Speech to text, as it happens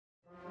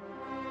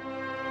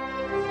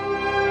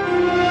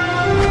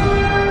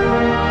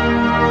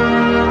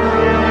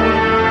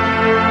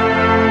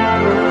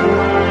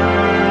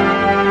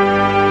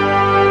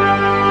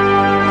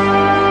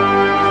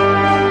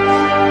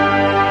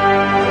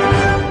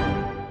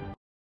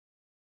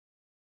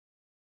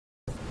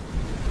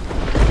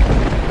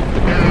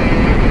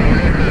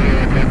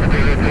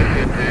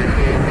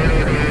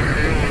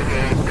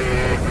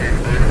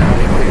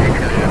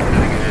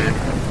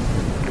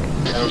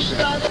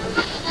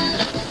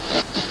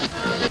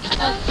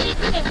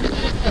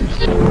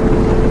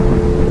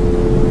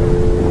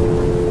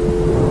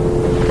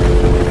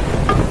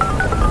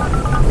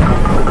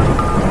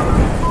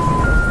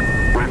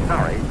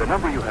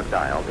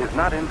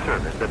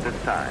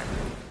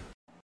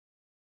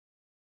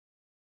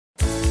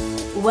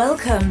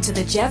Welcome to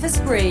the Jeffers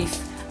Brief,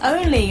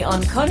 only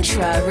on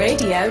Contra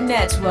Radio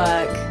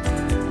Network.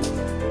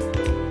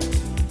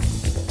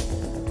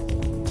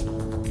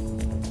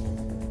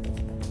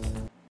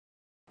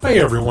 Hey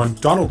everyone,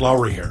 Donald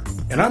Lowry here,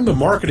 and I'm the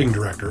marketing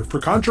director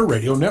for Contra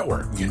Radio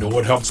Network. You know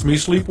what helps me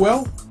sleep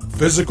well?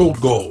 Physical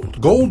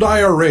gold. Gold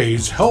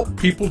IRAs help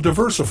people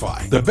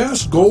diversify. The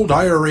best gold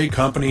IRA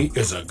company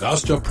is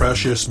Augusta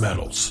Precious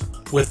Metals,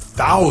 with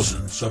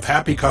thousands of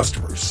happy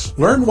customers.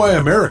 Learn why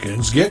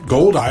Americans get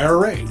gold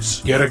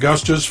IRAs. Get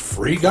Augusta's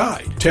free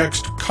guide.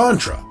 Text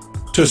CONTRA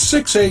to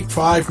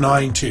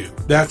 68592.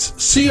 That's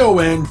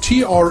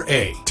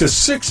CONTRA to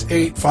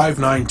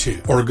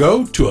 68592. Or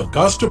go to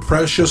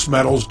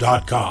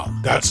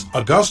AugustaPreciousMetals.com. That's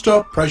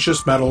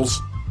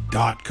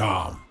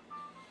AugustaPreciousMetals.com.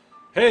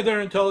 Hey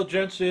there,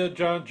 Intelligentsia.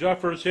 John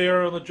Jeffers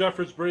here on the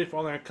Jeffers Brief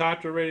on the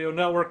Contra Radio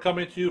Network,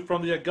 coming to you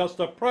from the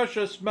Augusta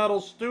Precious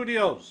Metals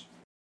Studios.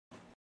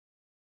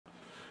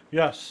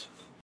 Yes.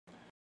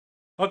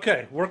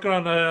 Okay, we're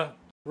going to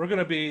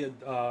be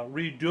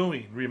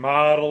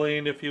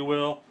remodeling, if you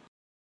will,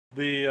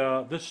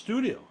 the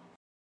studio.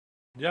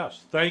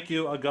 Yes, thank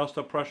you,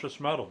 Augusta Precious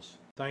Metals.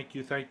 Thank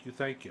you.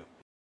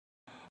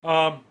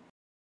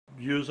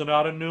 Using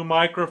out a new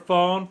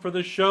microphone for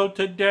the show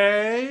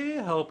today.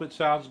 Hope it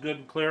sounds good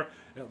and clear.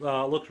 It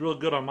looks real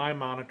good on my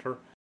monitor.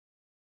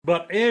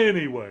 But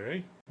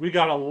anyway, we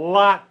got a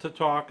lot to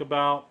talk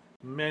about.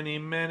 Many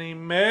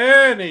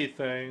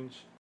things.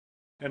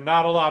 And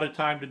not a lot of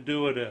time to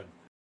do it in.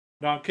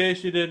 Now, in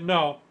case you didn't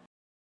know,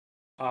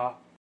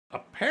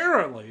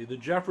 apparently the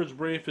Jeffers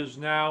Brief is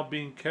now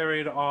being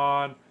carried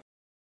on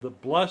the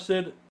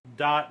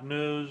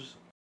Blessed.News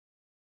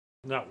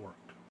network.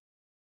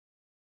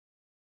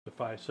 If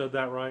I said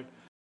that right.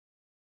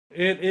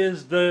 It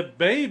is the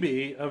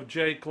baby of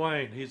Jake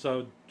Lane. He's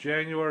a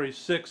January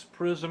 6th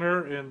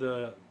prisoner in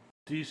the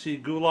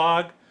D.C.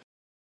 Gulag.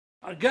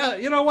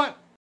 You know what?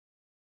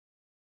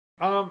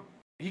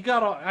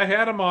 I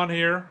had him on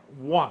here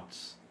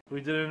once. We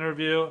did an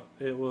interview.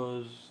 It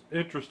was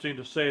interesting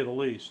to say the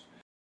least.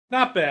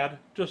 Not bad,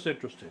 just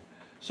interesting.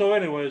 So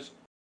anyways,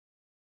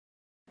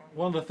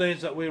 one of the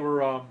things that we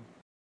were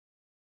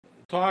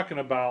talking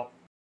about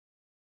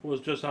was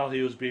just how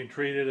he was being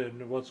treated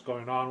and what's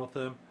going on with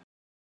him.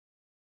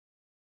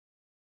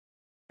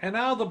 And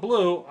out of the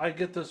blue, I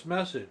get this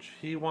message.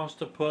 He wants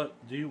to put,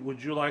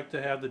 would you like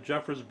to have the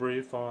Jeffers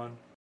Brief on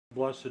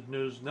Blessed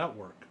News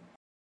Network?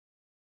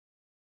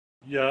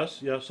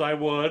 Yes, I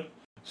would.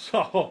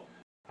 So,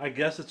 I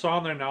guess it's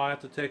on there now. I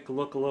have to take a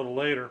look a little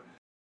later.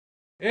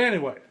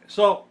 Anyway,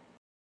 so,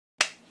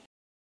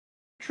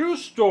 true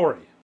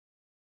story.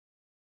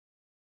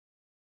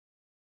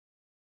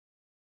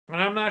 And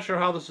I'm not sure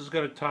how this is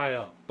going to tie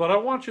up, but I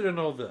want you to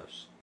know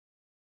this.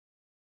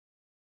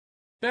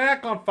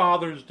 Back on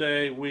Father's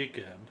Day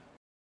weekend,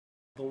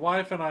 the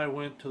wife and I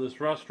went to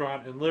this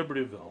restaurant in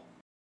Libertyville,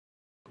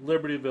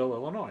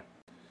 Illinois.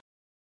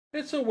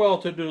 It's a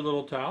well-to-do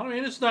little town. I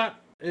mean, it's not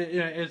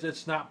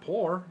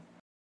poor,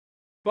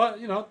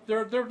 but you know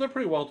they're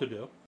pretty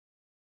well-to-do.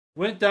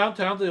 Went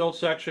downtown to the old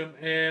section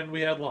and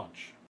we had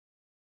lunch.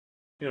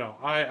 You know,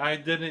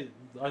 the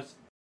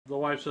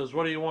wife says,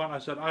 "What do you want?" I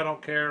said, "I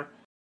don't care.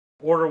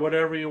 Order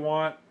whatever you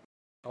want.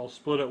 I'll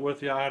split it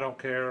with you. I don't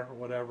care.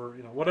 Whatever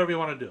you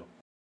want to do."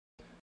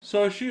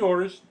 So she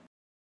orders.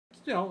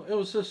 You know, it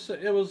was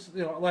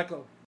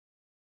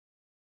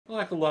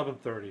like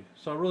 11:30.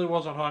 So I really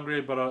wasn't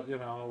hungry, but I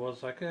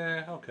was like,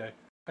 okay,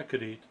 I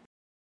could eat.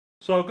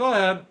 So go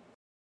ahead,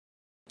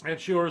 and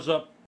she orders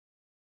up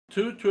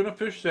 2 tuna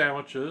fish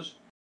sandwiches.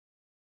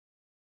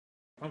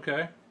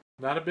 Okay,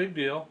 not a big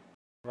deal,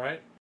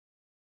 right?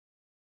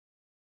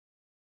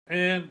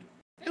 And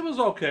it was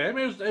okay. I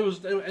mean,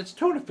 it's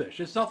tuna fish.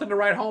 It's nothing to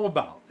write home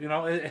about, you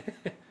know.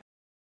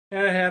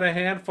 And I had a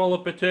handful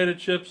of potato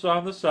chips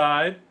on the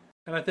side,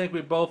 and I think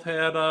we both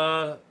had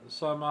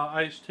some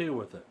iced tea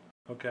with it.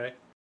 Okay,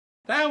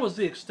 that was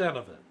the extent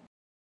of it.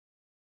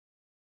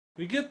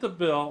 We get the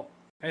bill,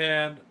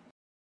 and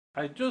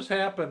I just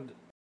happened,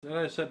 and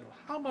I said,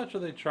 "How much do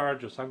they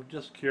charge us? I'm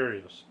just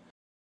curious."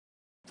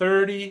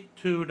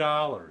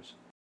 $32.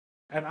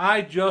 And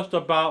I just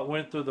about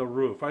went through the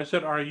roof. I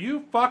said, "Are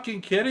you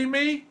fucking kidding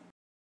me?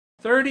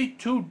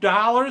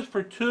 $32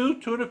 for 2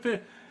 tuna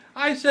fish?"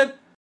 I said,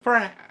 for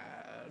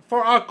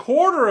a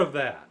quarter of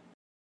that,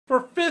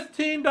 for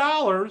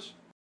 $15,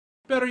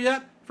 better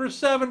yet, for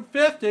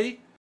 $7.50,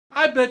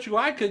 I bet you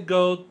I could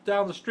go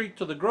down the street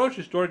to the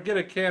grocery store, get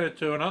a can of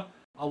tuna,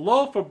 a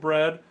loaf of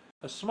bread,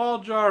 a small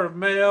jar of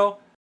mayo,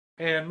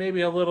 and maybe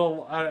a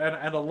little,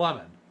 and a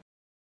lemon.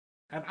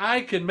 And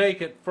I can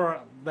make it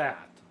for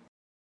that.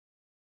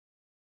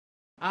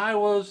 I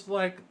was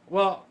like,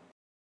 well,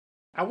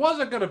 I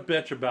wasn't going to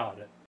bitch about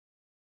it.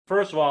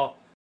 First of all,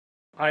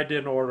 I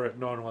didn't order it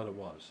knowing what it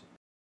was.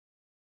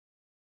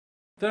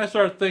 Then I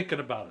started thinking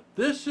about it.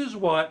 This is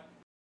what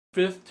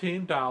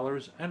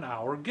 $15 an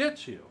hour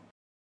gets you.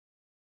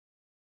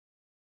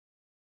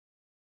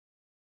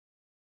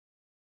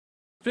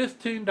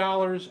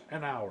 $15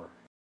 an hour.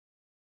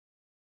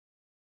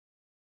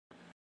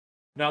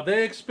 Now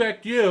they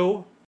expect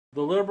you,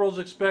 the liberals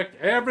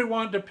expect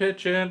everyone to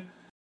pitch in,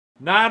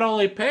 not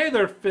only pay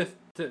their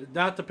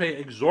not to pay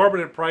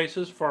exorbitant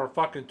prices for a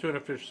fucking tuna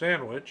fish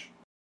sandwich,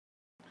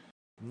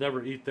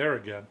 never eat there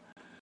again.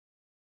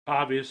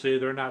 Obviously,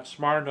 they're not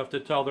smart enough to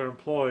tell their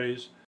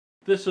employees,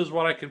 this is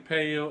what I can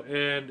pay you,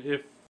 and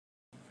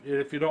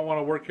if you don't want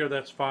to work here,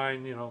 that's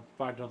fine,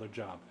 find another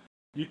job.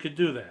 You could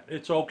do that.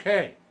 It's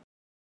okay.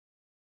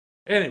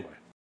 Anyway,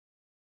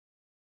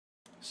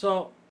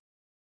 so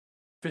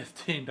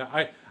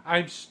 $15.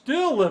 I'm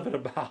still living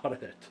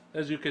about it,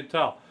 as you can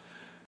tell.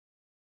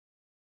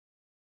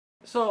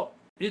 So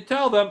you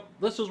tell them,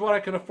 this is what I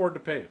can afford to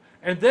pay you.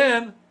 And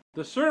then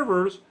the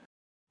servers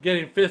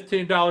getting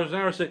 $15 an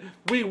hour say,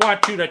 we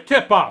want you to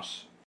tip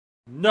us.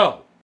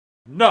 No,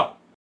 no,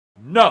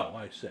 no,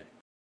 I say.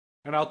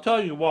 And I'll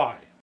tell you why.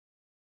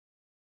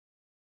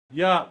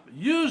 Yeah,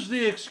 use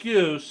the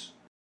excuse,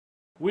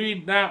 we're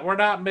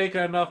not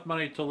making enough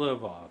money to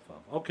live off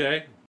of.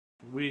 Okay,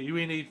 we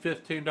need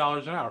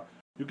 $15 an hour.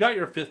 You got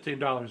your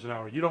 $15 an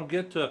hour. You don't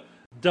get to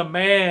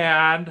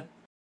demand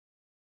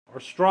or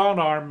strong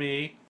arm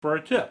me for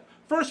a tip.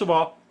 First of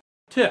all,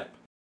 tip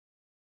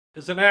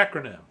is an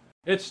acronym.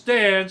 It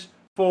stands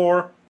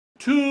for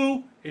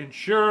to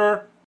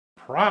ensure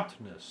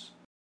promptness.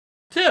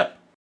 Tip.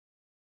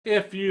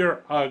 If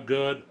you're a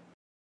good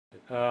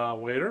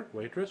waiter,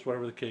 waitress,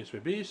 whatever the case may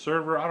be,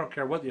 server, I don't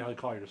care what the hell you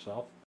call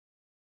yourself.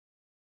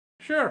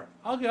 Sure,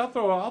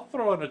 I'll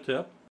throw in a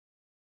tip.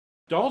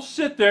 Don't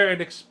sit there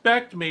and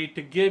expect me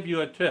to give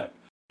you a tip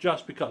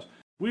just because.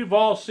 We've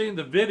all seen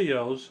the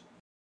videos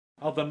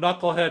of the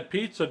knucklehead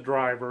pizza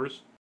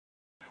drivers.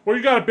 Well,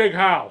 you got a big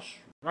house.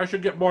 I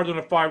should get more than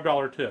a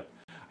 $5 tip.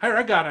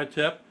 I got a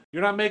tip.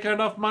 You're not making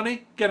enough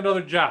money? Get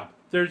another job.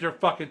 There's your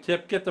fucking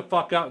tip. Get the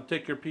fuck out and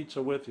take your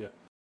pizza with you.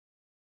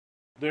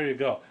 There you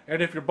go.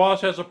 And if your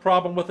boss has a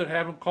problem with it,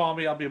 have him call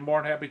me. I'll be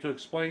more than happy to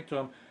explain to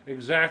him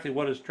exactly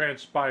what has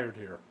transpired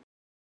here.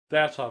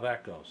 That's how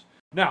that goes.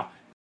 Now,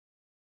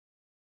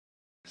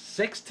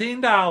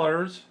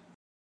 $16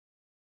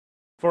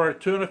 for a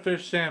tuna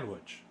fish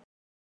sandwich.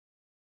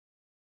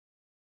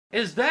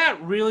 Is that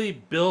really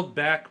Build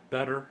Back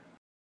Better?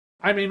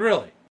 I mean,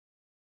 really.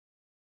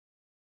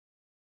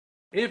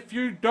 If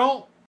you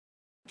don't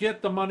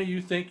get the money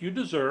you think you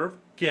deserve,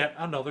 get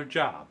another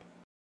job.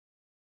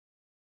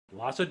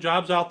 Lots of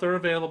jobs out there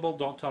available.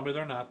 Don't tell me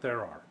they're not.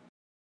 There are.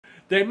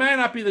 They may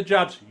not be the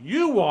jobs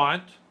you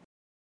want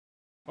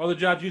or the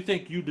jobs you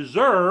think you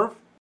deserve,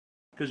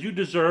 because you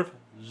deserve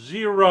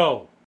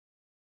zero.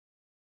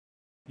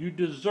 You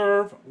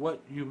deserve what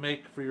you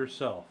make for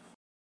yourself.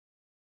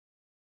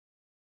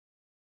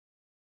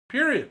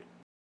 Period.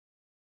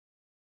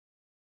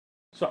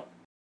 So,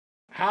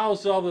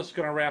 how's all this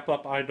going to wrap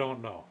up? I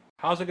don't know.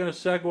 How's it going to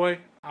segue?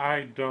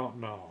 I don't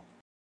know.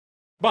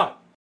 But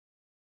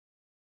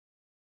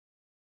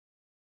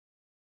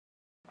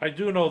I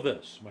do know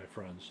this, my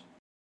friends.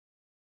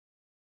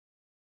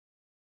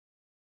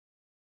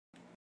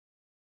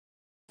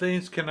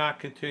 Things cannot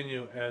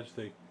continue as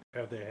they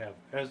have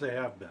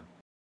been.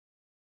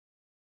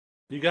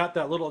 You got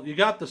the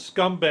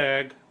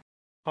scumbag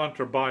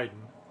Hunter Biden,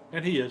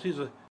 and he's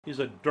a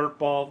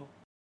dirtball.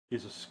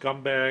 He's a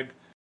scumbag.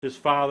 His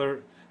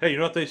father, hey, you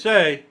know what they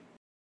say?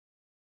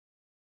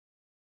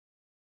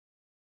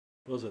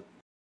 What was it?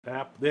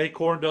 The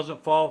acorn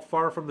doesn't fall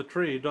far from the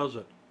tree, does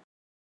it?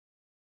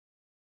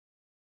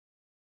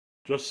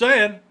 Just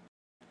saying.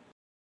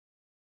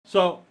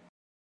 So,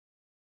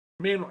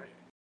 meanwhile,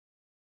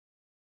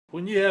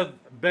 when you have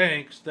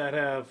banks that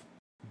have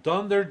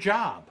done their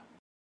job,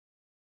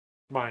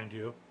 mind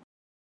you,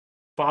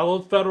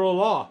 followed federal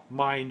law,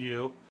 mind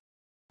you,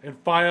 and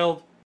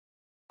filed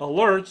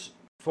alerts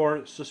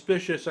for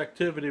suspicious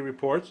activity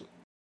reports,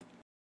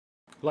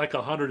 like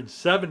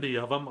 170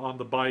 of them on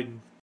the Biden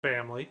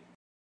family,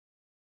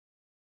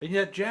 and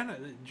yet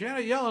Janet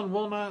Yellen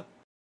will not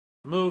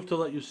move to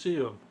let you see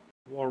them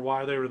or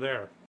why they were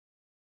there.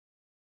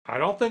 I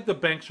don't think the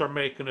banks are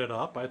making it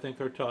up. I think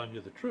they're telling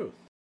you the truth.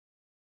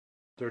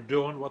 They're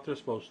doing what they're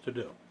supposed to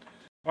do.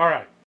 All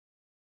right.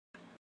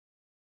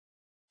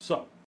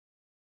 So,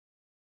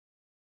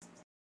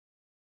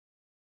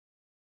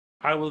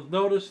 I will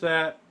notice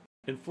that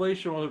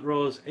inflation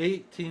rose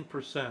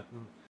 18%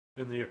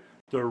 in the year.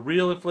 The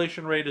real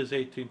inflation rate is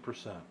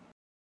 18%.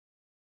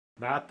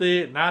 Not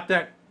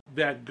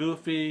that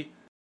goofy,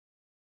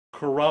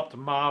 corrupt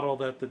model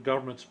that the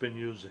government's been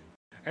using.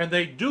 And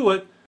they do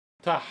it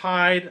to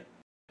hide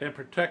and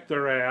protect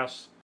their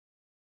ass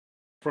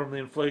from the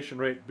inflation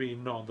rate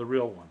being known, the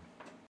real one.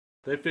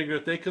 They figure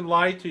if they can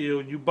lie to you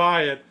and you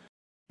buy it,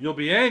 you'll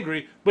be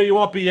angry, but you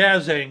won't be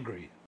as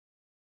angry.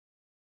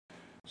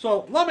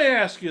 So let me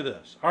ask you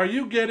this.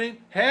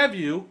 Have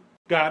you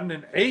gotten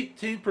an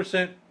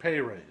 18% pay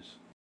raise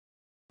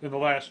in the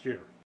last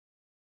year?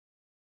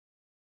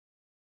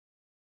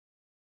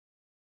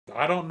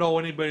 I don't know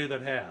anybody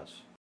that has.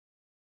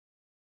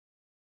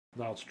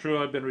 Now, it's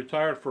true I've been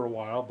retired for a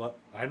while, but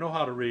I know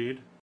how to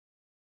read.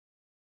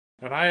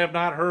 And I have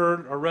not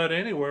heard or read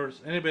anywhere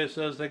anybody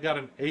says they got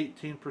an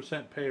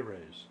 18% pay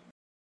raise.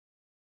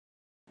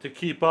 to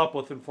keep up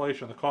with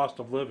inflation, the cost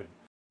of living.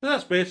 And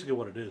that's basically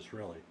what it is,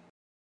 really.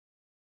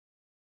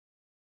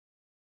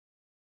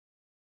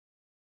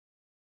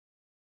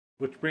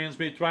 Which brings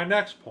me to my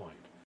next point.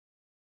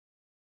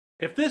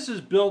 If this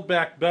is Build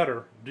Back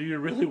Better, do you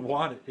really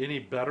want it any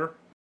better?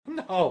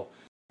 No.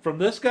 From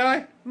this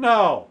guy?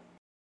 No.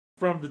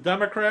 From the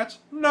Democrats?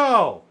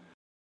 No.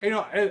 You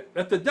know,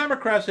 if the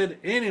Democrats had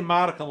any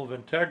modicum of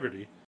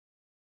integrity,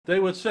 they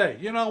would say,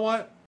 you know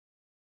what?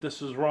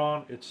 This is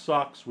wrong. It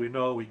sucks. We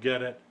know. We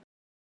get it.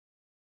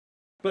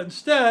 But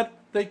instead,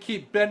 they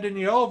keep bending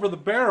you over the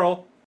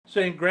barrel,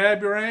 saying,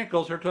 grab your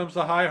ankles. Here comes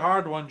the high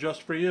hard one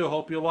just for you.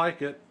 Hope you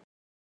like it.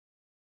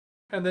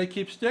 And they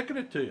keep sticking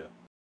it to you.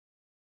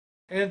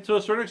 And to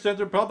a certain extent,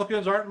 the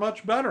Republicans aren't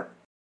much better.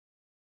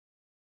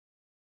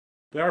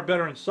 They are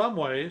better in some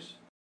ways,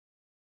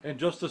 and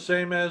just the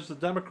same as the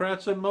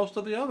Democrats and most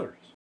of the others.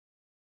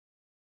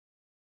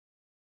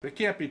 They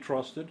can't be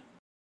trusted.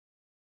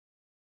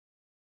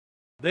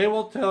 They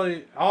will tell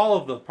you, all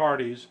of the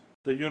parties,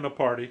 the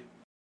Uniparty,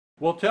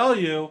 will tell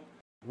you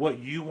what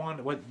you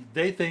want, what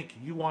they think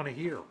you want to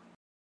hear.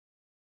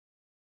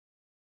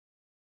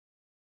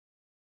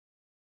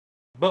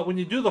 But when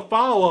you do the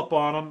follow-up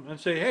on them and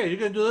say, hey, you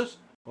going to do this?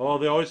 Oh,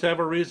 they always have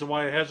a reason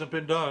why it hasn't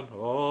been done.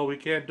 Oh, we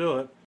can't do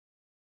it.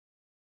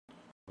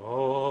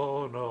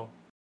 Oh, no.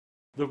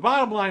 The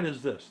bottom line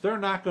is this. They're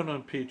not going to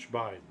impeach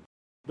Biden.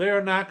 They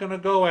are not going to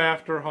go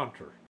after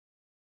Hunter.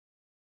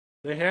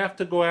 They have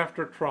to go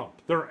after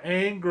Trump. They're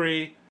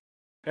angry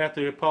at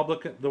the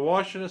Republican. The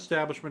Washington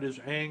establishment is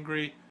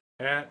angry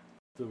at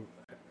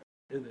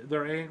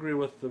they're angry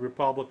with the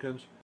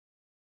Republicans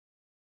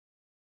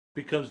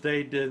because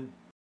they didn't,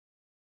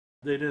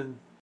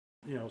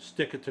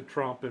 stick it to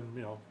Trump and,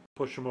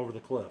 push him over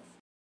the cliff.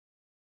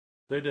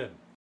 They didn't.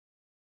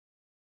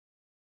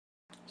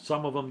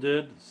 Some of them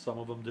did, some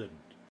of them didn't.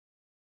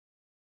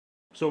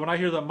 So when I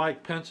hear that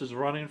Mike Pence is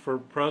running for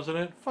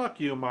president, fuck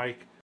you,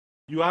 Mike.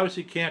 You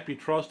obviously can't be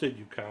trusted,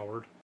 you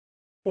coward.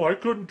 Oh, I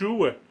couldn't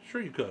do it.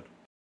 Sure you could.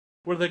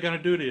 What are they going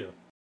to do to you?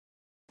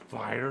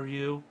 Fire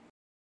you?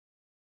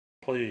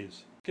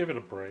 Please, give it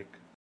a break.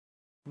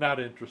 Not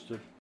interested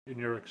in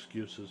your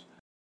excuses.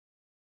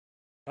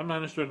 I'm not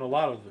interested in a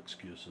lot of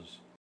excuses.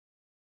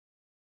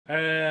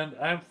 And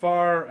I'm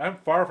far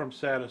from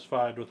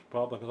satisfied with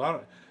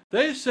Republicans.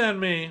 They send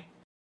me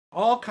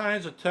all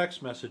kinds of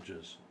text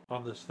messages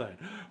on this thing.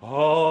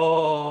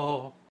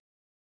 Oh,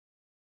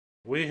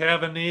 we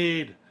have a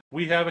need.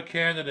 We have a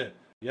candidate.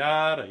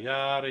 Yada,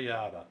 yada,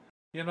 yada.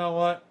 You know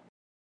what?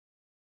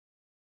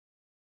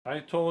 I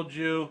told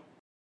you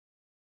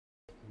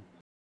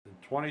in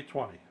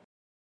 2020.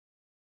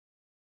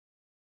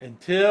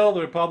 Until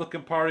the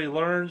Republican Party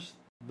learns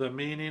the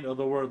meaning of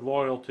the word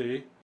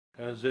loyalty,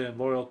 as in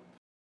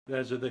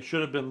they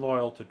should have been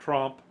loyal to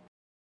Trump,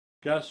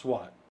 guess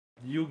what?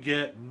 You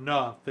get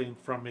nothing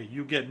from me.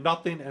 You get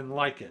nothing and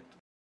like it.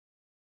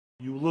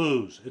 You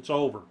lose. It's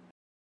over.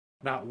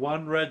 Not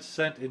one red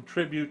cent in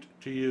tribute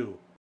to you.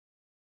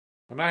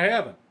 And I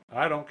haven't.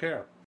 I don't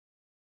care.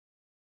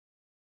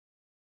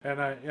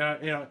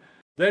 And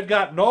they've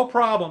got no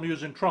problem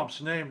using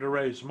Trump's name to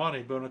raise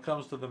money, but when it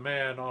comes to the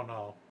man, oh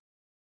no.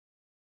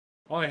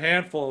 Only a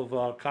handful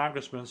of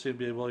congressmen seem to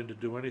be willing to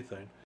do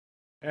anything.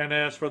 And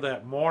as for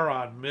that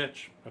moron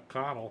Mitch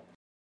McConnell,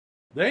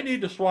 they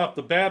need to swap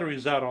the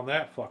batteries out on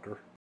that fucker.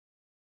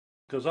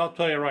 Because I'll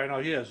tell you right now,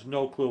 he has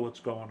no clue what's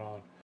going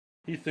on.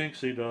 He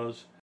thinks he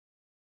does.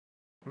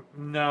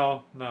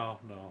 No.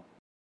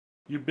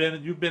 You've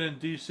been in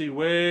D.C.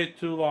 way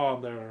too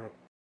long there.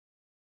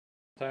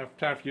 Time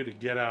for you to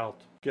get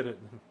out. Get it.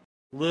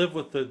 Live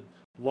with the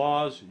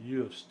laws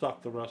you have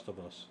stuck the rest of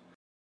us.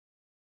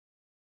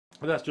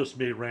 That's just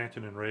me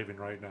ranting and raving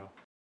right now.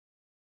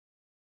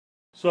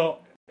 So,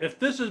 if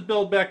this is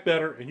Build Back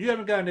Better and you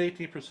haven't got an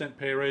 18%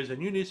 pay raise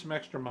and you need some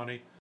extra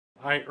money,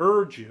 I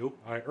urge you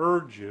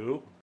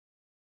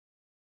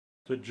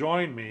to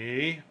join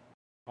me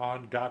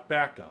on Got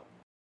Backup.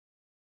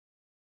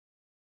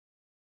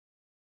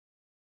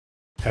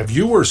 Have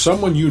you or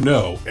someone you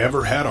know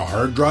ever had a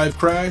hard drive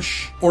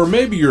crash? Or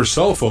maybe your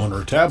cell phone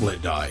or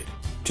tablet died,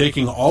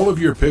 taking all of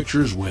your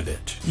pictures with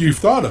it. You've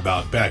thought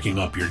about backing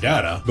up your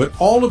data, but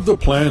all of the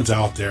plans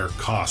out there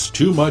cost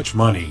too much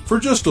money for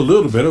just a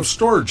little bit of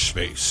storage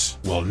space.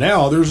 Well,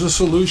 now there's a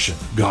solution.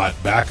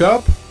 Got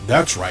Backup?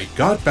 That's right,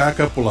 Got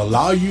Backup will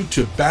allow you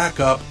to back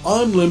up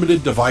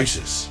unlimited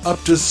devices, up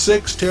to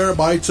 6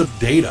 terabytes of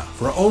data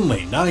for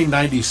only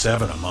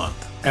 $9.97 a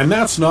month. And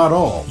that's not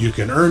all. You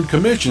can earn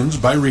commissions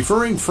by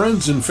referring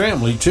friends and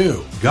family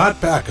too.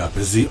 Got Backup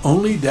is the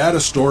only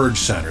data storage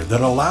center that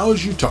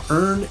allows you to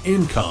earn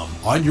income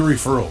on your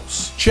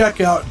referrals.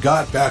 Check out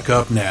Got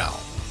Backup now.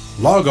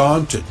 Log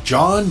on to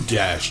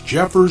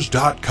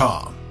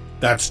john-jeffers.com.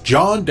 That's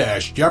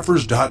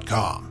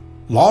john-jeffers.com.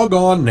 Log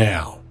on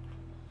now.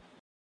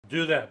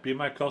 Do that. Be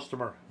my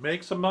customer.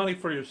 Make some money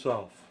for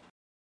yourself.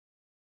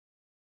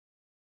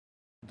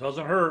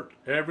 Doesn't hurt.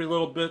 Every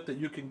little bit that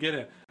you can get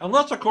in.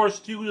 Unless, of course,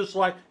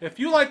 if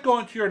you like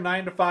going to your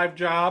 9-to-5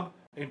 job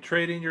and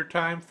trading your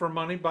time for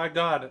money, by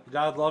God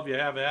love you,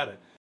 have at it.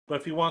 But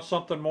if you want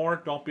something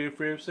more, don't be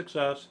afraid of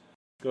success.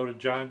 Go to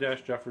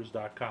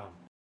john-jeffers.com.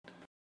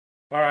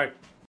 All right.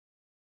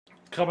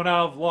 Coming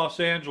out of Los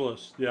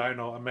Angeles. Yeah, I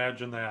know.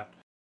 Imagine that.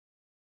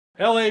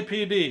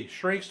 LAPD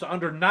shrinks to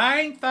under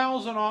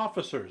 9,000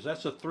 officers.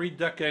 That's a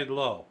 3-decade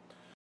low.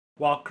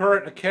 While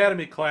current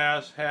academy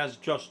class has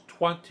just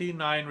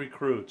 29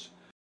 recruits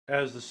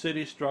as the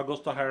city struggles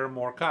to hire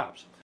more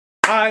cops.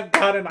 I've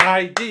got an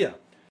idea.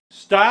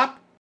 Stop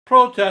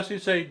protesting,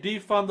 say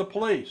defund the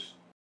police.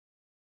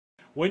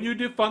 When you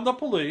defund the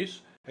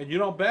police and you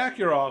don't back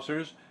your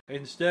officers,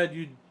 instead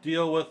you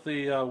deal with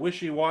the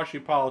wishy-washy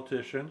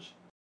politicians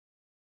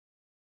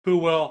who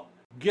will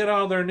get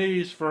on their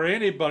knees for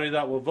anybody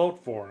that will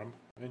vote for them,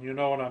 and you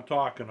know what I'm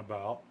talking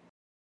about.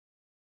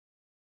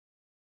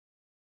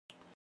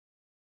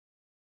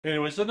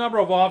 Anyways, the number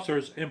of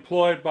officers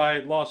employed by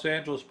Los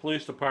Angeles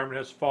Police Department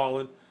has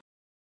fallen,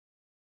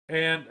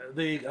 and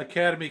the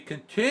academy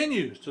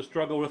continues to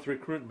struggle with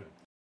recruitment.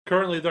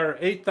 Currently, there are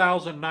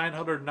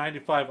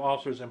 8,995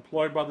 officers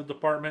employed by the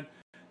department,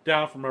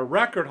 down from a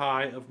record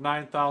high of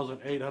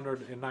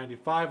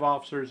 9,895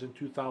 officers in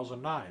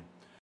 2009,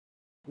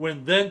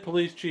 when then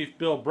Police Chief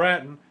Bill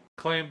Bratton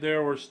claimed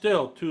there were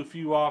still too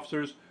few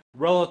officers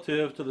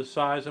relative to the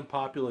size and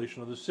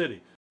population of the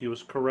city. He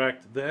was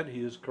correct then,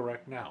 he is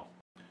correct now.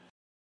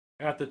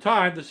 At the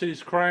time, the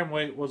city's crime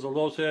rate was the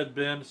lowest it had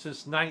been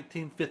since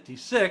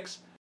 1956,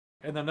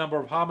 and the number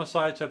of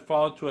homicides had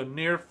fallen to a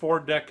near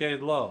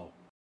 4-decade low.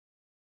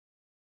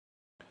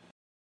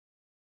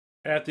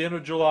 At the end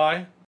of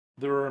July,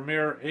 there were a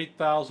mere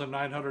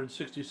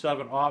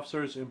 8,967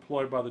 officers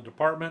employed by the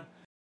department.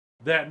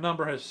 That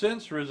number has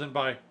since risen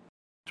by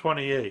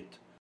 28,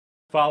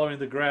 following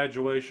the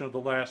graduation of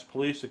the last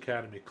police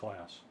academy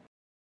class.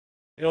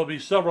 It will be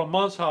several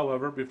months,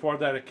 however, before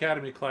that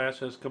academy class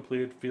has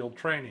completed field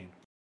training.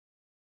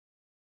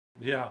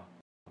 Yeah,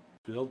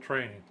 field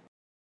training.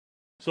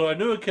 So a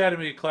new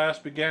academy class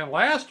began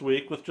last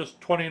week with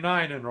just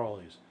 29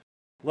 enrollees,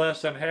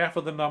 less than half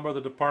of the number the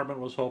department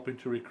was hoping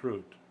to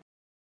recruit.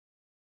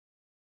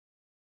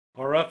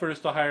 Our effort is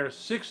to hire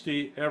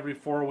 60 every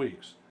 4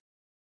 weeks.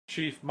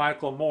 Chief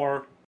Michael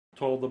Moore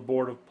told the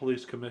Board of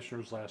Police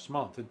Commissioners last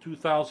month. In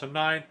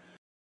 2009,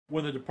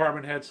 when the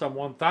department had some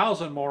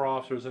 1,000 more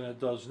officers than it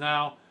does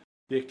now,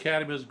 the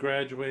academy is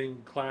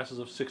graduating classes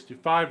of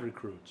 65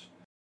 recruits.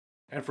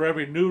 And for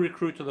every new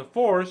recruit to the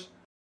force,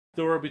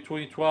 there were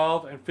between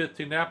 12 and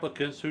 15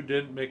 applicants who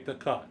didn't make the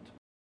cut.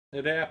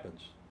 It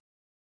happens.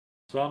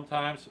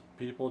 Sometimes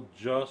people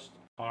just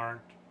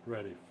aren't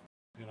ready,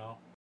 you know.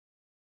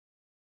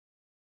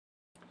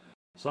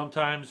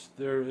 Sometimes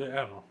they're, I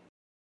don't know.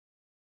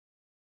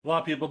 A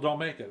lot of people don't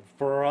make it.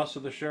 For us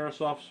at the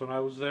sheriff's office when I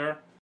was there,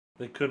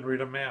 they couldn't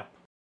read a map.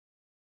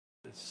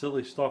 It's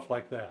silly stuff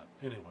like that.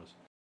 Anyways.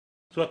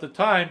 So at the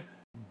time,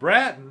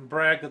 Bratton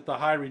bragged that the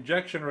high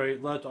rejection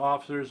rate led to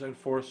officers and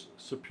force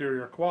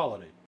superior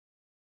quality.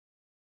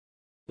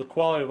 The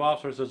quality of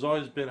officers has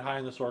always been high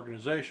in this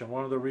organization.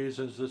 One of the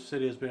reasons this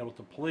city has been able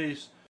to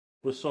police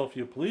with so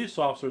few police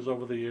officers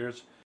over the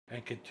years,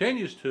 and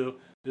continues to,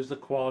 is the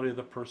quality of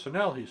the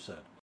personnel, he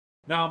said.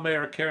 Now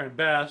Mayor Karen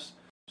Bass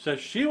says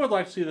she would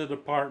like to see the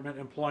department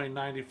employing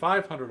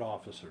 9,500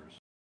 officers.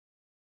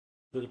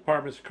 The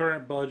department's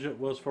current budget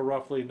was for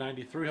roughly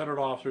 9,300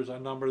 officers, a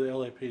number the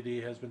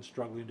LAPD has been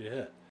struggling to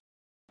hit.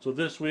 So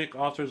this week,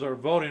 officers are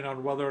voting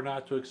on whether or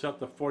not to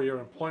accept the 4-year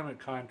employment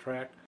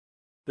contract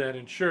that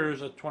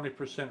ensures a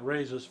 20%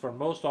 raises for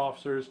most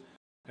officers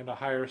and a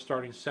higher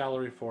starting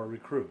salary for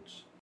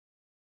recruits.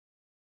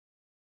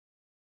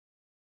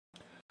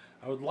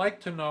 I would like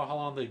to know how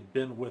long they've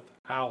been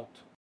without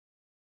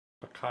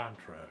a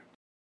contract.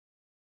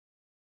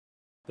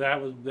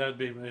 That'd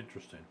be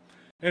interesting.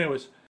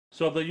 Anyways,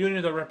 so the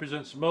union that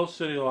represents most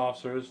city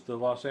officers, the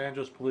Los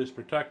Angeles Police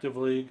Protective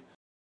League,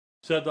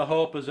 said the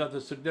hope is that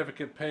the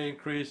significant pay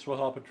increase will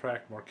help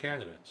attract more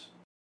candidates.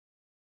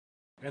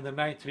 In the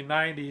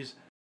 1990s,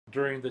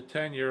 during the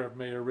tenure of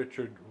Mayor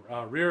Richard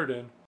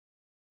Riordan,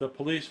 the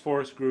police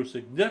force grew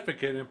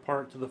significant in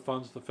part to the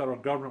funds the federal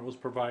government was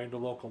providing to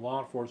local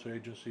law enforcement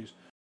agencies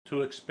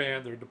to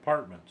expand their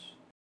departments.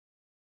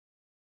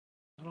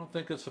 I don't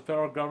think it's the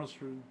federal government's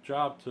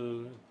job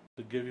to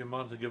give you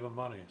money, to give them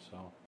money,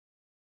 so.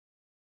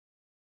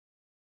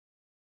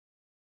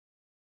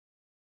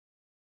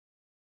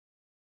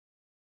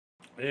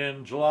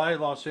 In July,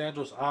 Los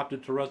Angeles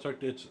opted to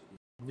resurrect its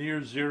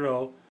near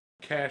zero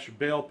cash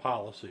bail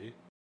policy.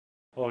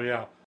 Oh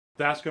yeah,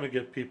 that's going to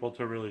get people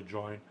to really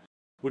join,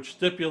 which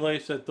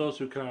stipulates that those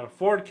who cannot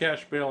afford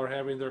cash bail are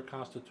having their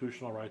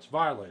constitutional rights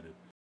violated.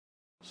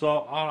 So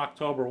on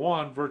October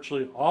 1,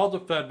 virtually all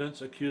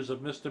defendants accused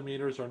of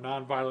misdemeanors or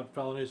nonviolent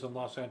felonies in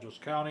Los Angeles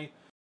County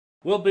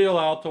will be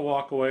allowed to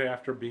walk away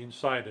after being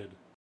cited.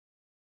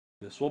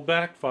 This will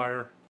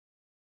backfire.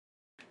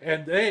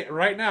 And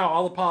right now,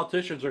 all the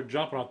politicians are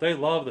jumping up. They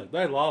love it.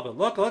 They love it.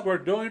 Look, we're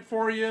doing it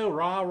for you.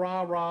 Rah,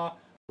 rah, rah,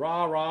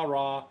 rah, rah,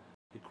 rah.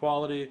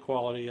 Equality,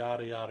 equality,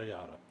 yada, yada,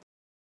 yada.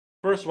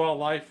 First of all,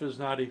 life is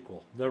not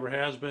equal. Never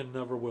has been,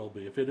 never will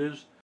be. If it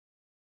is,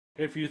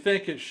 If you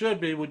think it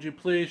should be, would you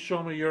please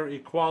show me your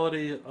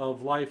equality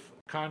of life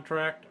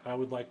contract? I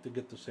would like to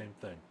get the same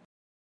thing.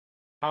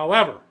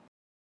 However,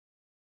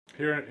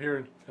 here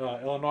in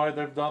Illinois,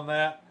 they've done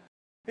that.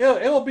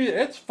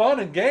 It's fun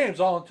and games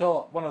all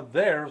until one of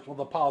theirs, when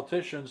the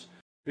politicians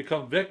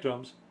become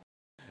victims,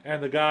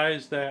 and the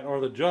guys that, or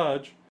the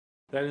judge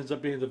that ends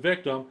up being the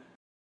victim,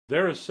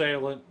 their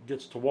assailant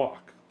gets to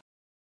walk.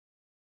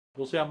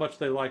 We'll see how much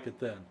they like it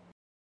then.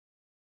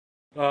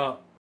 That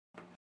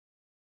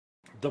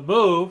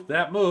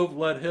move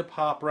led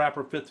hip-hop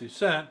rapper 50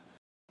 Cent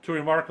to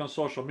remark on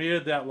social media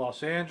that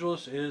Los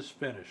Angeles is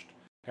finished.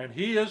 And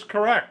he is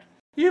correct.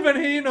 Even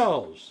he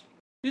knows.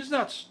 He's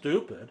not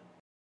stupid.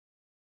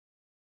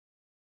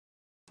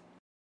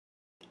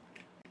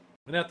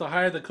 And at the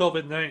height of the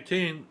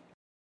COVID-19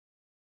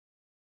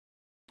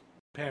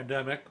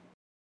 pandemic,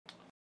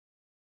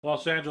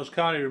 Los Angeles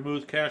County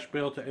removed cash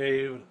bail to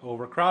aid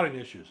overcrowding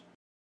issues.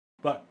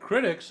 But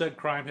critics said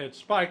crime had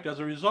spiked as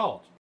a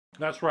result.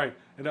 That's right,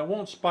 and it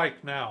won't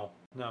spike now.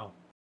 No.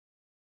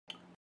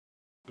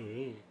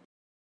 In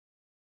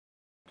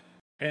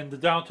the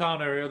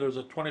downtown area, there's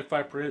a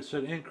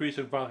 25% increase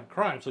in violent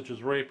crime, such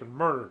as rape and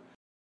murder.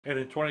 And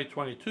in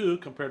 2022,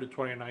 compared to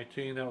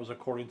 2019, that was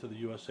according to the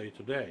USA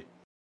Today.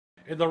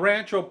 In the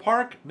Rancho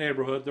Park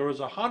neighborhood, there was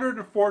a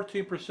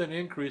 114%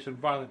 increase in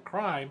violent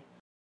crime,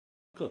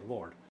 good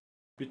Lord,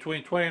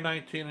 between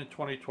 2019 and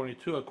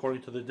 2022,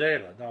 according to the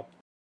data. Now,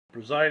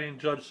 presiding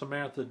Judge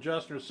Samantha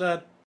Jessner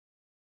said,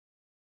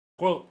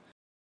 quote,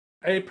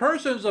 "A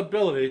person's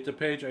ability to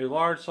pay a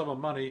large sum of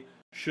money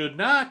should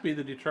not be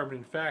the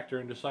determining factor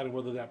in deciding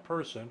whether that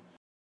person,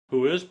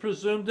 who is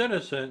presumed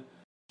innocent,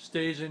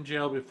 stays in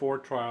jail before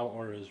trial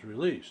or is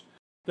released.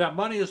 That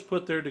money is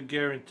put there to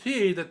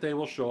guarantee that they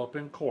will show up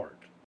in court."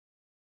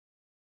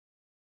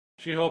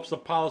 She hopes the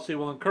policy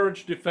will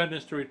encourage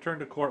defendants to return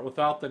to court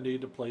without the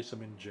need to place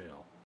them in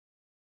jail.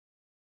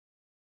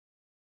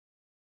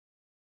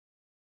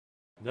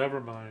 Never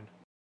mind.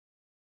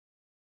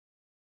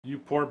 You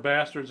poor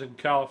bastards in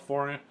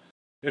California.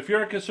 If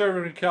you're a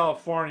conservative in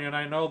California, and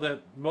I know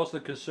that most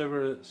of the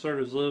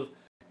conservatives live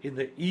in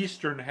the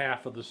eastern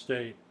half of the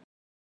state,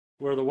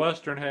 where the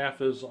western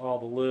half is all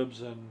the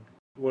libs and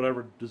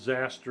whatever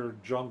disaster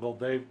jungle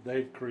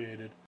they've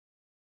created.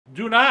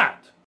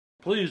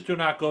 Please do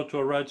not go to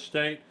a red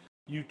state.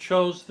 You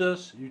chose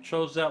this. You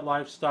chose that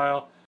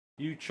lifestyle.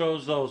 You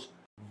chose those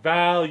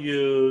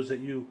values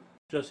that you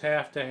just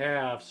have to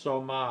have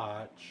so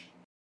much.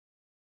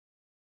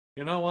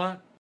 You know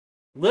what?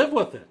 Live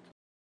with it.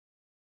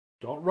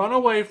 Don't run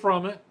away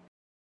from it.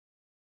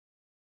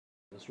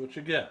 That's what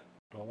you get.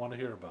 Don't want to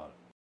hear about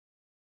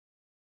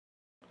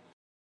it.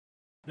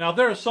 Now,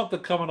 there is something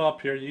coming up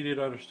here you need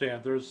to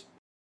understand. There's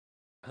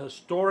a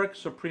historic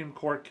Supreme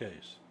Court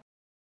case.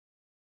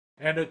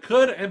 And it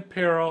could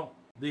imperil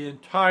the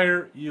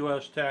entire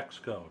U.S. tax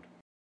code.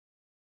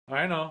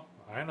 I know,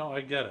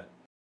 I get it.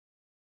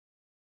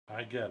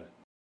 I get it.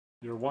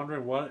 You're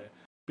wondering what?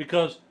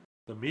 Because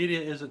the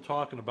media isn't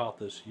talking about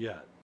this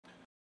yet.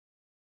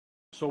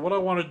 So what I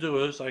want to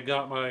do is, I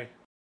got my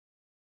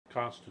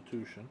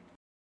Constitution.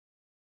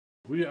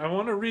 I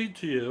want to read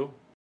to you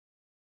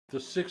the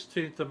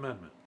 16th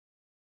Amendment.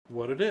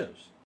 What it is.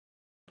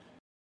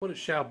 What it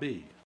shall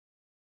be.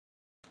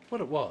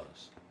 What it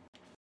was.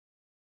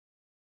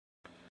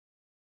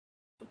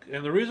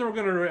 And the reason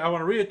I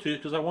want to read it to you is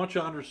because I want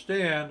you to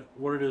understand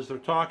what it is they're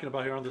talking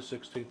about here on the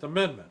 16th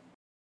Amendment.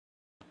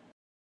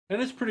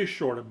 And it's a pretty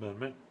short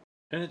amendment.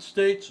 And it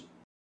states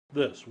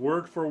this,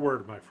 word for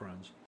word, my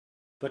friends.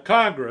 The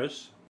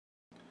Congress,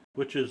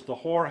 which is the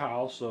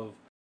whorehouse of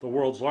the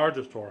world's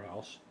largest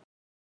whorehouse,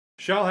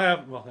 shall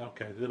have, well,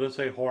 okay, they didn't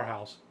say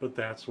whorehouse, but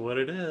that's what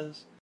it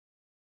is,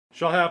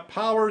 shall have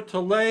power to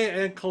lay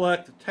and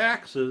collect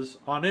taxes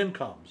on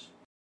incomes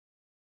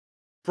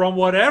from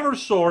whatever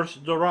source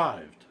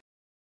derived,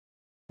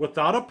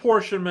 without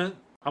apportionment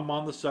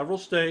among the several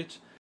states,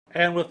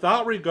 and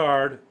without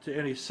regard to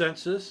any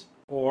census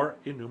or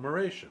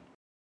enumeration.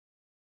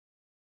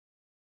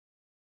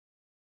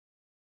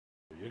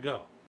 There you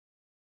go.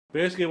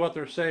 Basically what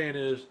they're saying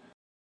is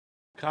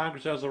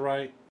Congress has the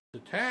right to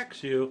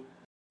tax you,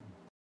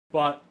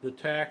 but the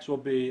tax will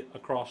be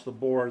across the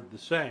board the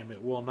same.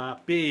 It will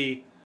not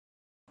be,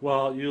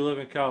 well, you live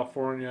in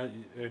California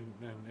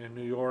and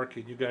New York,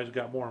 and you guys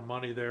got more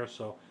money there,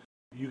 so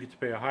you get to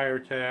pay higher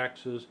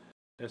taxes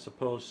as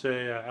opposed,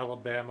 say,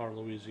 Alabama or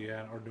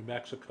Louisiana or New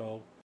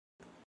Mexico.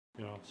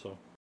 You know, so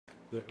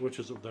which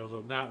is those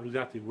are not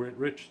exactly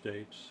rich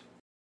states,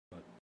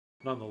 but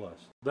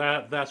nonetheless,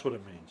 that's what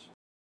it means.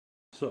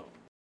 So,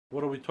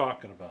 what are we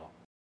talking about?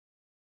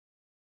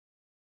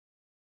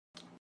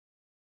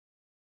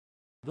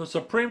 The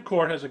Supreme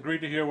Court has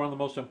agreed to hear one of the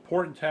most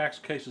important tax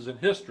cases in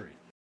history,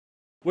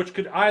 which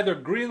could either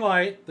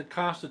greenlight the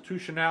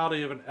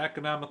constitutionality of an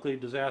economically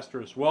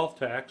disastrous wealth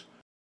tax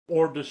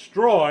or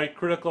destroy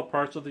critical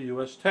parts of the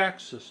U.S.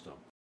 tax system.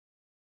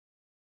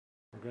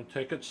 We're going to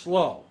take it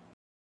slow,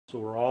 so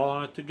we're all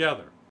on it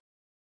together.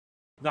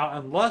 Now,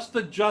 unless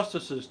the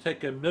justices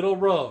take a middle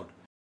road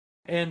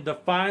and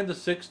define the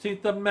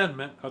 16th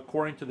Amendment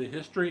according to the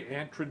history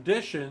and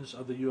traditions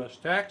of the U.S.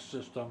 tax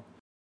system,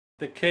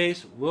 the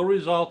case will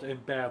result in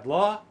bad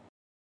law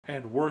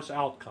and worse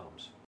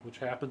outcomes, which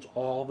happens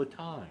all the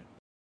time.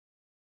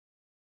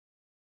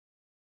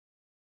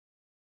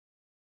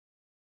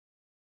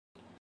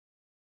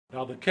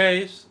 Now, the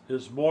case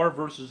is Moore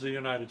versus the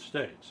United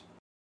States.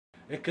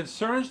 It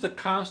concerns the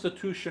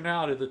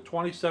constitutionality of the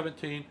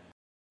 2017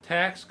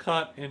 Tax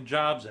Cut and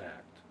Jobs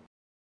Act,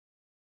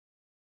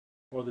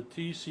 or the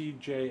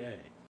TCJA,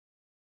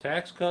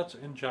 Tax Cuts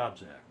and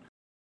Jobs Act.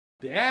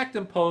 The act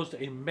imposed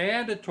a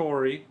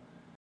mandatory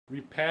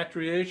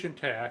repatriation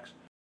tax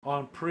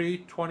on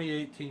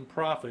pre-2018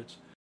 profits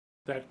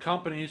that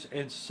companies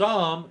and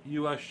some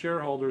U.S.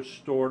 shareholders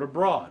stored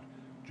abroad.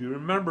 Do you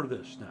remember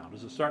this now?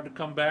 Does it start to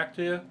come back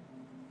to you?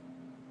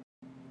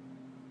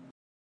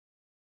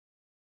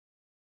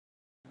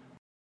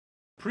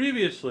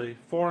 Previously,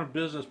 foreign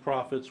business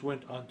profits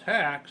went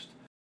untaxed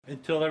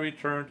until they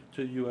returned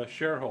to U.S.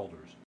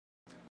 shareholders.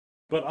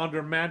 But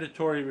under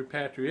mandatory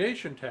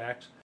repatriation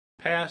tax,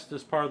 passed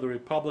as part of the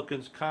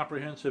Republicans'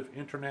 comprehensive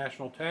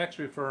international tax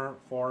reform,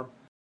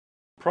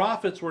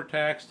 profits were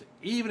taxed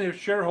even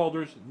if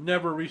shareholders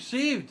never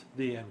received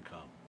the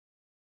income.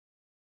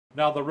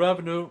 Now, the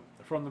revenue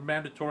from the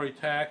mandatory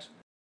tax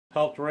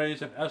helped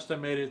raise an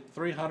estimated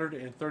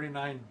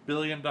 $339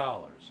 billion.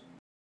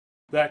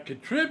 That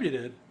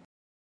contributed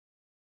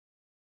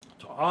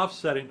to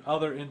offsetting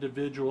other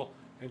individual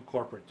and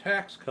corporate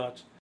tax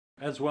cuts,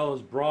 as well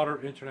as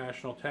broader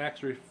international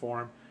tax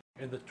reform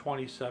in the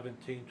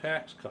 2017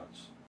 tax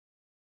cuts.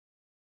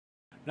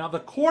 Now, the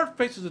court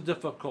faces a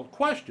difficult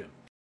question.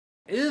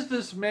 Is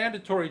this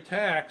mandatory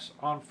tax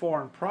on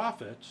foreign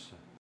profits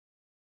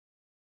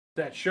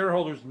that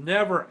shareholders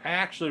never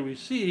actually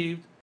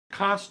received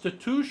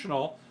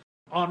constitutional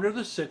under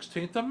the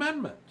 16th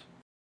Amendment?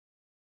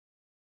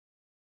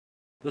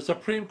 The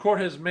Supreme Court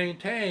has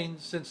maintained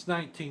since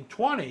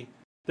 1920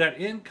 that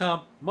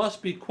income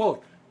must be,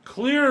 quote,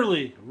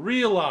 clearly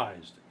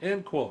realized,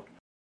 end quote,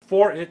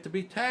 for it to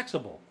be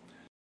taxable.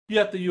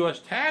 Yet the U.S.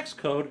 tax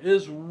code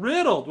is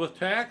riddled with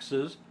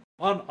taxes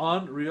on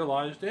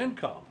unrealized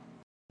income.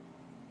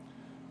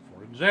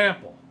 For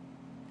example,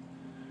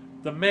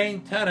 the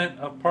main tenet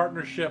of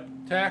partnership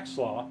tax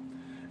law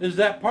is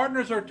that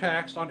partners are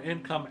taxed on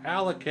income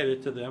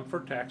allocated to them for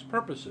tax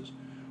purposes,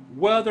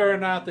 whether or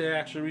not they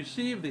actually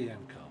receive the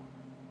income.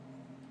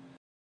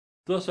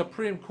 The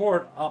Supreme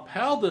Court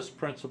upheld this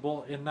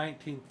principle in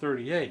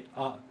 1938,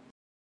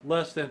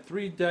 less than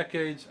 3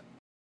 decades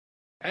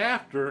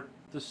after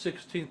the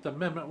 16th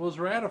Amendment was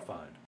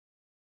ratified.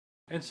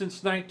 And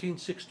since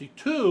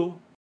 1962,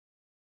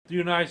 the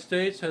United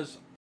States has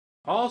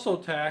also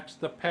taxed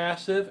the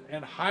passive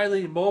and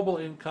highly mobile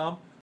income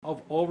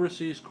of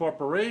overseas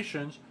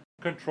corporations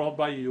controlled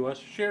by U.S.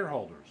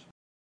 shareholders,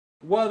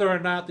 whether or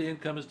not the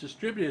income is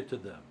distributed to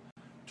them,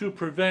 to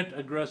prevent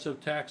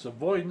aggressive tax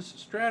avoidance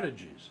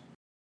strategies.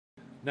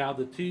 Now,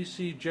 the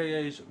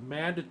TCJA's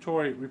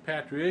mandatory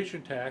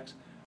repatriation tax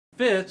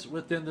fits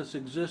within this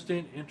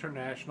existing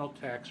international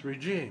tax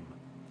regime.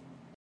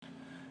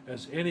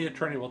 As any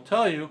attorney will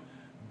tell you,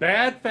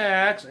 bad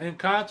facts and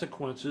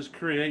consequences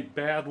create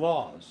bad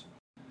laws.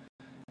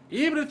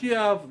 Even if you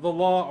have the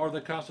law or the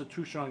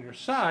Constitution on your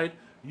side,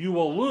 you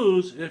will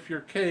lose if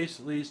your case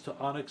leads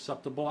to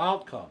unacceptable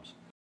outcomes.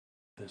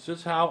 This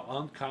is how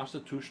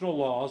unconstitutional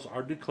laws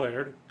are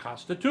declared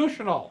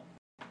constitutional.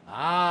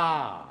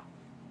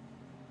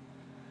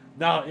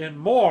 Now, in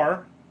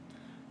Moore,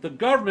 the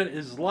government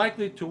is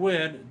likely to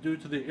win due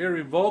to the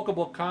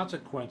irrevocable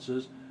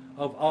consequences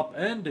of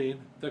upending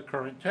the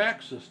current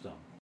tax system.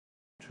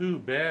 Too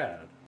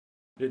bad.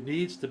 It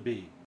needs to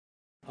be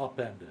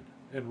upended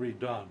and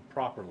redone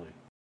properly.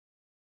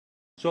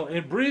 So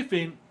in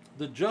briefing,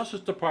 the Justice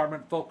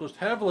Department focused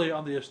heavily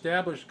on the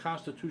established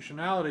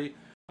constitutionality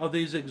of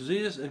these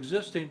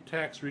existing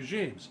tax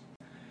regimes.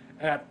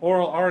 At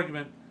oral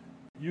argument,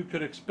 you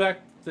could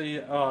expect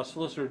the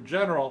Solicitor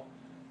General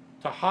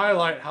to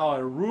highlight how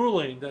a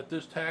ruling that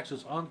this tax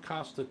is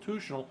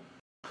unconstitutional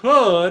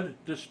could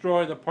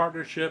destroy the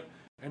partnership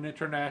and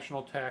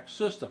international tax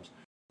systems,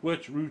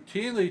 which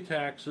routinely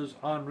taxes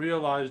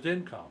unrealized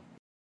income.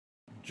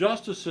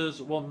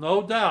 Justices will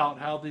no doubt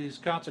have these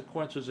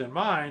consequences in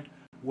mind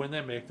when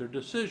they make their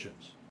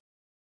decisions.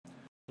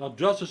 Now,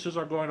 justices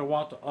are going to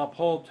want to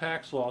uphold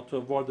tax law to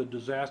avoid the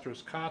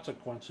disastrous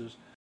consequences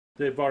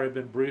they've already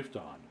been briefed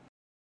on.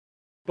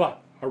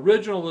 But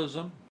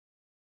originalism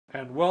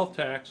and wealth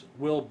tax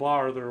will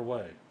bar their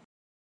way.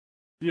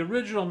 The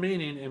original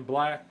meaning in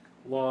Black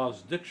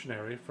Law's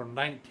dictionary from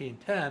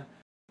 1910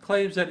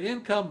 claims that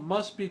income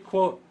must be,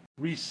 quote,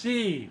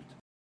 received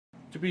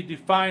to be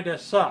defined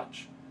as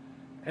such,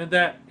 and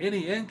that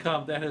any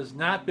income that has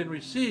not been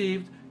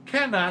received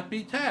cannot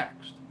be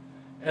taxed.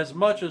 As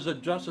much as the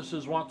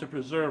justices want to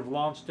preserve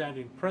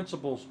long-standing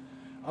principles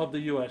of the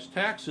U.S.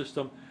 tax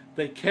system,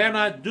 they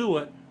cannot do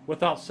it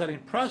without setting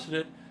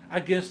precedent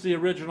against the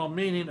original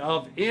meaning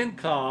of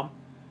income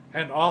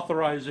and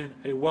authorizing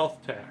a wealth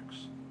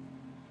tax.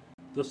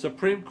 The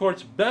Supreme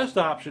Court's best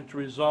option to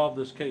resolve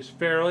this case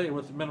fairly and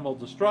with minimal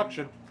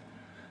destruction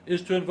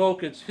is to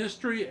invoke its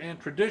history and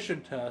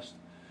tradition test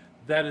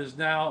that is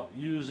now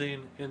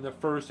using in the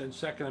First and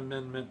Second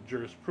Amendment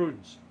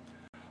jurisprudence.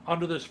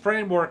 Under this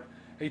framework,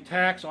 a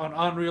tax on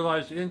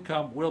unrealized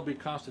income will be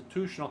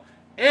constitutional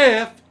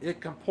if it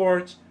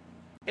comports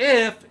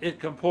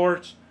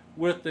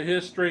with the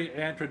history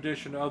and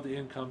tradition of the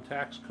income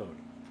tax code.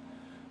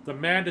 The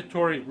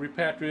mandatory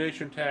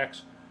repatriation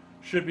tax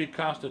should be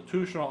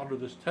constitutional under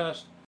this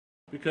test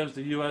because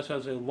the U.S.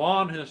 has a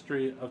long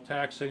history of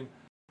taxing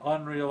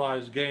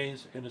unrealized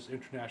gains in its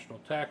international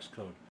tax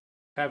code,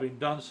 having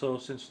done so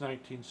since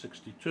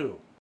 1962.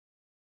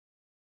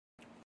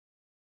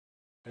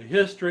 A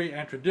history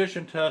and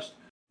tradition test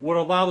would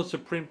allow the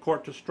Supreme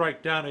Court to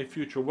strike down a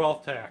future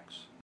wealth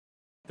tax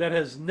that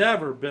has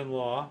never been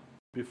law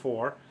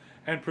before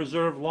and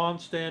preserve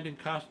long-standing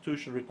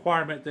constitutional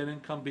requirement that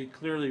income be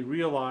clearly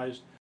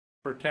realized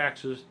for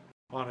taxes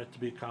on it to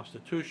be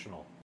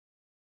constitutional.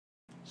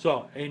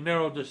 So, a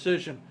narrow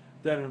decision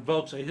that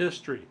invokes a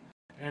history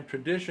and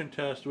tradition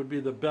test would be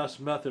the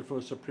best method for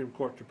the Supreme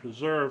Court to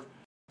preserve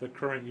the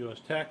current U.S.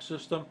 tax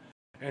system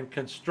and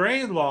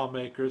constrain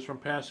lawmakers from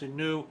passing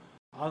new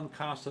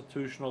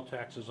unconstitutional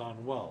taxes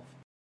on wealth.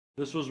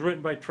 This was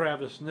written by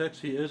Travis Nix.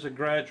 He is a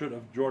graduate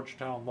of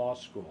Georgetown Law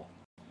School.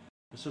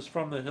 This is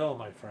from the Hill,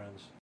 my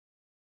friends.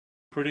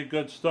 Pretty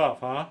good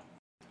stuff, huh?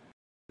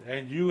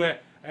 And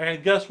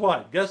guess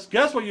what? Guess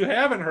what you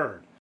haven't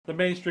heard? The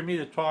mainstream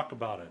media talk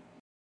about it.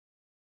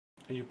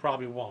 And you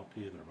probably won't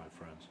either, my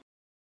friends.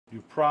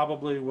 You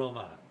probably will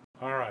not.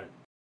 All right.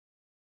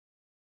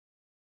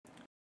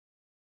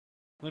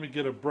 Let me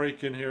get a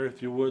break in here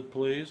if you would,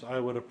 please. I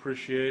would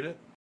appreciate it.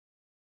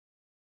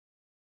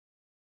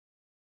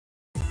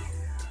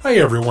 Hi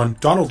everyone,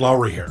 Donald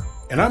Lowry here,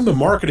 and I'm the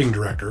marketing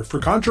director for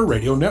Contra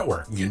Radio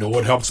Network. You know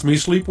what helps me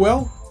sleep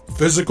well?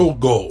 Physical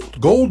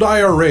gold. Gold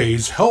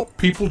IRAs help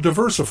people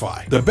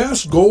diversify. The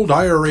best gold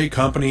IRA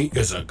company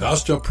is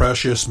Augusta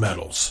Precious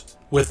Metals,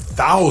 with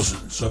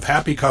thousands of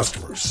happy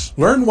customers.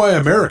 Learn why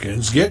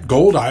Americans get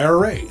gold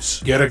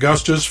IRAs. Get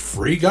Augusta's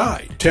free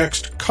guide.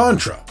 Text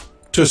CONTRA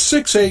to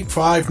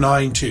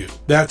 68592.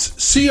 That's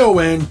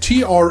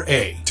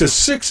CONTRA to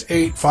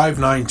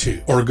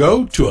 68592. Or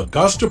go to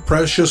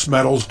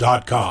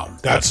AugustaPreciousMetals.com.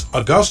 That's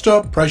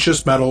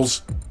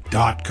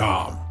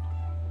AugustaPreciousMetals.com.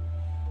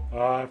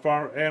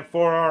 And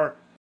for our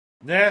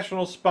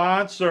national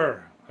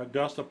sponsor,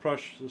 Augusta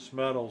Precious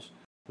Metals,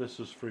 this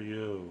is for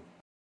you.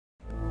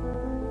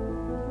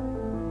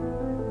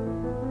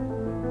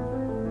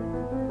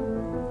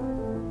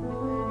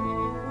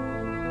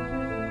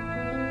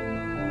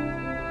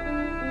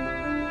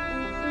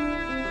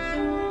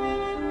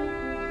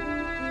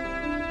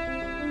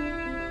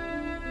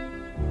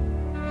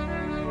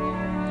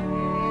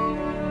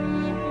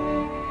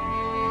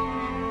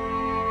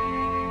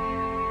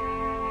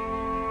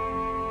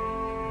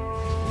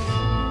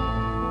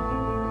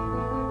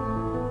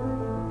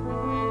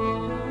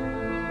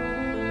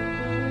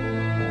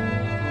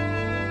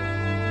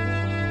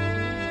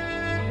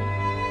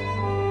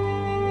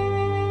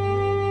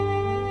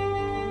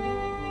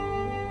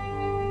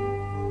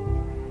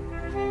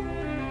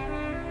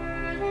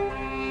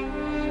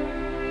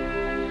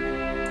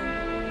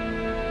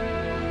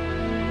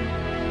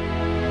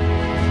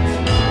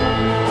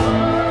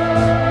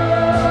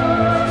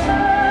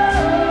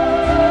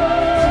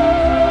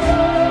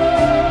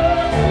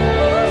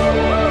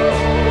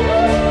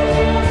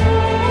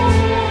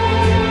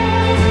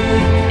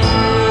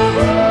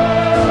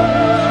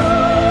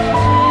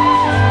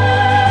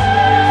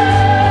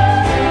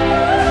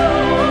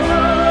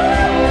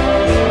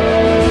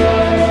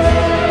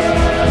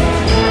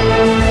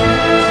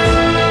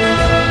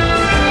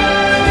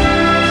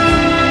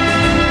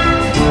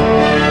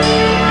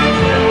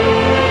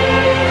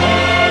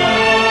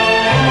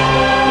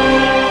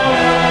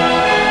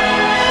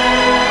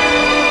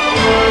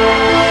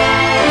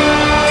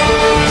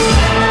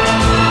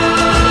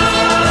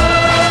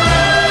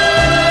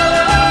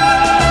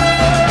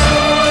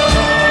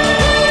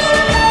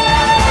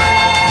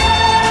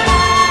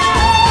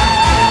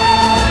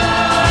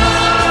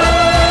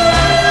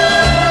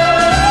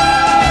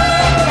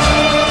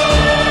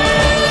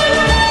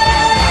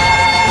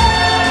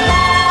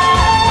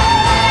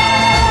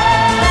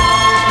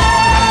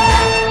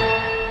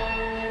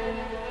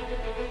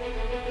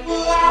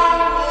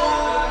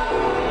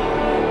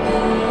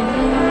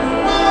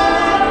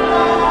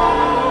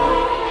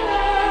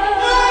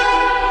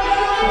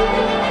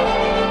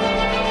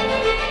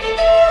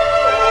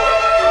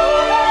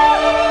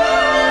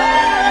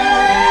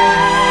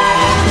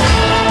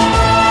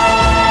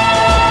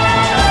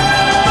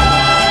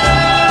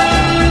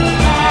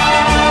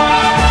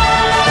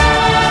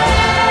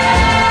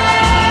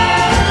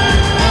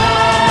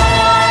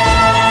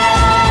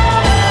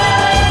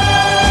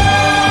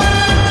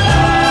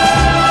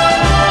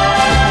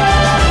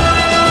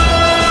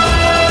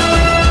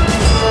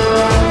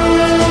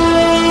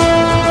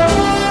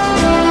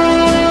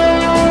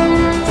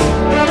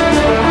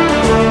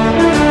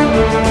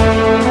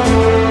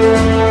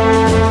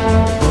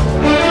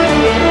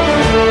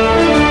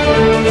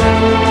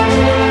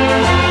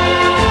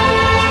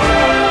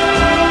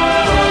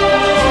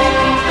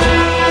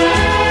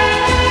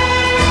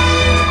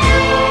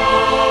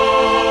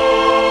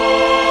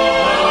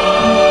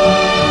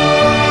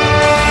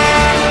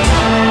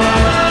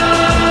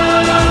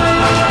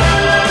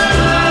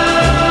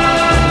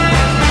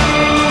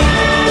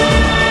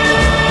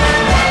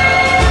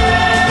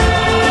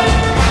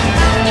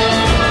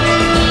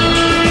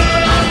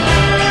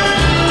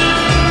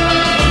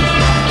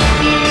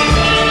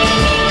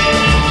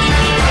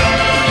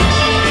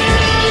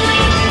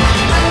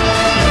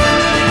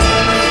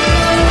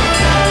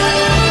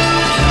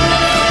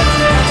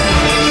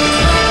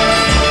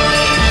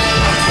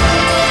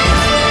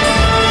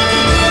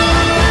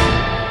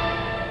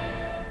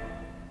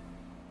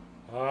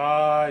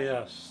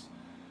 yes.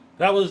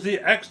 That was The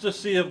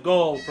Ecstasy of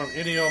Gold from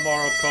Ennio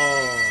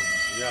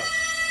Morricone.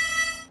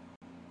 Yes.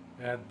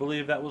 And I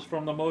believe that was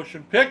from the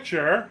motion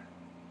picture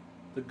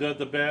The Good,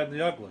 the Bad, and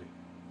the Ugly.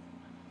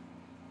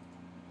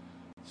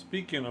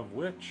 Speaking of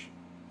which,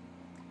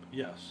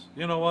 yes.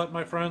 You know what,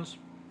 my friends?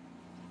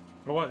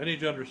 I need you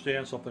to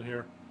understand something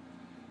here.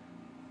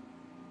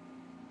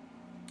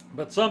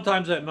 But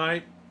sometimes at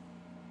night,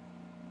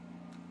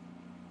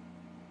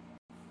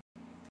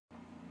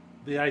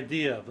 the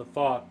idea, the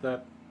thought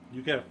that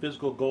you get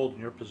physical gold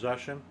in your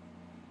possession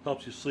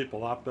helps you sleep a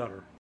lot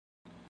better.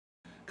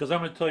 Because I'm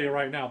going to tell you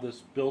right now,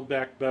 this Build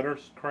Back Better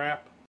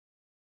crap,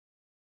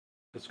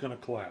 it's going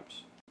to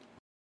collapse.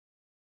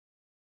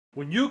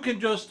 When you can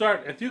just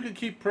start, if you can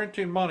keep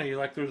printing money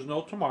like there's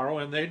no tomorrow,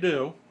 and they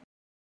do,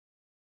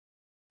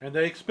 and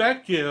they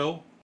expect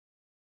you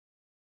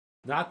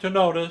not to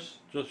notice,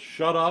 just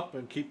shut up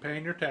and keep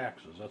paying your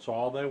taxes. That's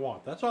all they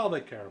want. That's all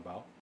they care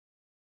about.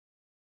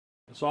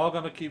 It's all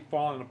going to keep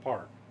falling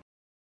apart.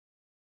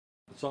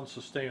 It's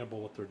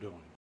unsustainable what they're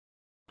doing.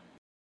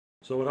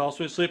 So what helps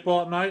me sleep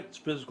well at night? It's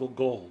physical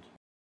gold.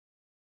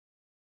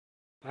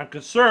 I'm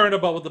concerned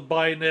about what the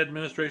Biden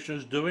administration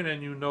is doing,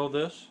 and you know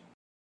this.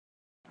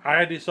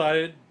 I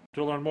decided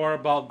to learn more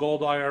about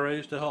gold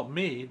IRAs to help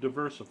me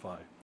diversify.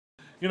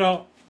 You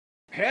know,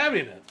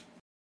 having it,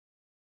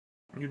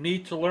 you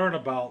need to learn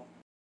about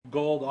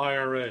gold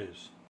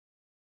IRAs.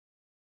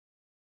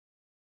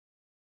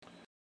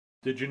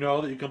 Did you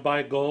know that you can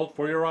buy gold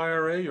for your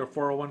IRA, your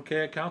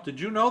 401k account? Did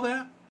you know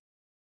that?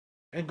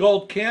 And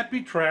gold can't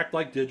be tracked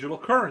like digital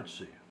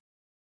currency.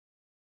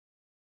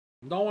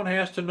 No one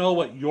has to know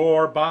what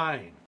you're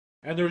buying.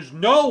 And there's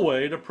no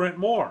way to print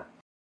more.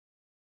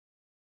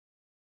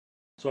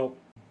 So,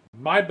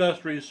 my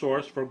best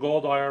resource for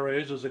gold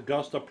IRAs is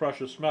Augusta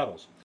Precious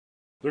Metals.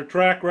 Their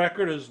track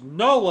record is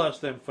no less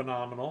than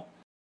phenomenal.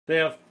 They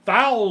have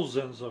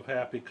thousands of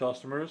happy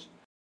customers,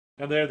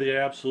 and they're the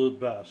absolute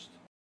best.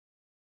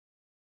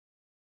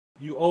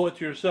 You owe it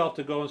to yourself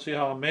to go and see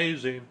how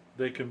amazing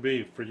they can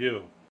be for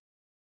you.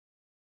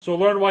 So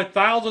learn why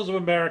thousands of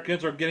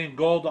Americans are getting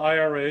gold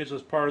IRAs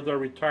as part of their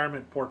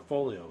retirement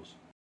portfolios.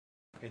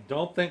 And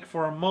don't think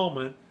for a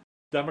moment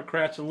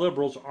Democrats and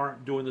liberals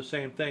aren't doing the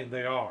same thing.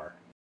 They are.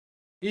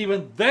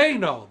 Even they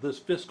know this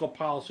fiscal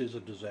policy is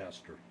a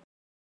disaster.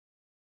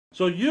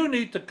 So you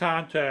need to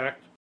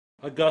contact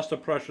Augusta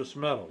Precious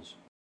Metals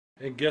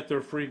and get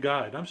their free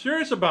guide. I'm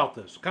serious about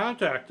this.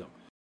 Contact them.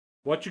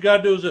 What you got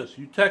to do is this.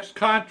 You text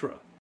Contra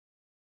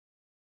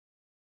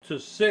to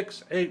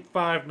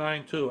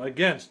 68592.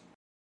 Again,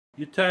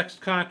 you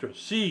text Contra,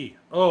 CONTRA,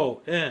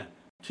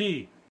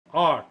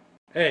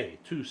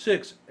 to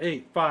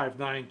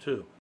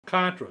 68592.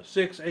 Contra,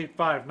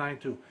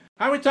 68592.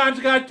 How many times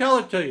I got to tell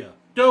it to you?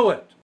 Do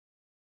it.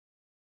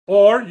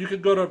 Or you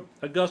can go to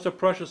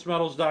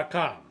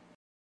AugustaPreciousMetals.com.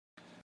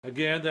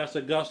 Again, that's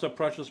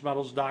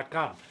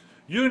AugustaPreciousMetals.com.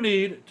 You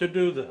need to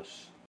do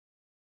this.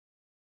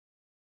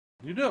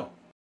 You do.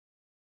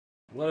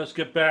 Let us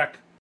get back.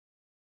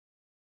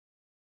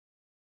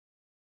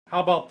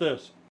 How about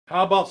this?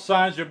 How about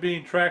signs are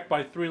being tracked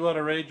by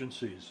three-letter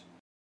agencies?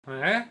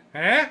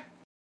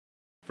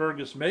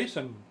 Fergus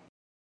Mason.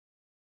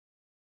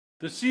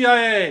 The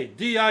CIA,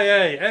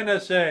 DIA,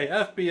 NSA,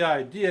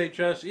 FBI,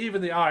 DHS,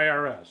 even the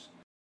IRS.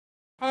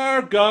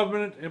 Our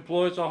government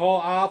employs a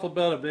whole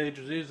alphabet of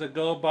agencies that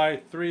go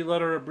by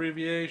three-letter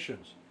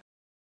abbreviations.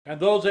 And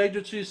those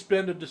agencies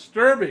spend a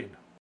disturbing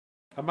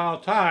amount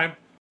of time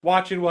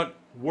watching what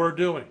we're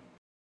doing.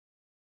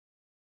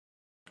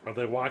 Are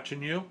they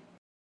watching you?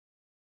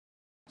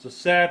 It's a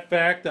sad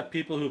fact that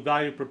people who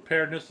value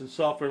preparedness and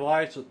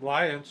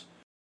self-reliance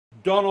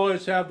don't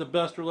always have the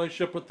best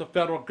relationship with the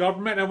federal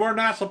government, and we're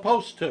not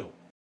supposed to.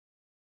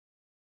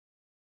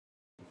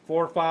 The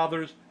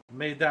forefathers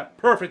made that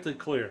perfectly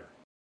clear.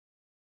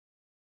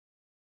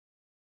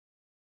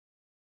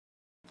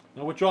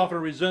 Now, which often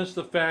resents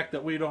the fact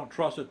that we don't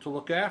trust it to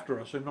look after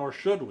us, and nor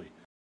should we.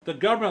 The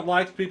government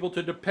likes people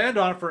to depend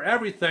on it for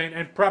everything,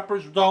 and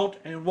preppers don't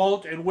and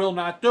won't and will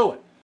not do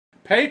it.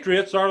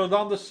 Patriots are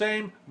on the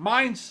same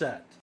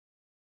mindset.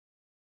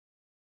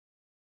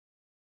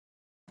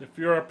 If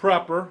you're a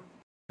prepper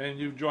and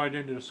you've joined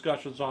into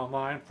discussions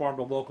online, formed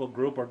a local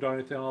group, or done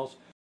anything else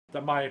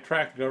that might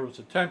attract the government's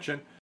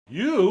attention,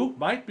 you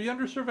might be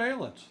under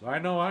surveillance. I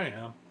know I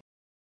am.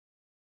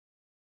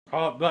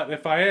 But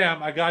if I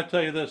am, I gotta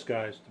tell you this,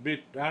 guys. To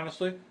be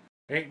honestly,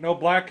 ain't no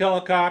black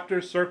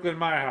helicopters circling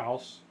my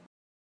house.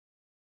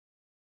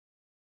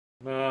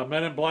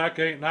 Men in black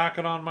ain't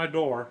knocking on my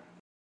door.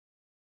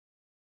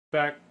 In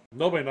fact,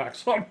 nobody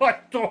knocks on my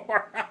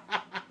door.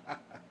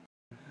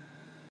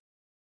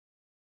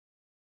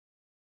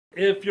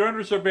 If you're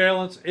under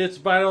surveillance, it's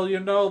vital you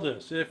know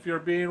this. If you're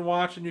being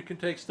watched, and you can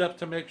take steps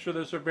to make sure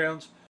the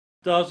surveillance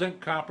doesn't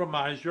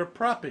compromise your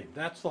prepping.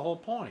 That's the whole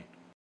point.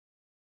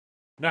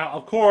 Now,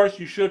 of course,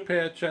 you should pay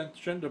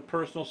attention to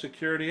personal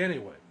security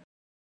anyway.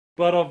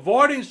 But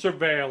avoiding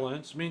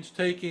surveillance means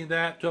taking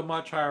that to a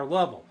much higher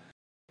level.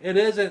 It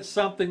isn't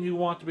something you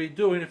want to be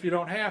doing if you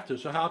don't have to.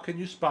 So how can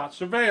you spot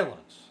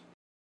surveillance?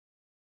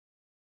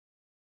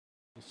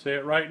 I'll say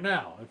it right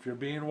now. If you're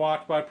being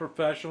watched by a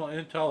professional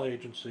intel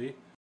agency,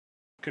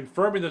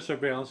 confirming the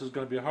surveillance is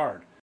going to be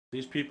hard.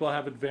 These people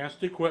have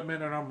advanced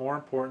equipment and are, more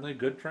importantly,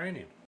 good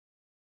training.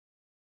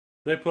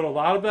 They put a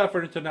lot of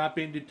effort into not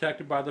being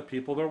detected by the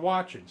people they're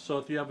watching. So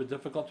if you have a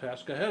difficult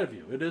task ahead of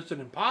you, it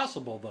isn't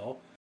impossible, though.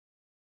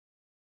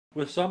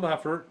 With some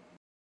effort,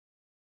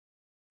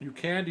 you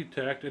can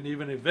detect and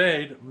even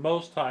evade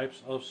most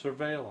types of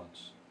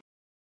surveillance.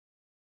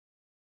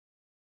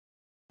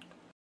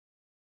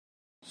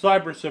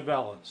 Cyber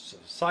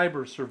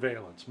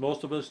surveillance.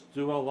 Most of us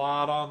do a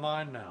lot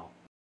online now.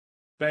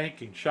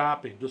 Banking,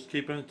 shopping, just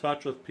keeping in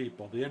touch with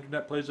people. The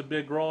internet plays a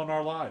big role in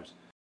our lives.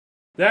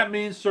 That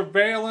means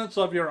surveillance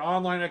of your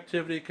online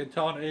activity can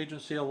tell an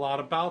agency a lot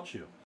about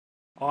you.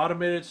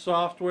 Automated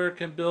software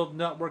can build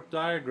network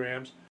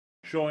diagrams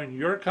showing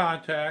your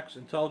contacts.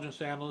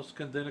 Intelligence analysts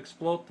can then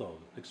exploit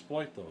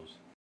those.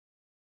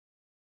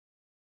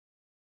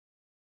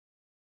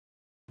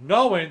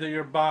 Knowing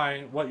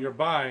that what you're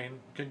buying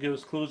can give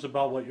us clues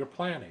about what you're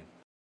planning,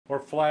 or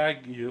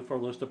flag you for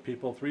a list of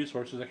people with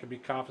resources that can be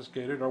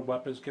confiscated or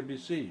weapons can be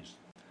seized.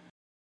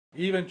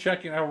 Even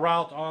checking a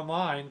route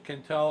online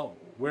can tell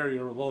where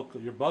your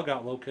bug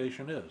out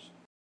location is.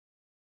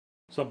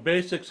 Some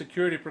basic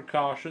security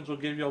precautions will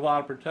give you a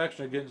lot of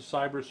protection against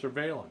cyber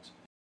surveillance.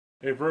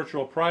 A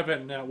virtual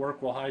private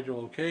network will hide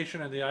your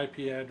location and the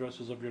IP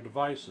addresses of your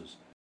devices.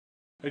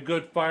 A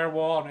good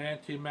firewall and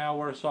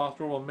anti-malware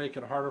software will make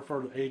it harder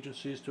for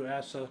agencies to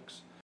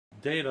access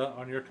data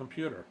on your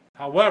computer.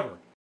 However,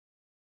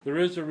 there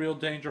is a real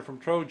danger from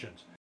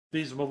Trojans.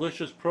 These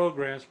malicious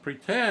programs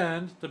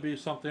pretend to be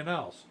something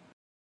else,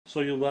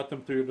 so you let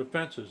them through your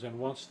defenses, and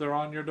once they're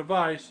on your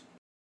device,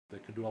 they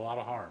can do a lot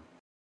of harm.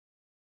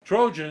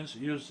 Trojans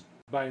used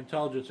by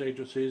intelligence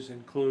agencies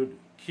include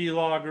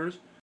keyloggers,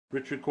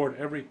 which record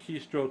every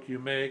keystroke you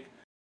make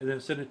and then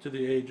send it to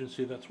the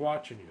agency that's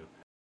watching you.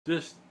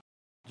 This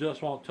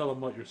just won't tell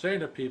them what you're saying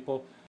to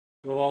people.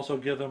 It will also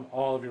give them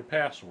all of your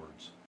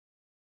passwords.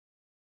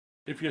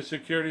 If your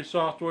security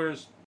software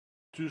is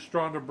too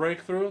strong to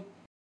break through,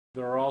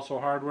 there are also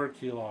hardware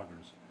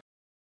keyloggers.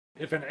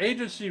 If an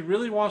agency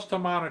really wants to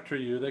monitor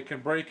you, they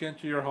can break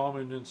into your home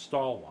and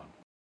install one.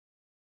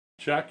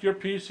 Check your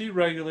PC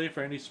regularly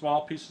for any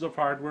small pieces of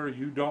hardware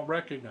you don't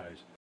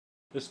recognize,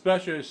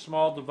 especially a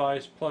small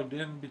device plugged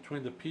in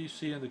between the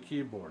PC and the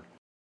keyboard.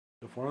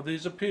 If one of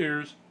these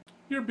appears,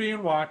 you're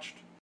being watched.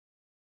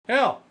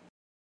 Hell,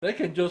 they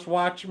can just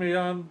watch me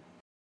on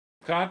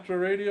Contra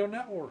Radio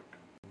Network.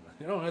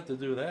 You don't have to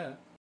do that.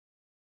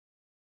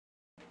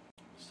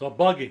 So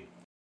bugging.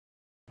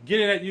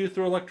 Getting at you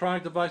through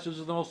electronic devices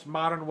is the most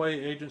modern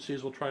way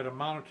agencies will try to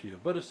monitor you,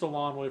 but it's a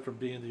long way from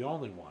being the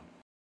only one.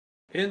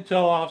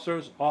 Intel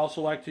officers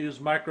also like to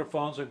use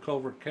microphones and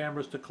covert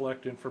cameras to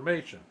collect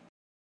information.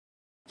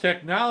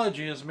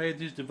 Technology has made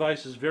these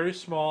devices very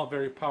small and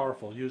very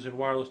powerful. Using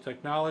wireless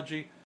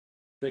technology,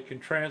 they can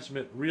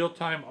transmit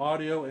real-time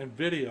audio and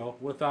video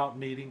without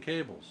needing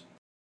cables.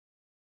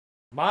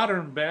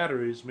 Modern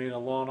batteries mean a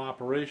long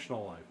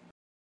operational life.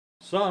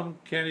 Some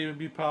can't even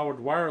be powered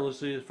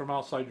wirelessly from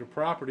outside your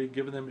property,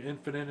 giving them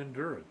infinite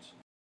endurance.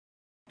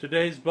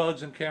 Today's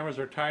bugs and cameras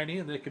are tiny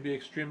and they can be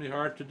extremely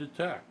hard to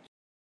detect.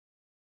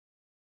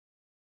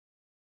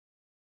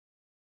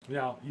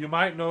 Now, you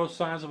might notice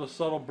signs of a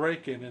subtle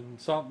break-in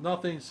and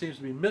nothing seems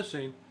to be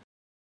missing.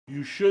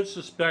 You should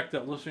suspect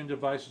that listening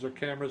devices or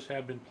cameras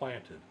have been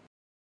planted.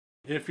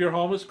 If your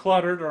home is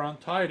cluttered or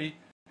untidy,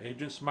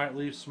 agents might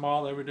leave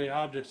small everyday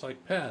objects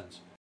like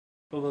pens,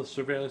 full of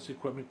surveillance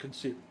equipment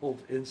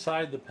concealed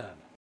inside the pen.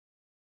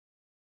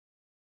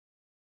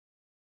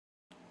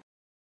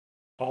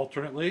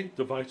 Alternately,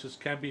 devices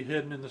can be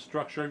hidden in the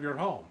structure of your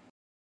home.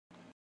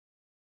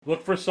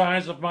 Look for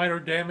signs of minor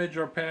damage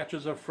or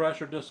patches of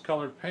fresh or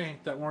discolored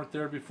paint that weren't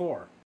there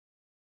before.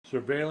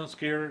 Surveillance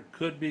gear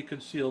could be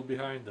concealed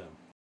behind them.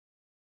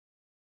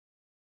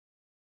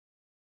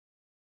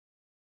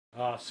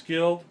 A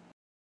skilled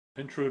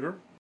intruder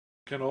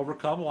can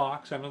overcome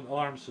locks and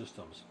alarm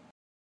systems.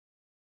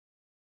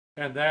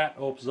 And that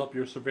opens up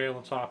your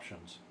surveillance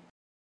options.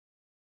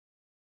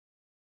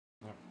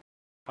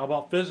 How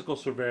about physical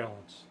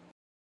surveillance?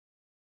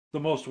 The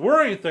most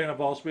worrying thing of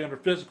all is to be under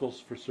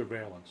physicals for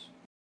surveillance,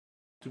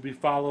 to be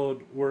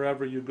followed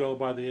wherever you go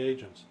by the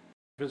agents.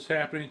 If it's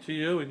happening to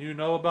you and you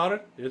know about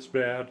it, it's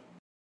bad.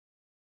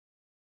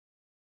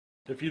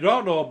 If you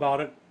don't know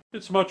about it,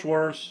 it's much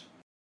worse.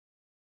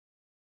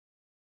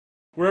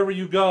 Wherever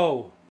you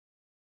go,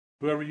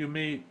 whoever you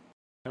meet,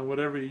 and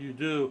whatever you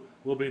do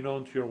will be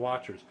known to your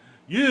watchers.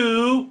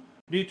 You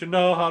need to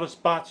know how to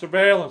spot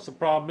surveillance. The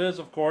problem is,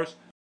 of course,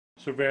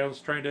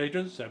 surveillance-trained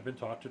agents have been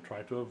taught to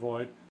try to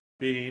avoid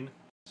being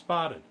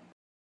spotted.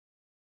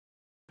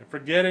 And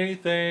forget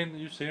anything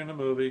you've seen in a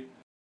movie.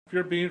 If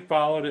you're being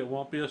followed, it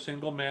won't be a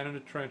single man in a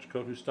trench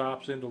coat who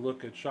stops in to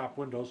look at shop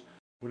windows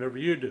whenever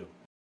you do.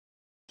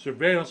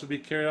 Surveillance will be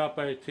carried out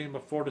by a team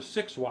of 4 to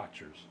 6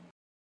 watchers.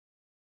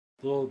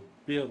 There'll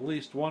be at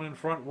least one in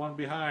front, one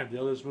behind, the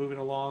others moving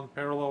along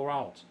parallel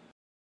routes.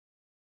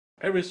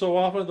 Every so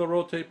often they'll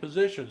rotate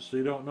positions so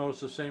you don't notice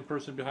the same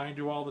person behind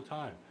you all the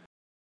time.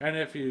 And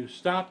if you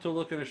stop to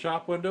look in a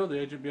shop window, the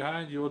agent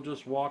behind you will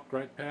just walk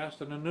right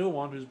past, and a new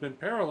one who's been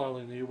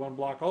paralleling you one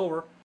block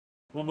over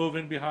will move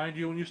in behind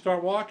you when you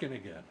start walking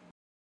again.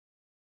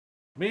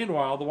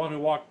 Meanwhile, the one who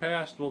walked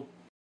past will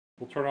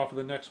turn off at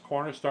the next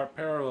corner, start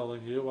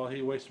paralleling you while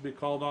he waits to be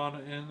called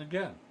on in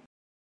again.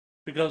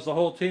 Because the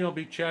whole team will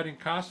be chatting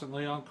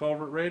constantly on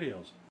covert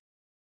radios.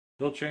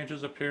 He'll change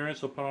his appearance,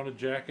 he'll put on a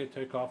jacket,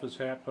 take off his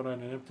hat, put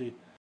on an empty,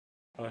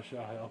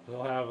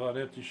 he'll have an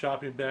empty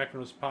shopping bag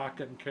in his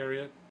pocket and carry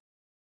it.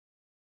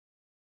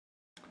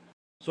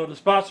 So to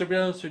spot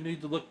surveillance, you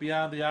need to look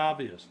beyond the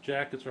obvious,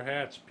 jackets or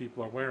hats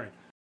people are wearing.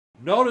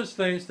 Notice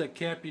things that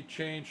can't be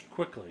changed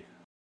quickly.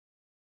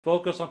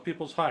 Focus on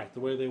people's height, the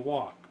way they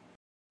walk.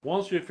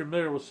 Once you're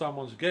familiar with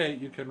someone's gait,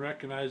 you can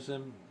recognize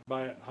them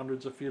by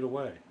hundreds of feet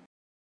away.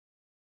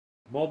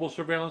 Mobile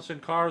surveillance in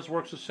cars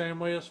works the same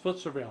way as foot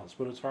surveillance,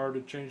 but it's hard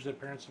to change the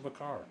appearance of a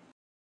car.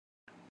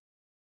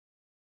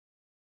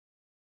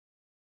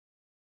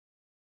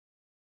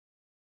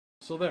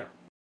 So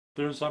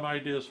there's some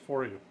ideas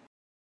for you.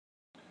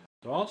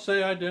 Don't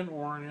say I didn't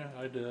warn you,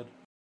 I did.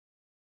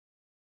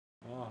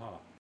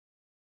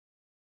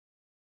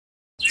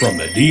 From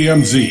the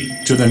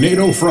DMZ to the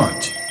NATO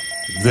front,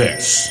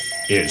 this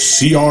is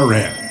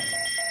CRN.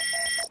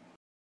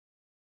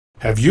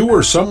 Have you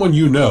or someone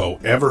you know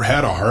ever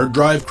had a hard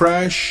drive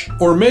crash?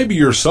 Or maybe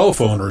your cell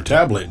phone or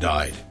tablet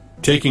died,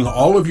 taking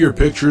all of your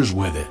pictures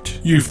with it.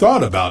 You've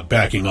thought about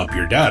backing up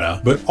your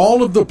data, but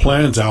all of the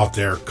plans out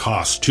there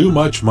cost too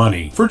much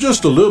money for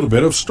just a little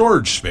bit of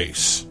storage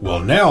space.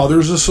 Well, now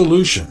there's a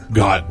solution.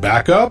 Got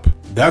Backup?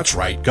 That's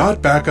right,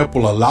 Got Backup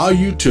will allow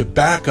you to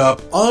back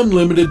up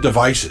unlimited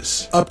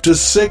devices, up to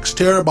 6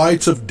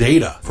 terabytes of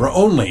data for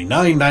only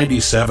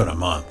 $9.97 a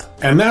month.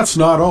 And that's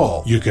not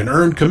all. You can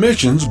earn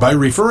commissions by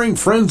referring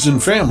friends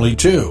and family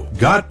too.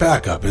 Got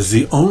Backup is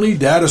the only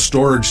data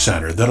storage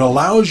center that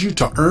allows you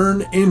to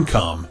earn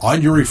income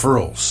on your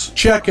referrals.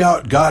 Check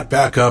out Got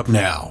Backup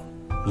now.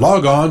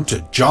 Log on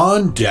to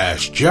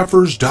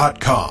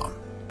john-jeffers.com.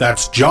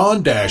 That's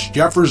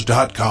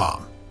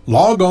john-jeffers.com.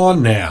 Log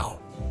on now.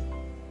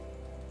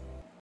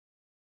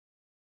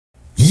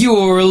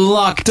 You're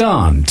locked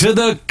on to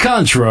the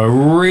Contra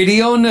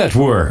Radio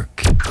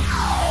Network.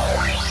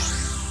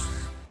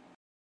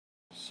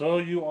 So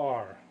you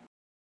are.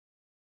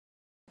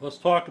 Let's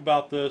talk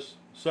about this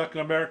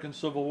Second American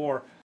Civil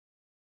War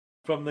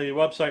from the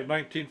website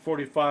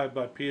 1945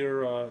 by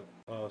Peter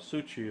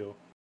Succio.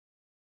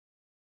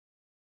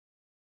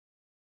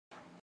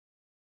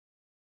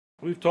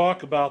 We've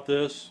talked about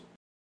this.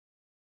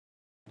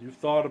 You've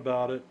thought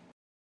about it.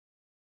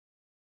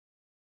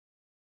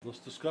 Let's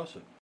discuss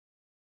it.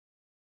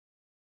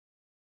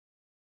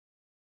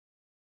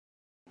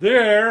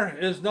 There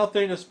is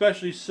nothing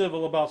especially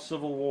civil about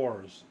civil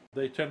wars.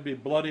 They tend to be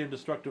bloody and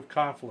destructive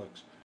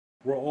conflicts,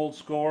 where old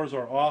scores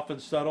are often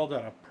settled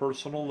at a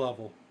personal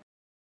level.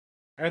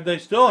 And they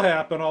still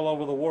happen all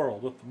over the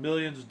world, with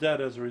millions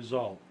dead as a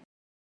result.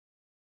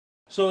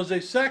 So is a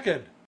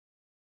second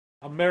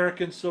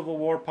American Civil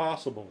War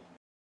possible?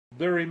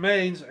 There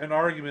remains an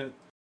argument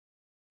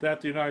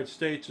that the United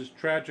States is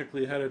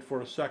tragically headed for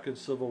a second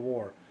Civil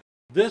War.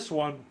 This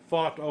one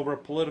fought over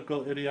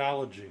political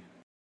ideology.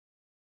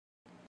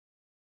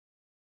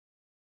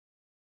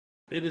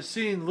 It is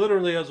seen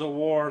literally as a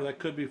war that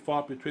could be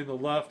fought between the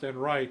left and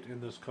right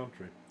in this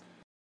country.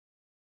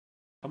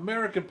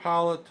 American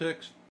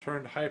politics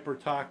turned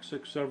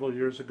hyper-toxic several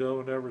years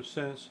ago, and ever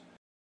since,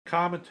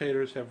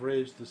 commentators have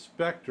raised the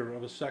specter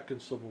of a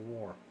second civil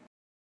war.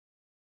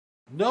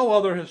 No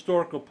other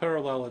historical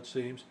parallel, it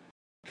seems,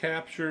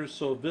 captures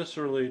so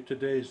viscerally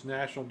today's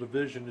national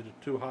division into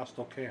two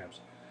hostile camps,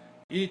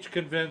 each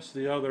convinced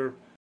the other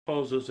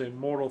poses a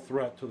mortal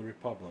threat to the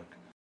Republic.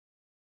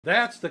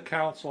 That's the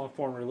Council on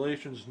Foreign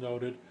Relations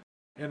noted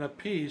in a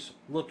piece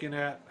looking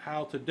at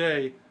how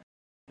today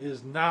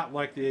is not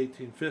like the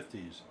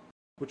 1850s,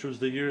 which was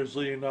the years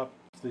leading up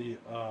to the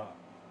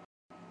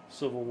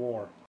Civil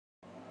War.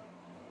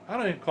 I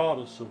don't even call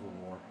it a Civil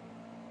War.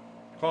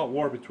 I call it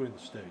war between the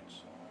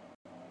states.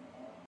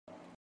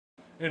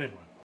 Anyway.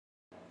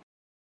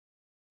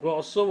 Well,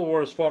 a Civil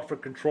War is fought for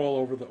control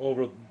over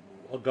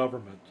a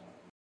government.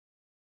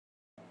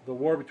 The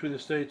war between the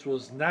states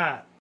was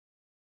not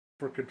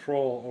for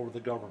control over the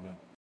government.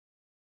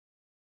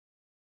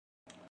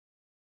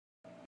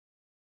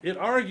 It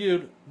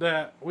argued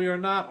that we are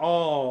not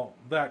all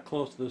that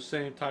close to the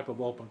same type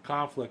of open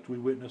conflict we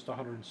witnessed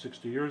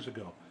 160 years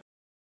ago.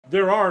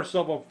 There are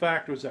several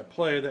factors at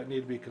play that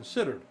need to be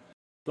considered.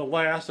 The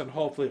last and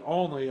hopefully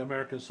only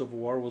American Civil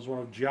War was one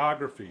of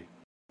geography.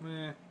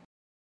 The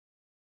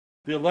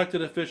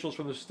elected officials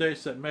from the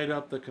states that made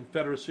up the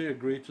Confederacy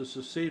agreed to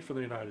secede from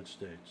the United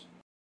States.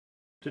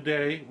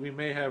 Today, we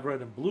may have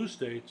red and blue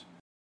states,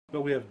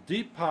 but we have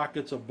deep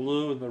pockets of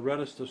blue in the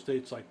reddest of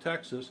states like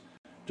Texas,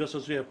 just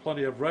as we have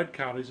plenty of red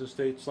counties in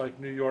states like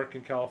New York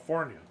and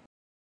California.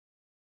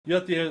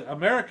 Yet the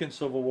American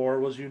Civil War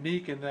was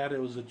unique in that it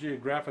was a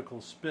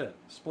geographical split.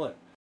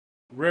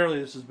 Rarely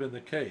this has been the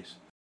case.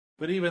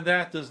 But even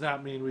that does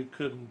not mean we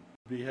couldn't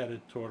be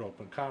headed toward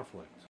open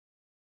conflict.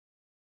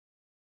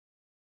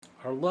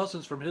 Our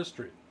lessons from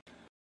history.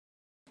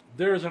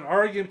 There is an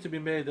argument to be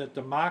made that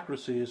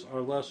democracies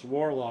are less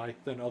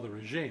warlike than other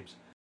regimes.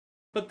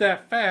 But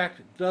that fact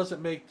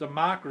doesn't make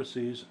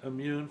democracies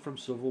immune from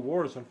civil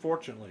wars,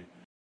 unfortunately.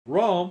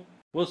 Rome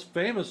was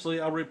famously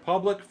a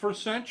republic for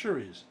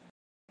centuries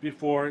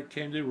before it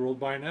came to be ruled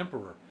by an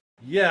emperor.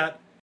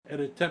 Yet, it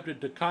attempted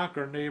to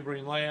conquer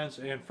neighboring lands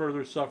and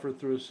further suffered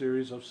through a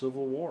series of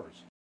civil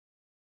wars.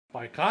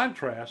 By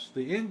contrast,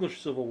 the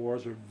English civil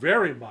wars are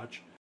very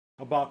much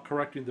about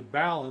correcting the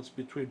balance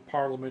between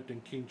Parliament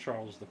and King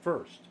Charles I.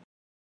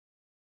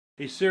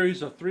 A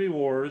series of 3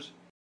 wars,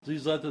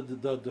 these led to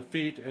the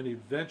defeat and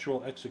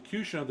eventual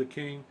execution of the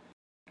king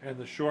and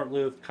the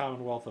short-lived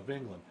Commonwealth of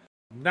England,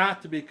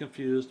 not to be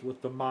confused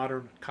with the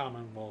modern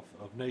Commonwealth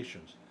of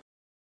Nations.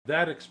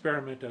 That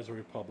experiment as a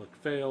republic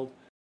failed,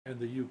 and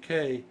the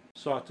UK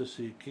sought to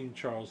see King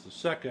Charles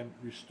II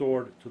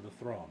restored to the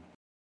throne.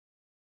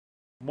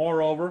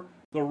 Moreover,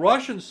 the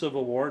Russian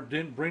Civil War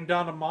didn't bring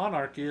down a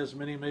monarchy as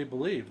many may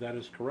believe. That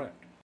is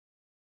correct.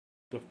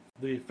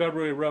 The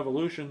February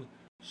Revolution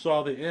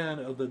saw the end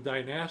of the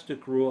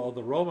dynastic rule of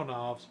the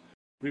Romanovs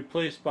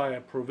replaced by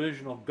a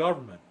provisional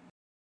government,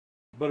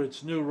 but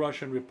its new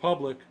Russian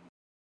Republic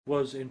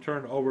was in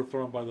turn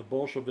overthrown by the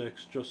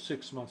Bolsheviks just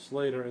 6 months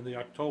later in the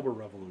October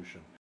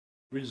Revolution,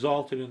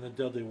 resulting in the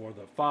deadly war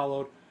that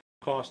followed,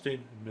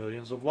 costing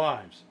millions of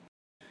lives.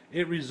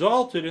 It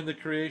resulted in the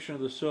creation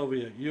of the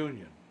Soviet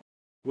Union,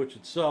 which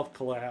itself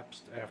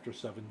collapsed after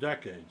 7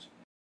 decades.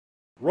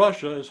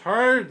 Russia is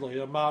hardly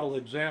a model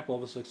example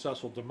of a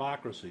successful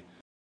democracy,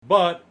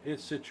 but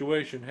its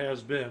situation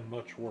has been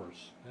much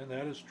worse, and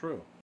that is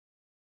true.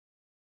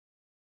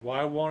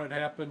 Why won't it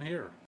happen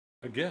here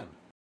again?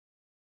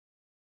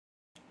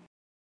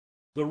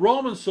 The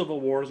Roman civil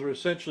wars are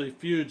essentially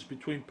feuds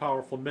between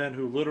powerful men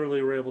who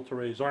literally were able to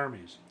raise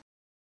armies,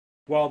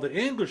 while the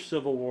English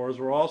civil wars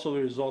were also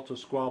the result of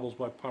squabbles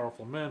by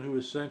powerful men who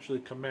essentially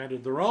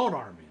commanded their own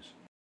armies.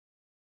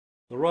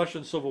 The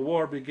Russian Civil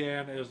War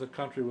began as the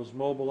country was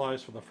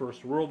mobilized for the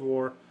First World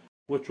War,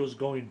 which was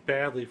going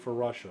badly for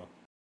Russia.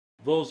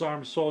 Those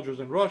armed soldiers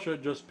in Russia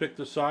just picked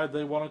the side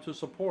they wanted to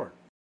support.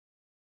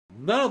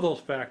 None of those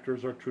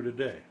factors are true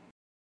today.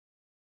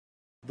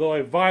 Though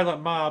a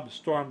violent mob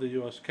stormed the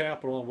U.S.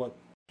 Capitol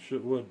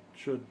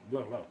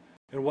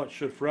in what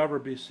should forever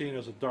be seen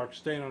as a dark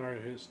stain on our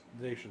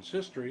nation's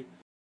history,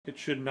 it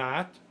should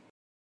not.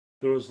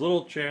 There was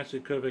little chance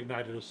it could have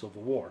ignited a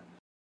civil war.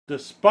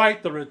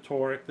 Despite the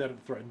rhetoric that it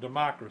threatened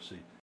democracy,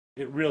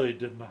 it really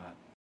did not.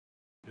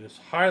 It is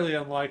highly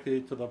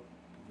unlikely to the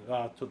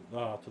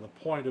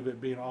point of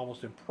it being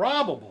almost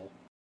improbable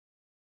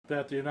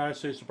that the United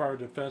States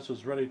Department of Defense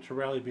was ready to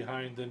rally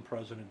behind then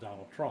President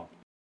Donald Trump.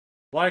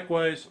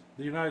 Likewise,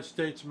 the United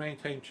States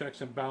maintained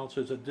checks and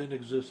balances that didn't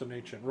exist in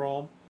ancient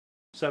Rome,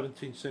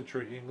 17th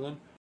century England,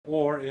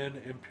 or in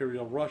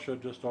Imperial Russia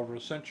just over a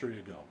century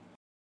ago.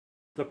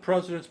 The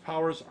president's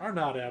powers are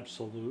not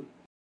absolute,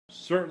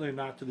 certainly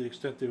not to the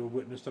extent they were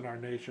witnessed in our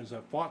nations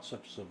that fought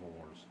such civil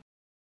wars.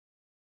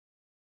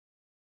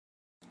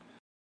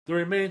 There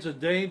remains a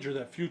danger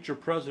that future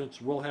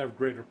presidents will have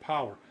greater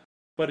power,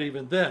 but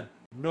even then,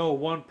 no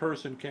one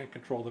person can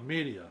control the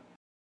media,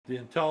 the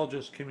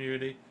intelligence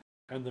community,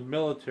 and the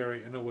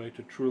military in a way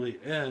to truly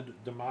end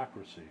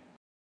democracy.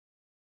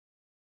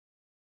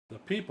 The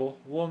people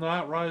will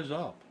not rise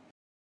up.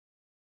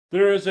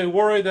 There is a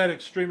worry that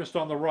extremists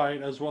on the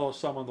right, as well as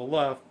some on the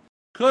left,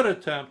 could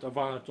attempt a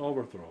violent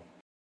overthrow.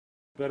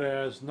 But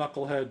as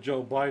knucklehead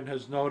Joe Biden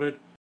has noted,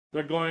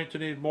 they're going to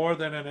need more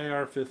than an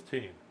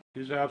AR-15.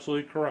 He's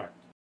absolutely correct.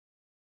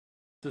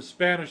 The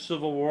Spanish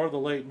Civil War of the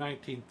late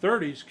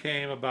 1930s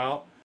came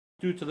about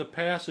due to the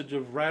passage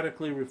of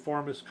radically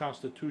reformist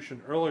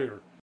constitution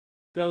earlier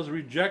that was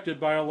rejected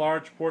by a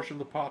large portion of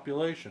the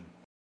population.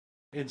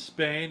 In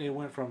Spain, it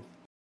went from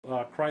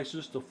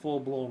crisis to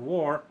full-blown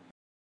war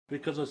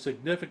because a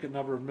significant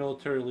number of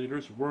military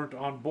leaders weren't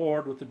on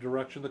board with the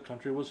direction the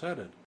country was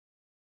headed.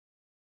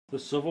 The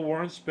Civil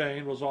War in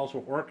Spain was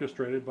also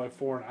orchestrated by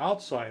foreign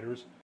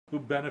outsiders who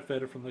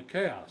benefited from the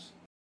chaos.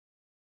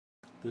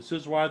 This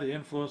is why the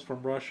influence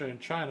from Russia and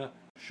China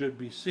should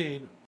be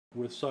seen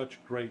with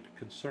such great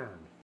concern.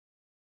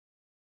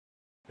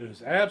 It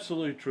is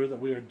absolutely true that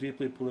we are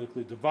deeply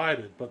politically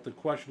divided, but the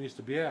question needs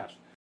to be asked: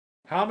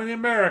 how many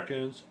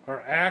Americans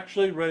are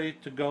actually ready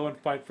to go and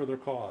fight for their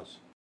cause?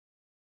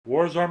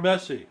 Wars are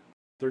messy,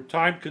 they're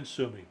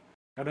time-consuming,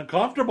 and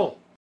uncomfortable.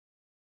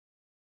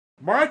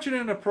 Marching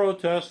in a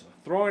protest,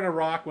 throwing a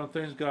rock when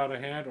things get out of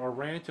hand, or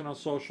ranting on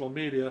social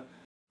media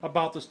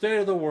about the state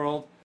of the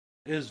world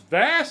is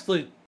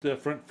vastly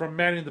different from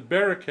manning the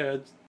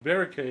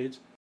barricades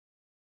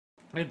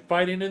and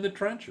fighting in the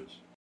trenches.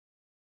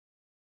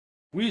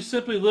 We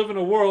simply live in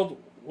a world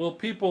where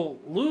people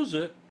lose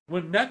it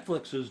when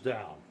Netflix is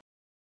down,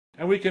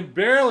 and we can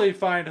barely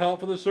find help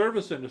for the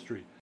service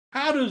industry.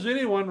 How does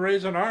anyone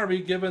raise an army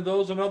given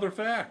those and other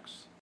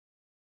facts?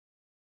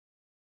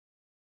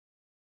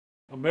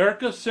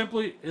 America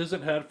simply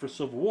isn't headed for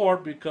civil war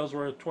because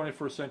we're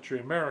 21st century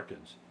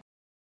Americans.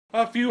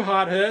 A few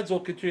hotheads will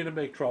continue to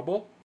make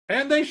trouble,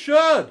 and they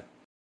should.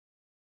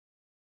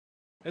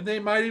 And they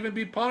might even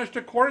be punished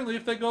accordingly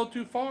if they go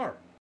too far.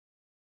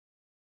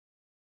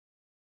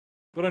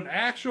 But an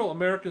actual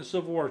American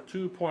Civil War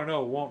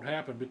 2.0 won't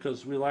happen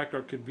because we like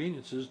our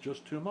conveniences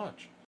just too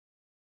much,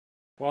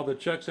 while the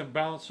checks and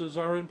balances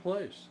are in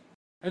place.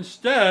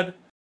 Instead,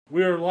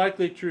 we are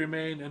likely to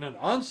remain in an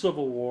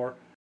uncivil war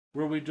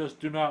where we just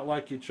do not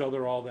like each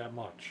other all that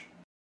much.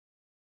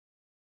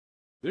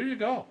 There you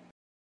go.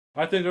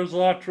 I think there's a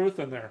lot of truth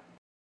in there.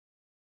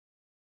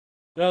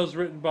 That was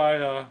written by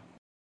a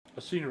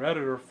senior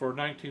editor for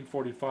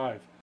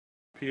 1945,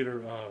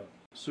 Peter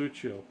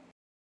Succio.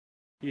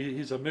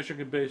 He's a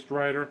Michigan-based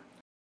writer,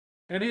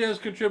 and he has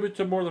contributed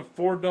to more than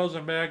 4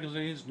 dozen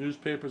magazines,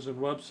 newspapers, and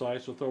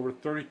websites with over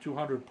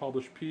 3,200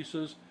 published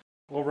pieces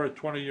over a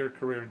 20-year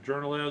career in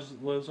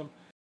journalism.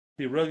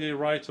 He regularly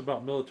writes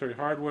about military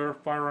hardware,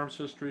 firearms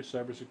history,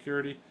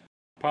 cybersecurity,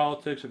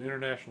 politics, and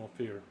international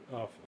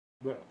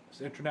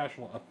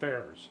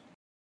affairs.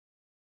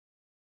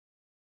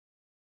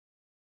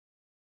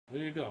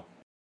 There you go.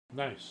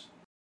 Nice.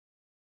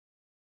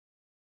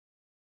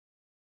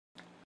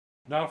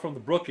 Now from the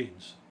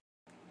Brookings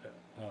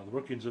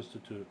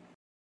Institute.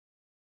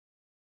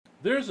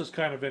 Theirs is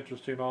kind of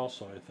interesting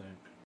also, I think.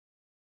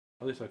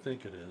 At least I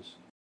think it is.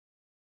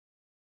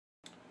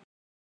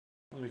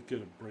 Let me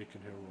get a break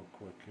in here real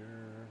quick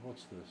here.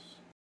 What's this?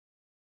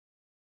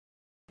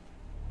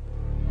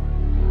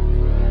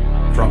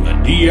 From the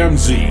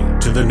DMZ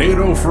to the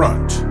NATO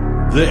front,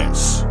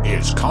 this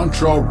is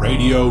Contra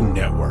Radio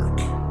Network.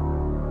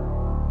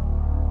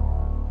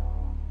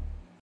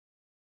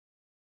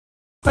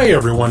 Hey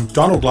everyone,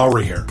 Donald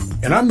Lowry here,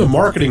 and I'm the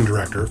marketing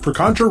director for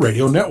Contra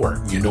Radio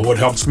Network. You know what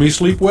helps me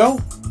sleep well?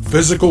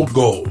 Physical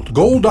gold.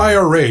 Gold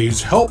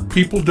IRAs help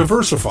people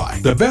diversify.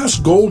 The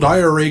best gold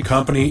IRA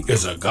company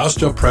is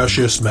Augusta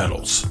Precious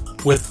Metals,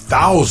 with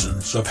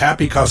thousands of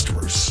happy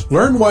customers.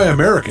 Learn why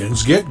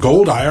Americans get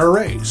gold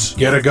IRAs.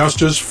 Get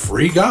Augusta's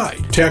free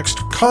guide. Text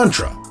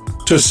CONTRA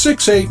to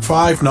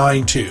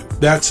 68592.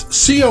 That's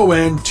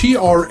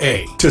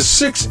CONTRA to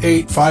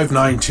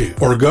 68592.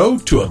 Or go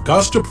to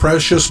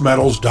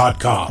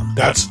AugustaPreciousMetals.com.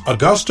 That's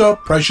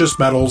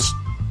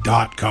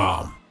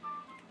AugustaPreciousMetals.com.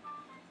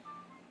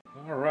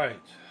 All right.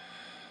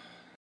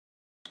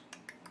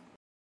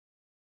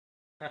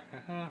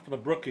 From the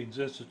Brookings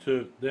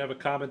Institute, they have a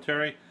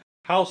commentary.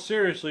 How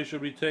seriously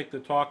should we take the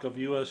talk of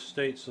U.S.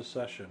 state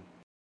secession?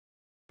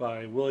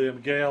 By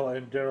William Gale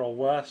and Darrell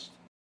West.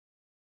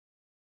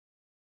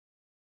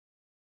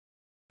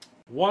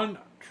 One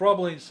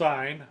troubling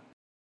sign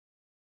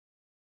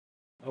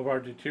of our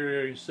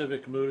deteriorating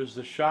civic mood is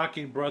the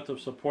shocking breadth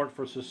of support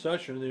for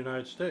secession in the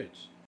United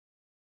States.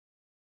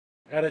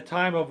 At a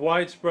time of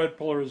widespread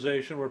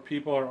polarization where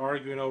people are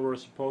arguing over a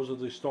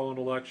supposedly stolen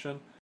election,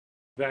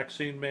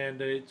 vaccine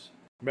mandates,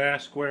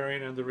 mask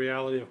wearing, and the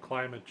reality of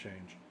climate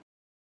change.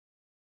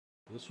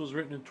 This was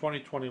written in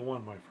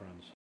 2021, my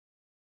friends.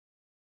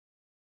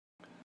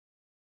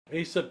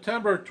 A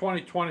September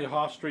 2020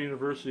 Hofstra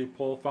University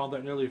poll found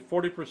that nearly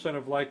 40%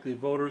 of likely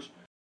voters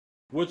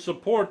would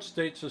support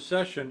state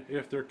secession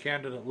if their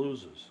candidate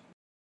loses.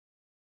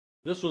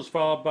 This was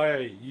followed by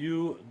a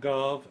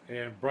YouGov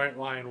and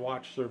Brightline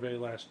Watch survey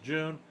last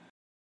June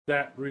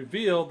that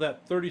revealed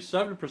that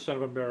 37%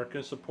 of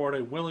Americans support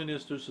a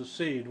willingness to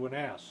secede when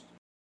asked,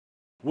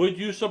 would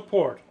you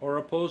support or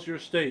oppose your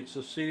state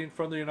seceding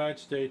from the United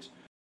States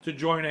to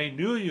join a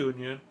new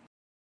union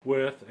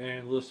with,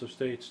 and list of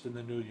states in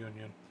the new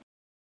union.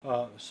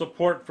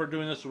 Support for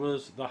doing this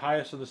was the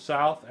highest in the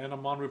South and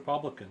among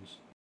Republicans.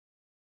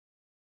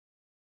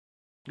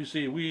 You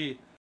see, we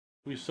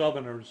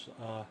Southerners,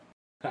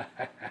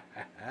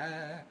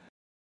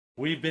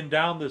 we've been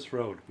down this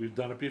road. We've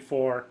done it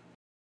before.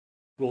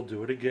 We'll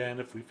do it again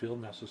if we feel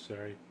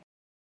necessary.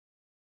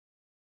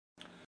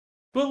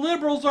 But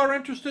liberals are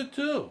interested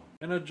too.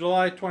 In a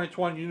July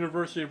 2020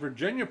 University of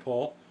Virginia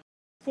poll,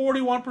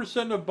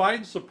 41% of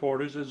Biden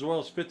supporters, as well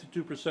as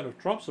 52% of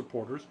Trump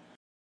supporters,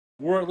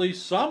 were at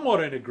least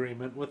somewhat in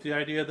agreement with the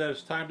idea that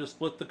it's time to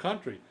split the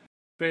country,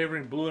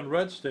 favoring blue and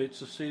red states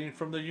seceding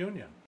from the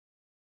Union.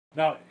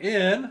 Now,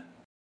 in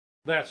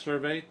that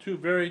survey, two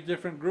very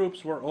different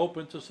groups were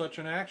open to such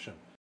an action.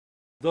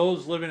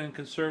 Those living in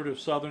conservative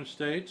southern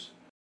states,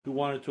 who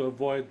wanted to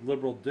avoid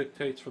liberal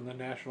dictates from the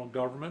national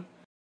government,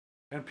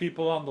 and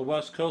people on the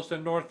West Coast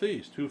and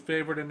Northeast, who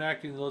favored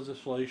enacting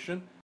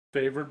legislation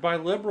favored by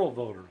liberal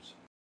voters.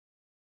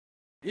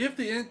 If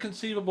the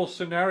inconceivable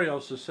scenario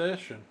of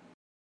secession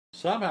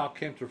somehow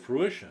came to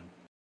fruition,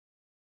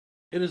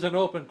 it is an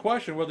open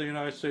question whether the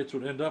United States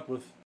would end up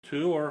with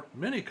two or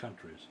many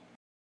countries.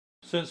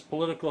 Since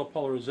political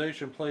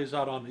polarization plays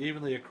out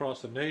unevenly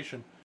across the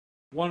nation,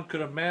 one could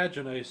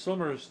imagine a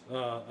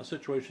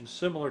situation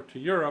similar to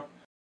Europe,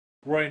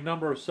 where a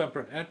number of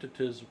separate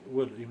entities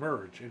would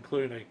emerge,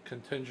 including a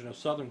contingent of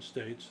southern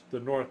states, the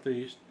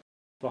Northeast,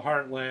 the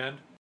Heartland,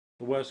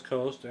 the West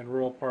Coast, and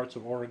rural parts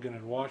of Oregon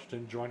and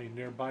Washington joining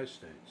nearby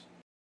states.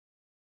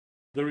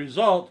 The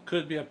result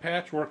could be a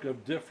patchwork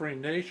of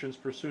differing nations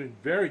pursuing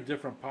very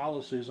different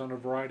policies on a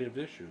variety of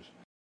issues.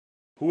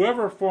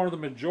 Whoever formed the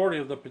majority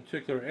of the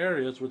particular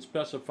areas would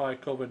specify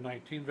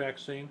COVID-19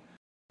 vaccine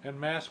and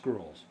mask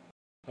rules,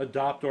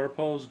 adopt or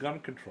oppose gun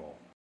control,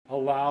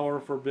 allow or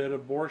forbid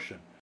abortion,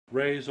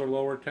 raise or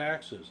lower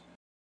taxes,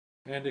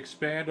 and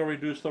expand or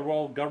reduce the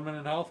role of government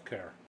in health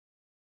care.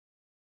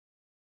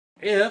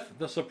 If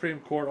the Supreme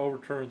Court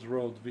overturns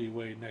Roe v.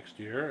 Wade next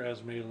year,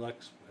 as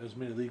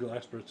many legal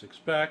experts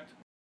expect,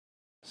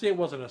 see, it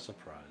wasn't a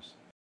surprise,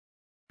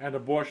 and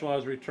abortion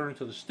laws return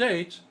to the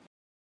states,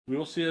 we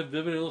will see a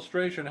vivid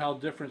illustration how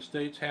different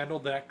states handle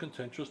that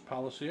contentious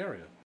policy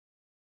area.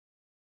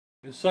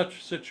 In such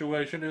a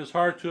situation, it is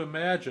hard to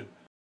imagine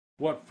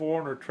what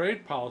foreign or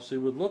trade policy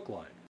would look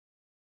like.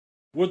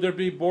 Would there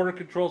be border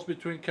controls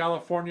between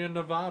California and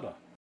Nevada?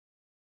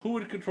 Who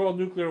would control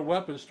nuclear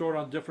weapons stored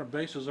on different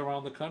bases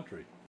around the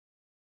country?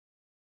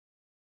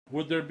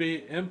 Would there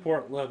be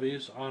import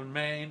levies on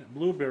Maine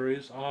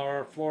blueberries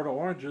or Florida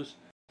oranges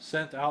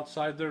sent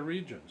outside their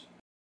regions?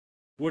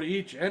 Would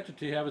each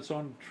entity have its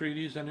own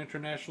treaties and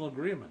international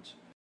agreements?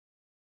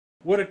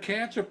 Would a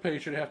cancer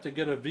patient have to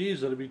get a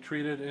visa to be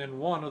treated in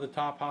one of the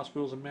top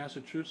hospitals in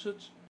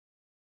Massachusetts?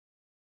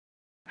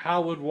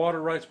 How would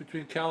water rights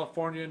between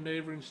California and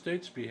neighboring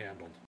states be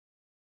handled?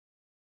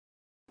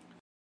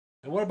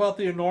 And what about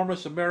the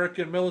enormous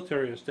American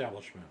military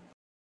establishment?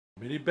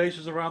 Many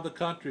bases around the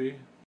country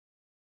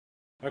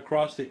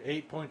across the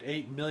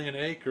 8.8 million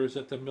acres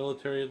that the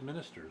military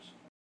administers.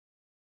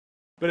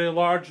 But a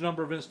large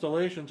number of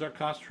installations are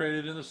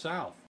concentrated in the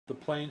South, the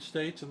Plains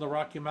states, and the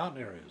Rocky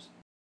Mountain areas.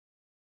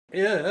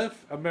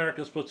 If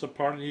America splits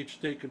apart and each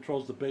state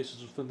controls the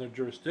bases within their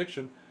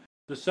jurisdiction,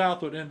 the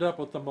South would end up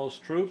with the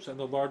most troops and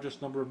the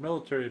largest number of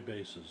military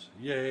bases.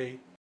 Yay!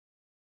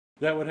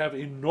 That would have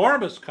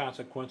enormous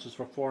consequences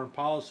for foreign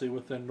policy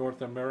within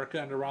North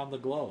America and around the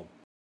globe.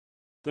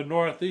 The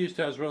Northeast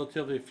has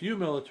relatively few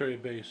military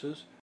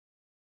bases,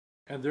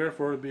 and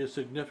therefore would be a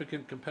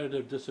significant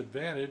competitive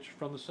disadvantage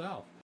from the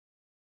South.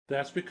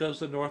 That's because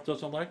the North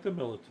doesn't like the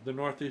military. The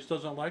Northeast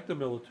doesn't like the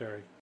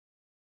military.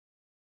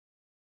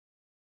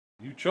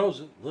 You chose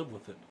it, live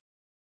with it.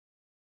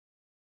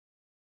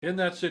 In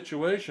that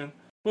situation,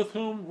 with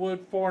whom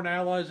would foreign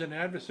allies and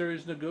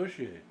adversaries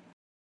negotiate?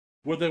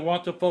 Would they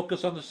want to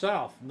focus on the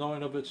South,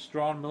 knowing of its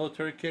strong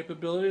military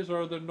capabilities,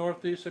 or the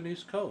Northeast and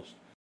East Coast,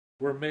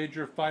 where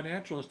major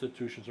financial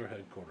institutions are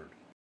headquartered?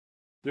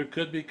 There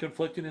could be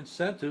conflicting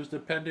incentives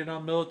depending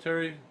on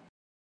military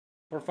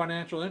or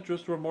financial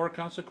interests were more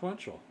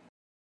consequential.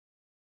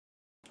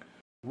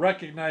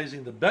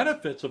 Recognizing the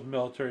benefits of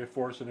military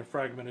force in a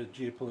fragmented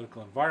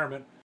geopolitical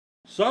environment,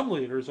 some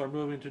leaders are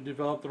moving to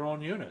develop their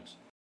own units.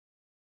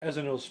 As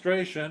an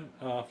illustration,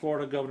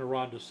 Florida Governor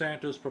Ron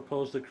DeSantis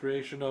proposed the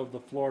creation of the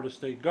Florida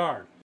State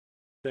Guard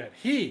that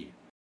he,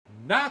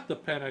 not the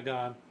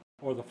Pentagon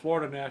or the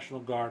Florida National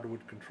Guard,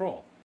 would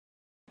control.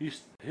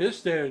 His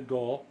stated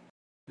goal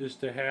is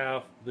to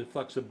have the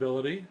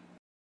flexibility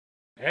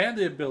and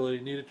the ability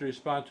needed to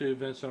respond to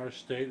events in our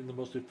state in the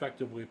most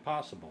effective way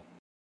possible.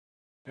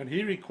 And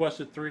he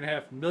requested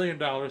 $3.5 million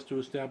to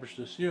establish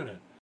this unit,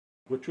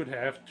 which would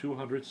have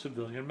 200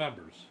 civilian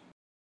members.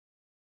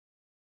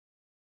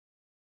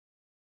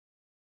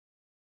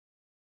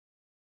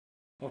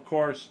 Of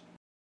course,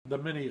 the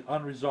many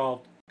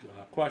unresolved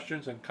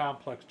questions and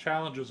complex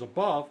challenges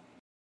above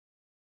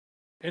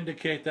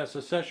indicate that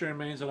secession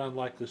remains an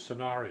unlikely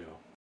scenario.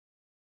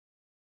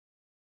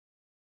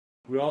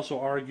 We also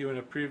argue in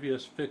a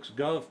previous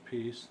FixGov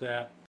piece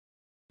that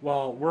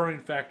while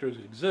worrying factors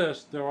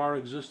exist, there are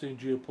existing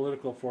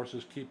geopolitical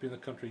forces keeping the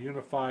country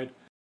unified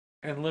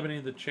and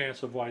limiting the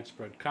chance of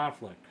widespread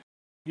conflict.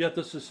 Yet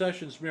the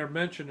secession's mere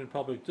mention in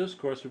public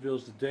discourse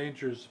reveals the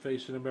dangers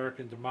facing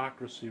American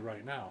democracy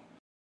right now.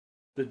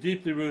 The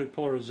deeply rooted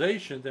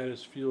polarization that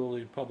is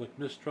fueling public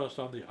mistrust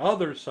on the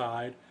other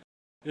side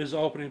is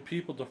opening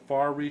people to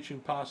far-reaching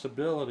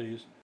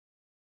possibilities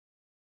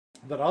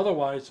that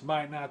otherwise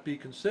might not be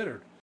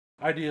considered.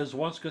 Ideas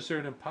once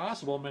considered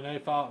impossible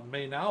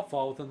may now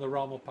fall within the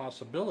realm of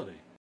possibility.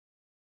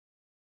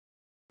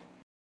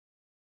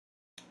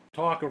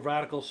 Talk of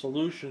radical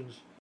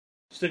solutions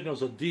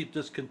signals a deep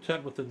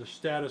discontent within the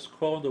status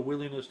quo and the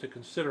willingness to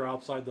consider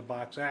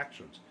outside-the-box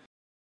actions.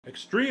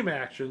 Extreme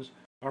actions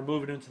are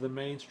moving into the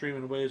mainstream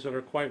in ways that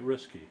are quite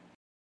risky.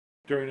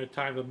 During a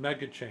time of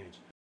mega change,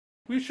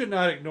 we should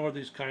not ignore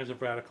these kinds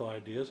of radical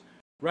ideas,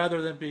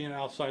 rather than being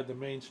outside the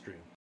mainstream.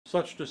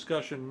 Such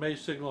discussion may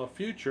signal a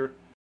future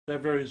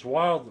that varies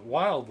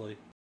wildly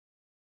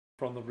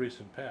from the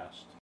recent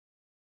past.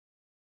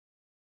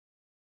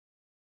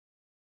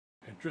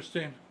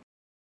 Interesting,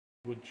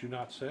 wouldn't you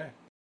not say?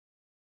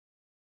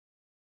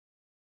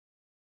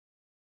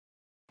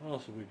 What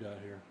else have we got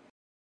here?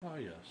 Oh,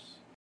 yes.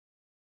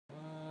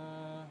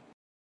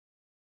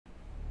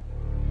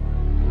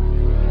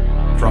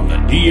 From the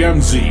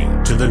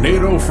DMZ to the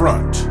NATO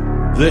front,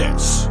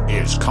 this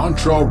is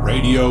Contra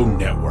Radio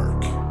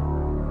Network.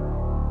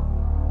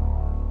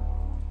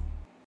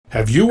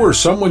 Have you or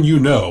someone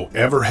you know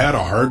ever had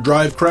a hard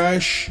drive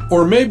crash?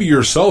 Or maybe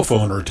your cell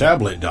phone or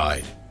tablet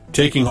died,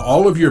 taking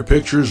all of your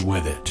pictures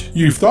with it.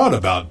 You've thought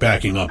about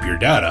backing up your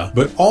data,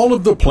 but all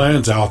of the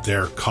plans out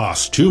there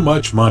cost too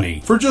much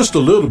money for just a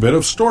little bit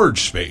of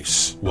storage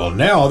space. Well,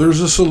 now there's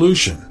a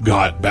solution.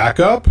 Got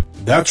Backup?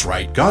 That's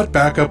right, Got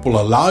Backup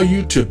will allow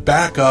you to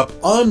back up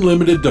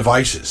unlimited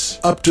devices,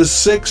 up to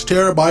 6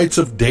 terabytes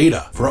of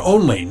data for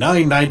only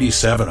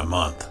 $9.97 a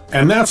month.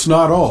 And that's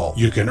not all.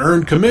 You can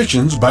earn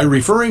commissions by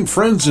referring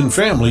friends and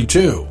family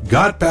too.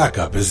 Got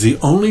Backup is the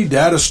only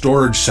data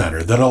storage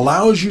center that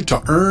allows you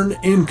to earn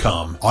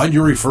income on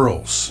your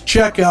referrals.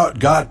 Check out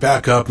Got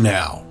Backup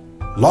now.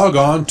 Log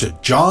on to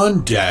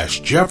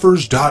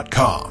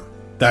john-jeffers.com.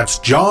 That's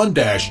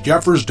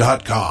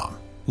john-jeffers.com.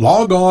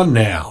 Log on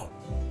now.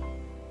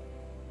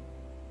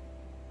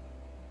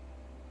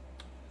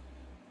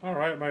 All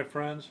right, my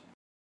friends.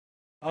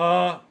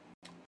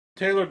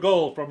 Taylor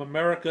Gold from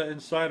America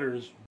Insider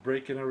is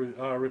breaking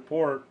a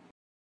report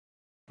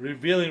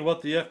revealing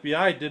what the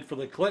FBI did for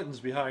the Clintons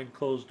behind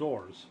closed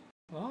doors.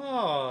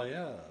 Oh,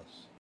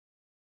 yes.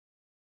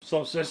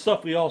 Some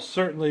stuff we all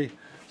certainly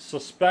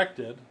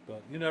suspected,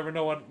 but you never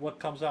know what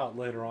comes out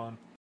later on.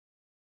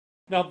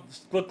 Now,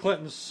 the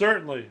Clintons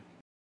certainly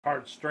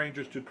aren't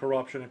strangers to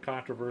corruption and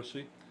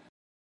controversy.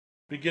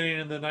 Beginning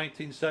in the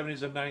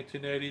 1970s and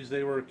 1980s,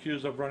 they were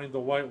accused of running the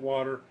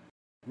Whitewater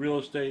real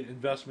estate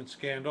investment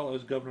scandal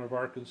as governor of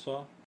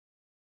Arkansas.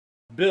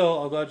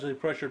 Bill allegedly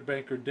pressured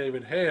banker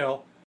David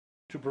Hale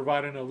to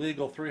provide an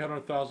illegal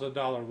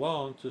 $300,000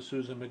 loan to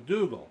Susan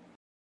McDougal,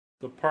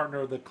 the partner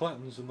of the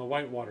Clintons in the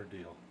Whitewater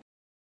deal.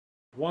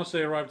 Once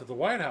they arrived at the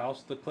White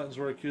House, the Clintons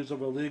were accused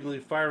of illegally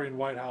firing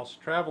White House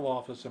travel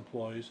office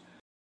employees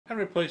and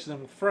replacing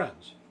them with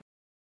friends.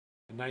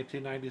 In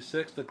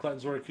 1996, the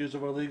Clintons were accused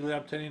of illegally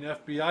obtaining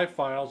FBI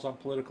files on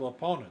political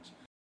opponents.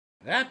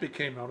 That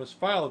became known as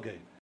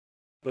Filegate,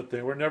 but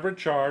they were never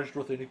charged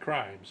with any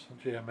crimes.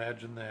 Gee,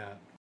 imagine that.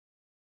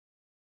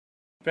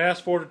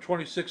 Fast forward to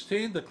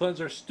 2016, the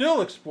Clintons are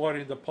still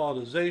exploiting the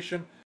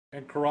politicization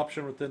and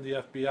corruption within the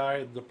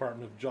FBI and the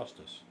Department of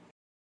Justice.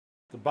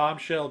 The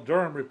bombshell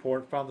Durham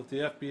report found that the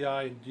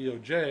FBI and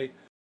DOJ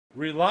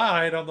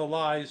relied on the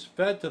lies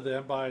fed to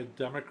them by a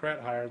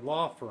Democrat-hired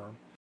law firm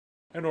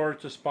in order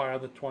to spy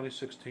on the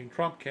 2016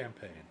 Trump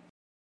campaign,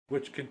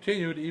 which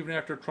continued even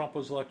after Trump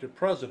was elected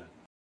president.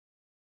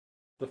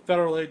 The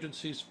federal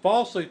agencies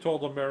falsely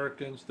told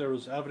Americans there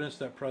was evidence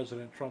that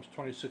President Trump's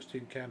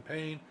 2016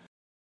 campaign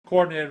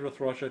coordinated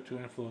with Russia to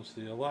influence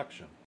the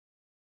election.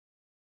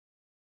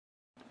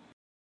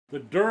 The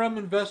Durham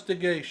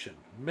investigation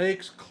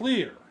makes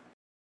clear,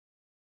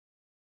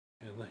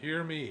 and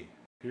hear me,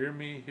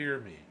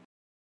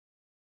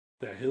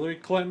 that Hillary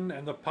Clinton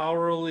and the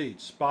power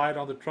elite spied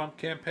on the Trump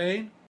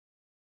campaign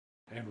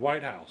and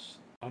White House,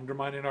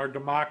 undermining our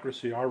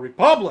democracy, our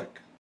republic,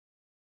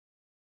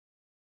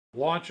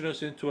 launching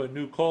us into a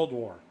new Cold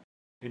War,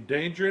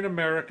 endangering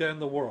America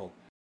and the world.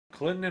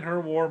 Clinton and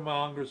her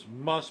warmongers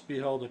must be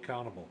held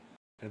accountable.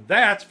 And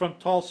that's from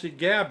Tulsi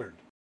Gabbard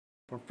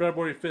from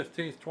February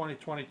 15th,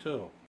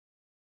 2022.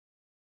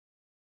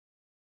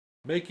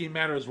 Making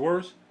matters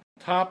worse,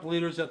 top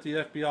leaders at the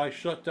FBI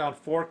shut down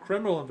 4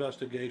 criminal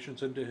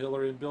investigations into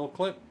Hillary and Bill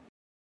Clinton.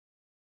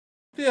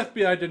 The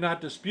FBI did not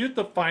dispute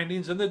the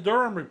findings in the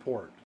Durham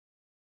report.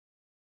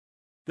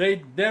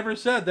 They never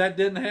said that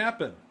didn't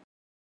happen.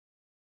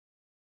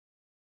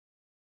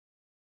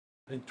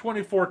 In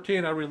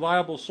 2014, a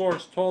reliable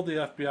source told the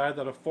FBI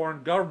that a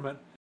foreign government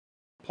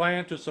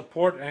planned to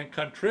support and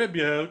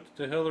contribute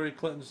to Hillary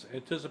Clinton's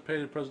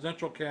anticipated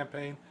presidential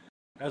campaign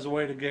as a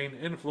way to gain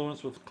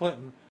influence with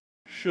Clinton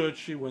should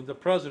she win the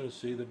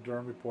presidency, the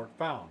Durham report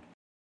found.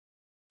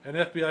 An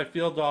FBI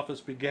field office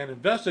began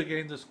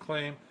investigating this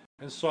claim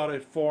and sought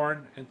a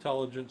Foreign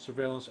Intelligence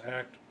Surveillance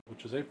Act,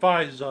 which is a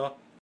FISA,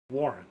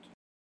 warrant.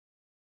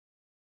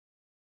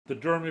 The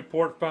Durham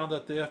report found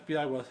that the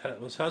FBI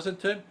was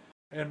hesitant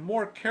and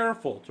more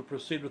careful to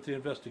proceed with the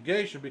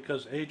investigation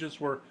because agents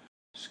were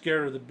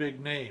scared of the big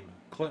name,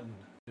 Clinton,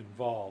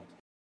 involved.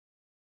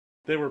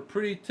 They were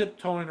pretty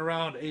tiptoeing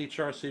around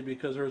HRC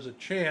because there was a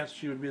chance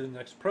she would be the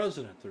next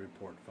president, the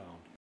report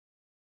found.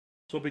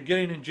 So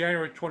beginning in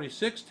January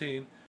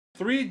 2016,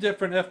 3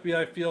 different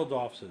FBI field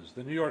offices,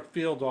 the New York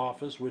field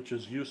office, which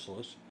is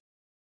useless,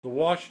 the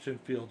Washington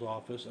field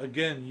office,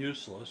 again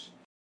useless,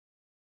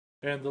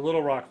 and the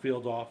Little Rock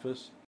field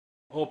office,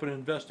 opened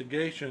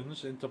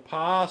investigations into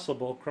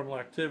possible criminal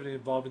activity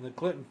involving the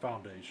Clinton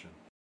Foundation,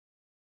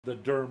 the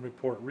Durham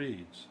report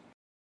reads.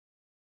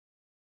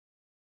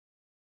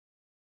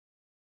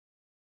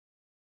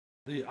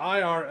 The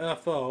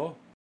IRFO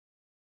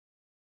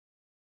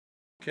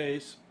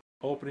case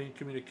opening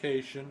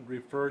communication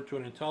referred to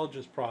an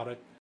intelligence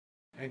product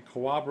and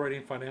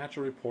corroborating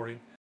financial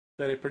reporting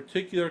that a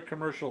particular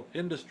commercial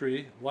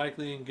industry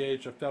likely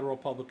engaged a federal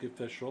public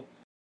official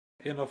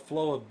in a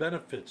flow of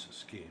benefits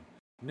scheme.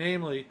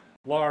 Namely,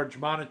 large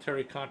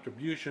monetary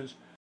contributions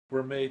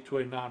were made to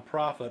a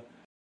nonprofit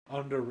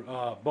under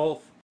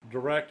both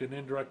direct and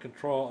indirect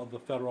control of the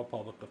federal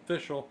public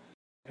official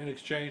in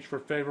exchange for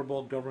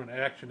favorable government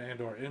action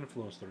and or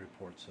influence, the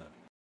report said.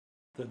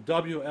 The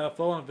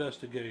WFO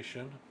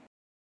investigation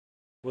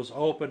was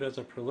opened as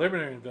a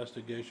preliminary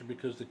investigation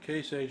because the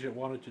case agent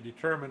wanted to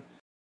determine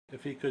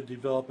if he could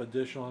develop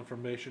additional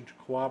information to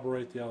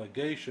corroborate the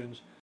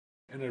allegations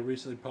in a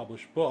recently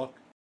published book,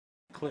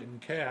 Clinton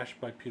Cash,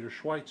 by Peter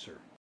Schweitzer.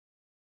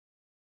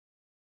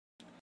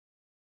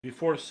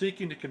 Before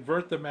seeking to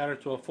convert the matter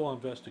to a full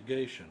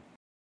investigation.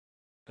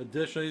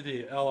 Additionally,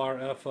 the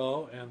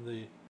LRFO and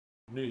the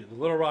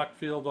Little Rock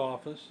Field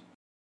Office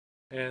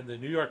and the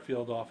New York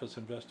Field Office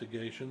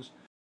investigations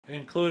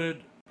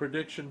included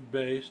prediction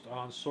based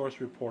on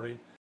source reporting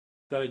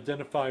that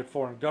identified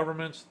foreign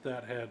governments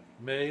that had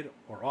made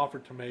or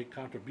offered to make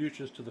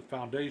contributions to the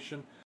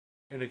foundation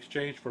in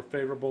exchange for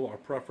favorable or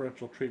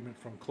preferential treatment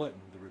from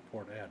Clinton, the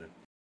report added.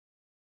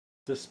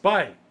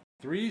 Despite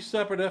 3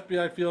 separate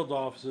FBI field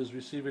offices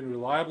receiving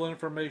reliable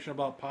information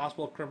about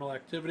possible criminal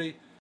activity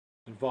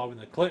involving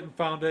the Clinton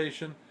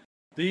Foundation,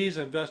 these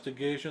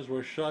investigations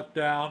were shut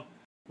down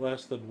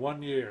less than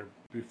 1 year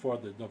before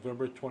the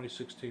November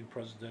 2016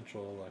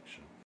 presidential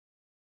election.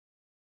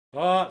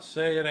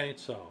 Say it ain't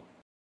so.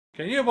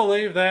 Can you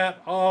believe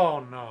that? Oh,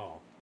 no.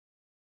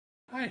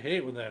 I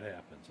hate when that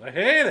happens. I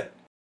hate it.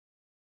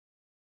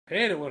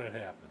 Hate it when it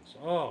happens.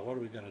 Oh, what are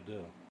we going to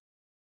do?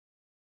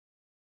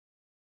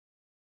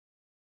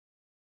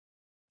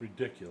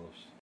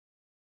 Ridiculous.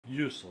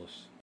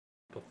 Useless.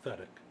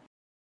 Pathetic.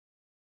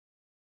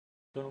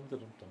 Dum, dum,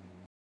 dum.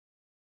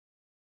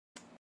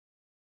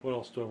 What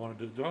else do I want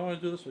to do? Do I want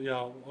to do this?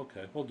 Yeah,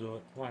 okay, we'll do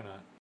it. Why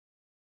not?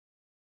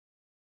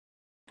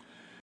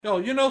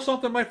 You know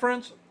something, my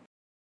friends?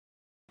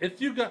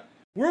 If you got,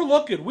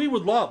 we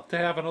would love to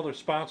have another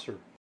sponsor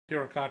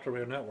here on Contra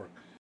Radio Network.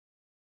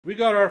 We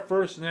got our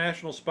first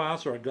national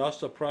sponsor,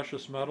 Augusta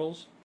Precious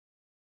Metals,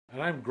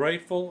 and I'm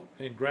grateful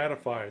and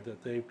gratified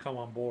that they've come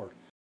on board.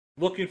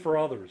 Looking for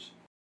others.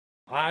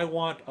 I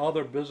want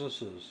other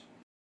businesses.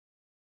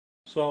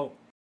 So,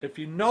 if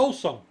you know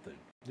something,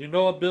 you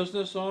know a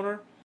business owner,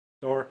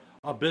 or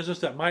a business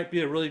that might be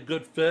a really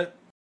good fit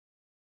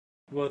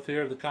with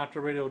here, the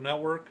Contra Radio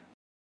Network,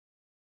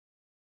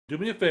 do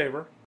me a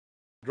favor,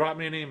 drop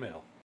me an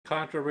email,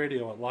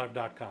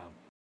 contraradio@live.com.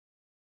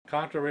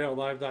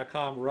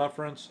 contraradio@live.com,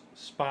 reference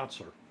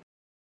sponsor.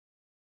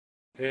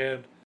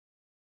 And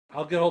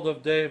I'll get hold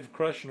of Dave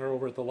Kreshner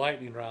over at the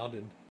Lightning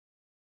Round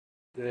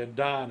and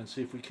Don and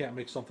see if we can't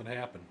make something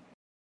happen.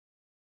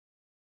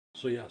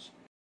 So yes,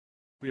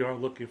 we are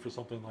looking for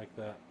something like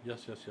that.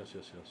 Yes.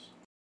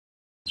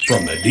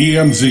 From the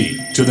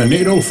DMZ to the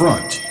NATO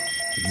front,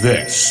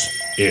 this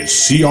is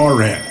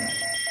CRN.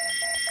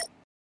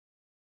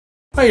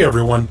 Hi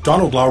everyone,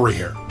 Donald Lowry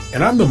here,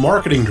 and I'm the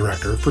marketing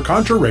director for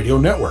Contra Radio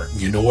Network.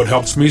 You know what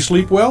helps me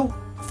sleep well?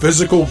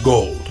 Physical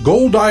gold.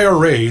 Gold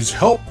IRAs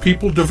help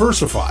people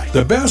diversify.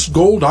 The best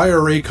gold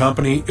IRA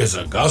company is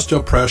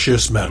Augusta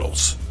Precious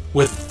Metals,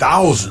 with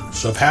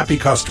thousands of happy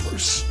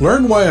customers.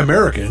 Learn why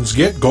Americans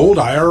get gold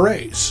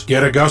IRAs.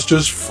 Get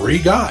Augusta's free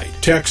guide.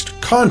 Text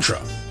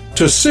CONTRA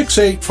to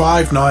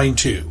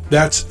 68592.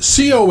 That's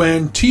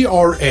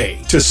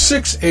CONTRA to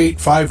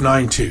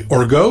 68592.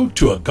 Or go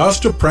to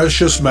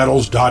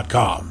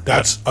AugustaPreciousMetals.com.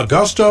 That's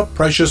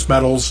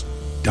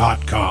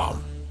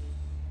AugustaPreciousMetals.com.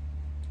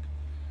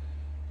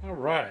 All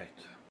right.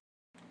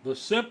 The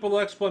simple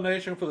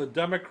explanation for the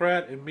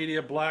Democrat and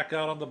media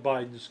blackout on the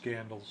Biden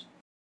scandals.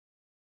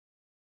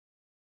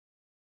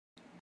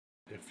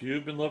 If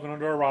you've been living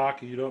under a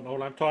rock and you don't know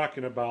what I'm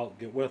talking about,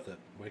 get with it.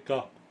 Wake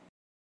up.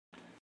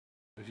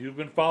 If you've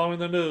been following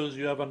the news,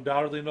 you have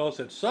undoubtedly noticed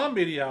that some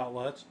media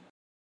outlets,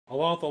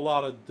 along with a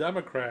lot of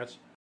Democrats,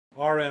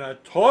 are in a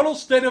total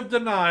state of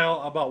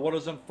denial about what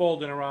is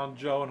unfolding around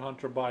Joe and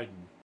Hunter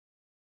Biden.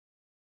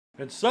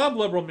 And some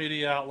liberal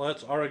media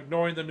outlets are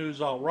ignoring the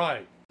news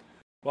outright,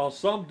 while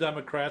some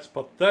Democrats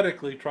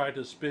pathetically try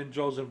to spin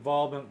Joe's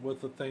involvement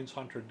with the things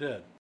Hunter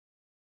did.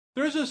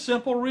 There's a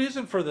simple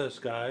reason for this,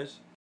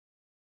 guys.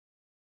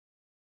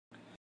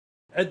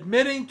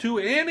 Admitting to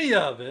any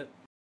of it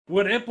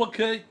would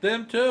implicate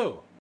them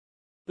too.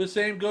 The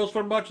same goes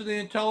for much of the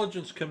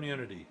intelligence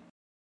community.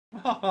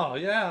 Oh,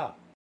 yeah.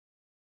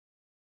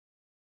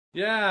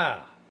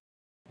 Yeah.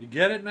 You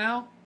get it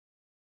now?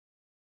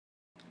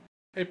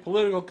 A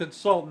political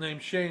consultant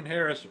named Shane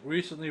Harris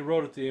recently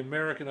wrote at the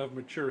American of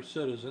Mature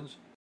Citizens,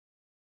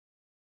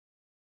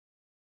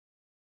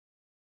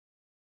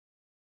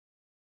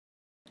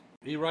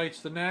 he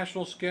writes, the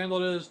national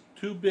scandal is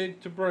too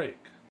big to break.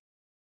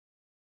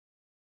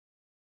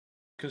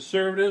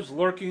 Conservatives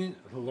looking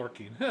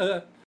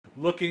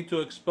to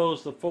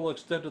expose the full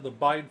extent of the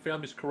Biden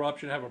family's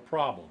corruption have a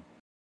problem.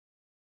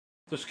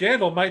 The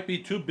scandal might be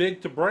too big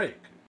to break,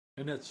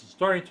 and it's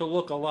starting to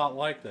look a lot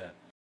like that.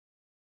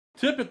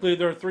 Typically,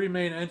 there are 3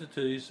 main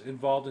entities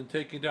involved in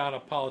taking down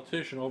a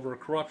politician over a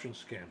corruption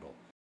scandal.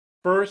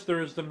 First,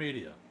 there is the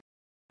media,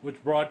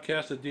 which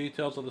broadcasts the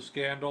details of the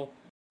scandal,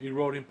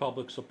 eroding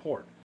public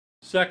support.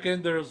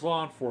 Second, there is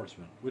law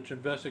enforcement, which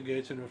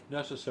investigates and, if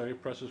necessary,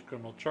 presses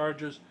criminal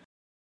charges.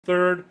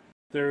 Third,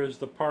 there is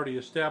the party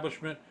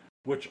establishment,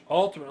 which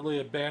ultimately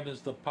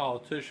abandons the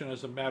politician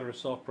as a matter of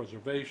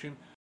self-preservation,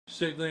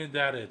 signaling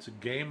that it's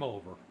game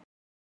over.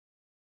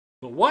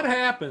 But what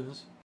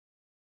happens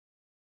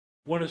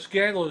when a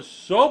scandal is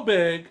so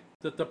big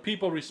that the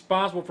people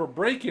responsible for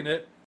breaking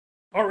it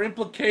are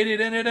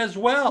implicated in it as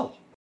well?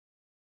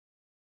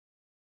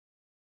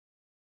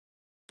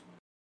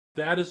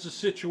 That is the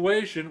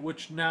situation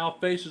which now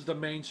faces the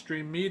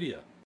mainstream media,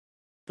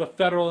 the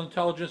federal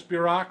intelligence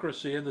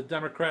bureaucracy, and the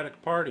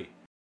Democratic Party.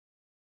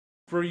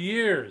 For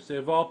years,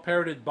 they've all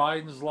parroted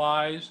Biden's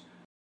lies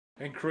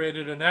and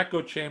created an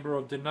echo chamber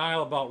of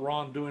denial about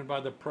wrongdoing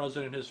by the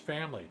president and his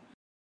family.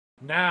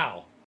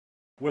 Now,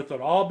 with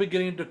it all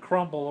beginning to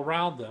crumble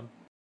around them,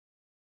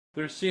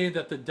 they're seeing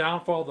that the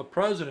downfall of the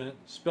president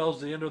spells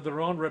the end of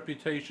their own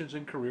reputations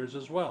and careers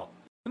as well.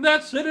 And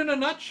that's it in a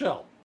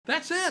nutshell.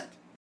 That's it.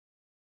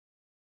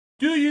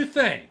 Do you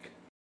think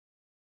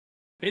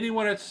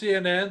anyone at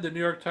CNN, the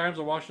New York Times,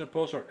 the Washington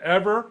Post are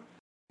ever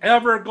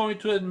going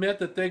to admit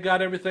that they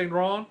got everything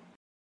wrong?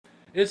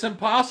 It's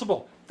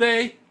impossible.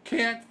 They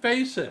can't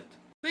face it.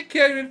 They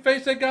can't even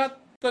face they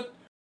got the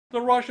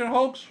Russian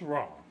hoax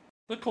wrong,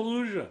 the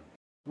collusion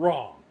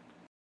wrong.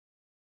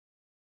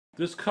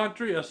 This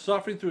country is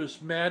suffering through its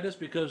madness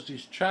because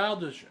these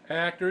childish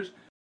actors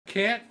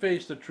can't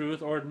face the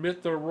truth or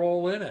admit their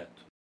role in it.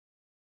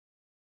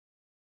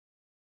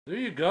 There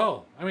you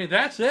go. I mean,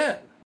 that's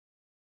it.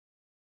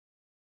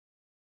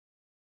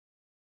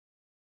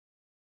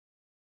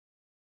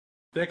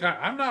 Think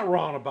I'm not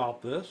wrong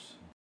about this.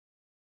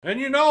 And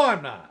you know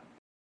I'm not.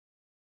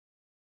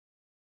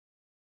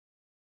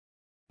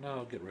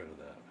 No, get rid of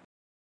that.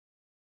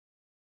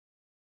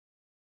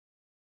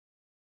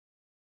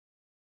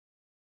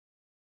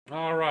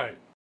 All right.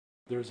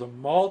 There's a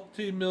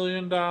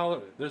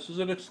multi-million-dollar, this is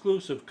an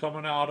exclusive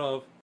coming out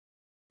of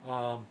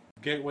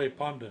Gateway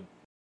Pundit.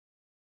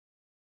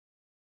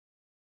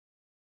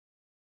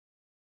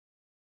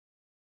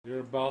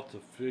 You're about to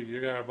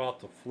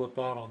flip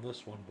out on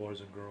this one, boys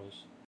and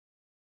girls.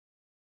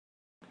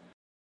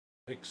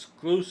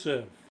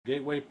 Exclusive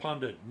Gateway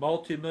Pundit,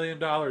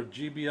 multi-million-dollar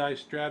GBI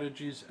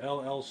Strategies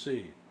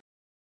LLC.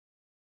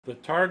 The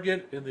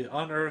target in the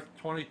unearthed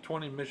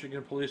 2020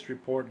 Michigan police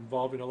report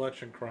involving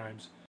election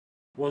crimes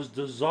was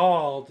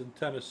dissolved in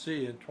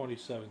Tennessee in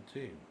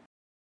 2017.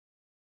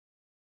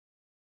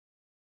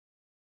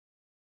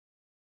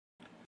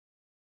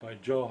 By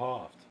Joe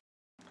Hoft.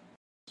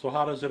 So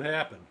how does it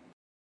happen?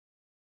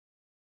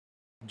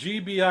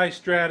 GBI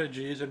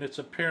Strategies and its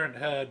apparent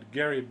head,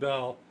 Gary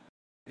Bell,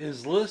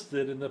 is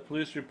listed in the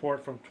police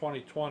report from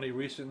 2020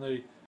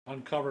 recently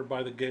uncovered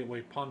by the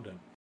Gateway Pundit.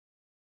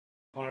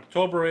 On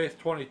October 8,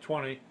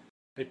 2020,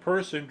 a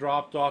person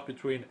dropped off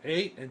between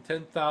 8 and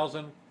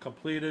 10,000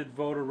 completed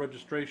voter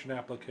registration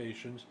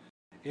applications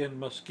in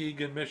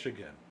Muskegon,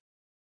 Michigan.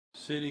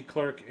 City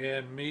Clerk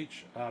Ann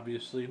Meach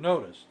obviously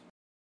noticed.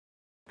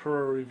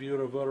 Per a review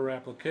of voter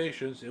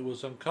applications, it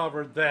was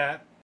uncovered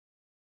that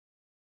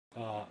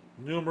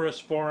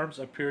numerous forms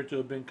appeared to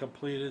have been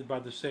completed by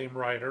the same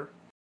writer.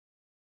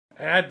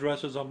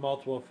 Addresses on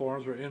multiple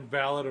forms were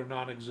invalid or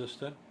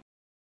non-existent.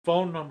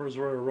 Phone numbers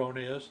were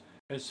erroneous,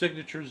 and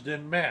signatures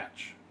didn't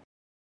match.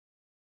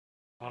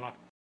 On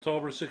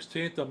October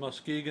 16th, the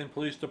Muskegon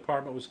Police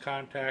Department was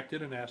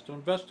contacted and asked to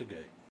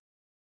investigate.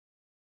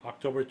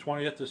 October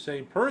 20th, the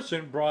same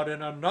person brought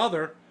in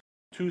another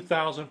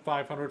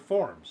 2,500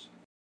 forms.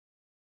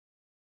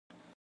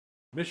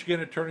 Michigan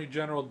Attorney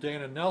General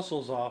Dana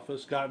Nessel's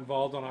office got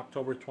involved on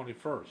October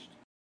 21st.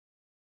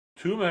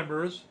 Two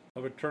members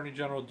of Attorney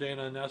General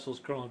Dana Nessel's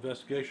Criminal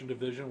Investigation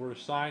Division were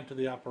assigned to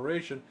the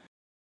operation,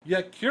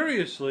 yet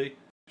curiously,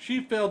 she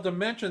failed to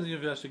mention the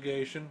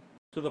investigation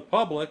to the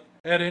public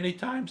at any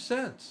time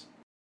since.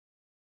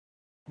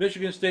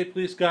 Michigan State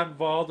Police got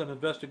involved. An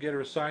investigator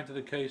assigned to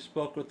the case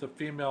spoke with the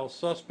female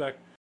suspect,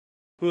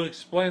 who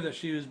explained that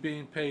she was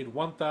being paid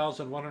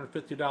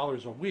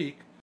 $1,150 a week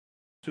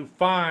to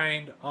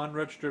find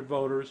unregistered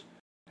voters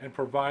and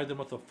provide them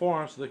with a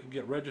form so they could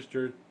get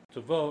registered to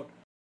vote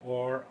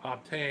or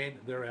obtain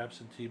their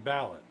absentee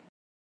ballot.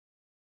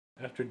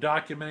 After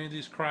documenting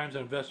these crimes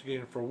and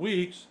investigating for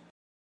weeks,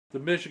 the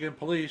Michigan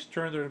police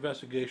turned their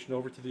investigation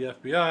over to the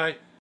FBI,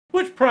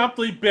 which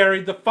promptly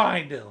buried the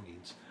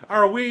findings.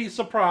 Are we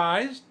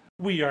surprised?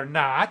 We are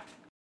not.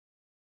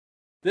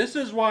 This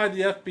is why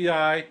the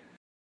FBI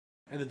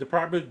and the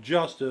Department of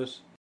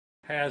Justice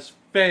has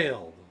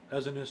failed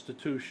as an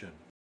institution.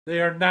 They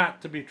are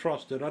not to be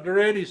trusted under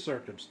any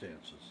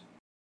circumstances.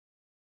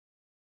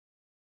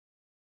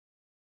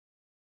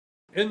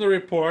 In the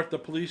report, the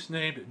police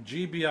named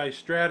GBI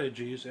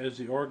Strategies as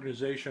the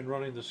organization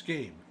running the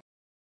scheme.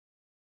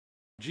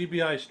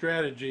 GBI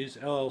Strategies,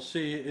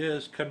 LLC,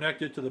 is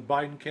connected to the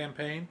Biden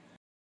campaign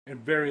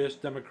and various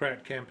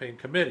Democrat campaign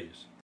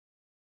committees.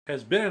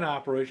 Has been in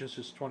operation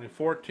since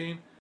 2014,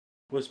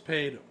 was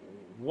paid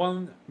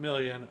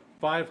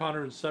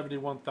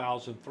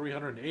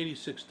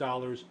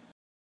 $1,571,386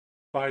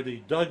 by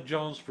the Doug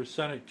Jones for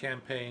Senate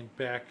campaign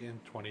back in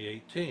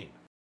 2018.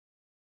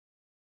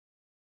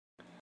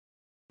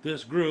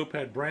 This group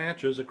had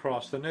branches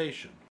across the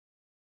nation.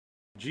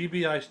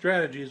 GBI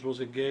Strategies was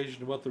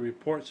engaged in what the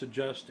report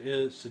suggests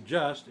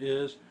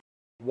is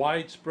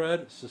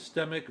widespread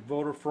systemic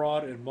voter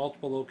fraud in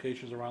multiple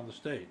locations around the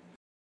state.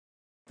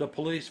 The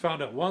police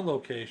found at one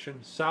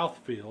location,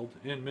 Southfield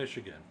in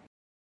Michigan,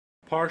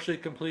 partially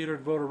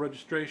completed voter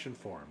registration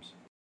forms,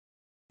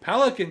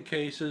 Pelican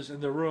cases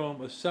in the room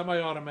with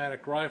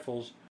semi-automatic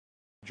rifles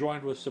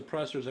joined with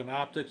suppressors and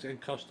optics and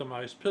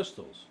customized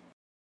pistols,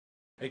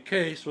 a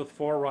case with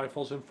 4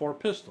 rifles and 4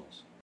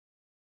 pistols,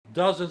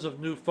 dozens of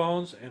new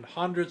phones, and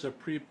hundreds of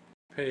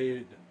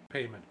prepaid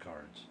payment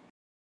cards.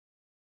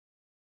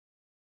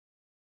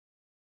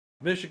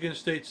 Michigan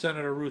State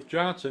Senator Ruth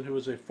Johnson, who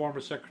was a former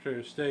Secretary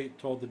of State,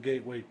 told the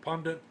Gateway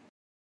Pundit,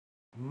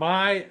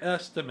 "My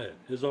estimate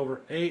is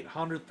over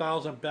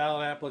 800,000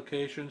 ballot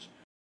applications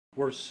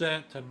were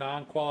sent to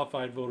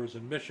non-qualified voters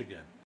in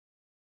Michigan,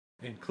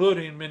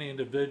 including many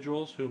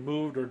individuals who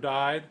moved or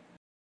died,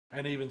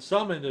 and even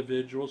some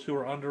individuals who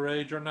were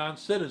underage or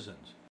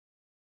non-citizens.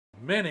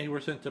 Many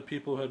were sent to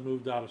people who had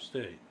moved out of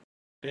state."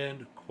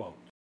 End quote.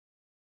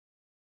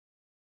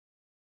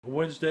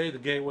 Wednesday, the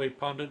Gateway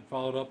Pundit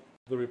followed up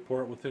the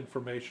report with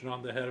information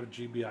on the head of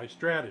GBI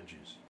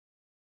Strategies.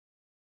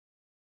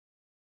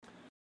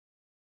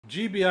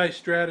 GBI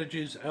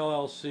Strategies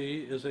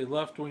LLC is a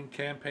left-wing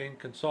campaign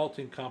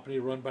consulting company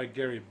run by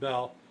Gary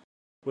Bell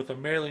with a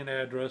mailing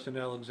address in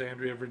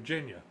Alexandria,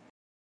 Virginia.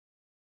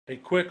 A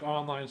quick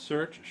online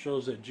search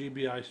shows that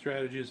GBI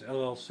Strategies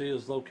LLC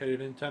is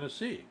located in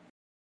Tennessee.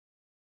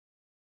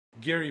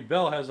 Gary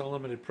Bell has a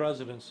limited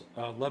presence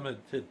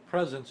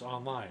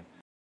online.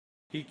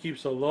 He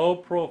keeps a low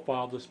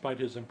profile despite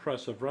his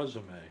impressive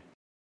resume.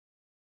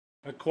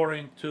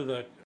 According to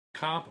the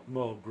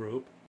CompMo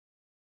Group,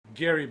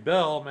 Gary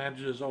Bell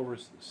manages over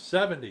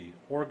 70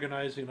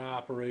 organizing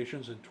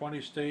operations in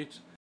 20 states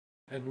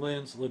and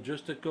lends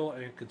logistical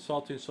and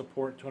consulting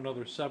support to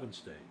another 7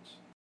 states.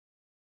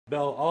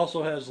 Bell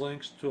also has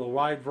links to a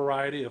wide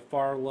variety of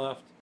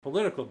far-left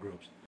political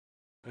groups,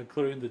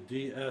 including the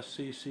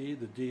DSCC,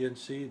 the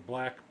DNC,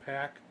 Black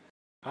PAC,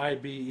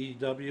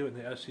 IBEW, and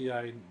the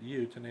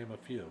SEIU, to name a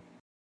few.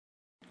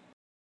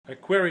 A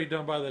query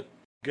done by the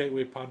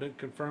Gateway Pundit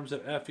confirms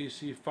that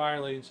FEC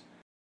filings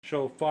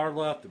show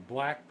far-left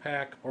Black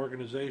PAC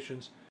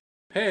organizations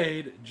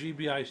paid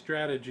GBI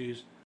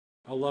Strategies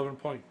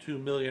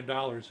 $11.2 million in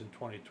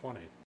 2020.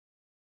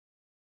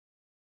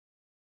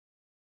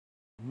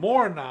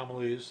 More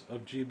anomalies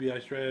of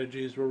GBI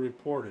Strategies were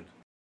reported.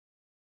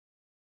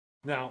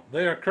 Now,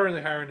 they are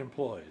currently hiring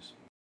employees.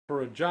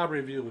 For a job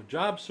review of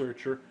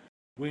JobSearcher,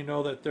 we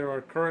know that there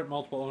are current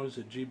multiple owners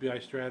at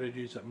GBI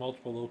Strategies at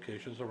multiple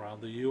locations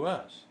around the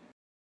U.S.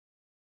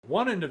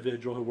 One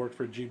individual who worked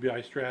for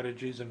GBI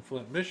Strategies in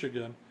Flint,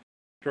 Michigan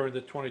during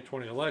the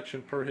 2020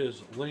 election, per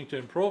his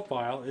LinkedIn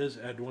profile, is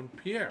Edwin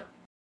Pierre.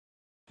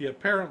 He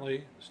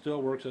apparently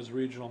still works as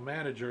regional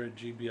manager at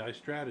GBI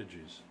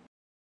Strategies.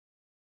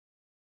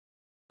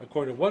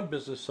 According to one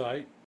business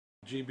site,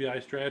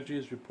 GBI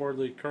Strategies is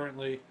reportedly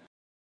currently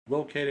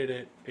located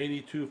at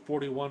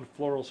 8241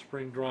 Floral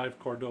Spring Drive,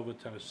 Cordova,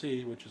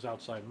 Tennessee, which is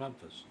outside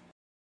Memphis.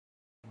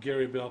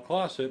 Gary Bell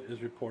Closet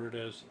is reported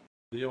as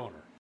the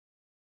owner.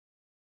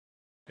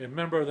 A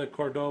member of the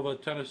Cordova,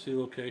 Tennessee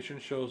location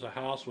shows a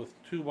house with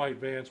 2 white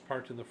vans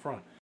parked in the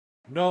front.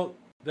 Note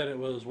that it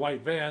was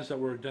white vans that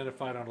were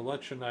identified on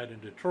election night in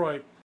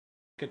Detroit,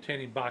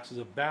 containing boxes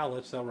of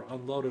ballots that were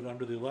unloaded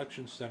under the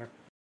election center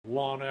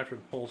long after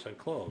the polls had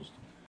closed.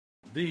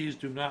 These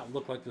do not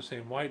look like the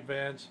same white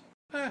vans.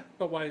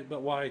 But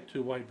why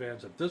 2 white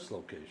vans at this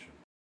location?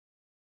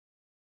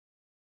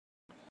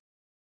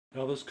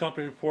 Now, this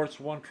company reports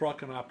 1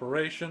 truck in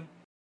operation,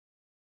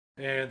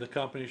 and the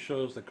company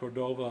shows the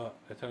Cordova,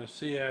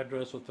 Tennessee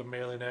address with the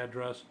mailing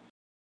address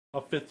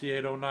of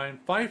 5809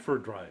 Pfeiffer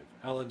Drive,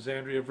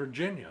 Alexandria,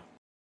 Virginia.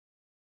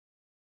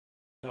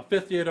 Now,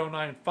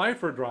 5809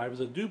 Pfeiffer Drive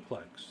is a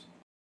duplex.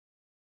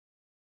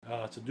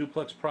 It's a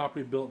duplex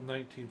property built in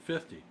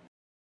 1950.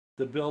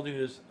 The building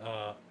is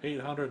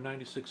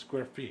 896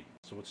 square feet,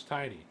 so it's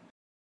tiny.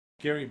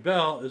 Gary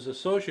Bell is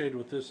associated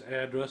with this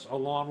address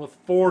along with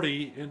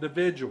 40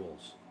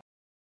 individuals.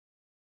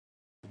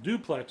 The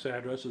duplex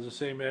address is the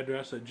same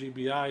address that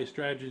GBI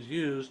Strategies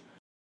used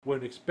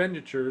when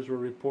expenditures were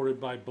reported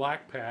by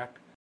Black PAC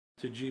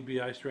to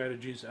GBI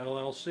Strategies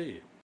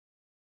LLC.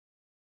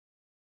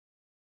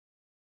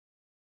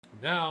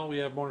 Now we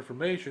have more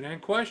information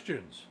and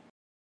questions.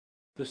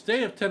 The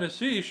state of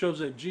Tennessee shows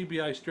that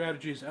GBI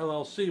Strategies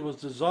LLC was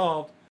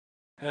dissolved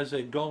as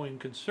a going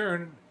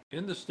concern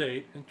in the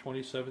state in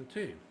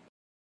 2017.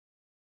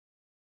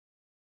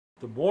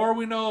 The more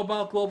we know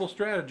about global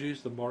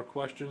strategies, the more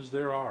questions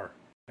there are,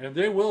 and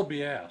they will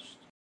be asked.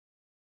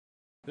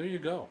 There you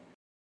go.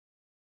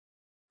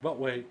 But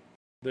wait,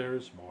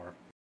 there's more.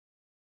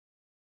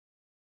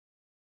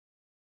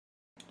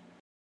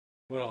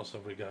 What else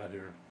have we got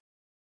here?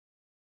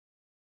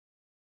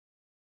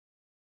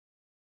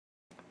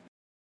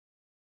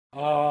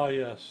 Ah,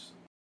 yes.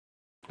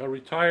 A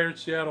retired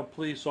Seattle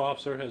police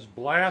officer has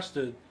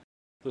blasted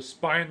the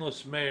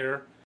spineless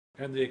mayor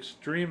and the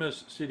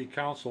extremist city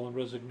council and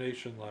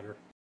resignation letter.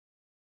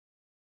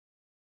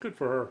 Good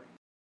for her.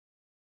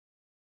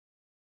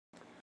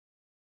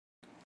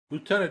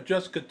 Lieutenant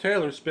Jessica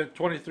Taylor spent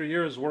 23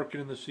 years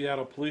working in the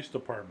Seattle Police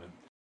Department.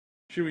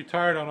 She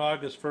retired on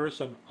August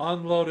 1st and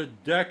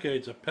unloaded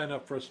decades of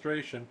pent-up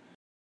frustration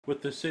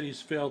with the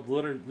city's failed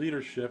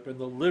leadership and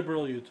the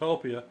liberal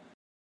utopia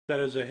that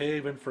is a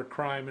haven for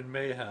crime and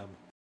mayhem.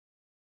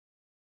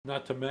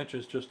 Not to mention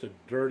it's just a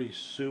dirty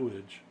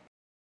sewage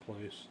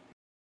place.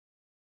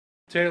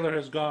 Taylor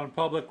has gone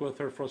public with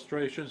her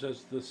frustrations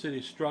as the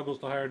city struggles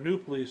to hire a new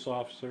police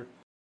officer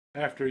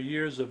after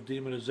years of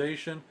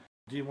demonization,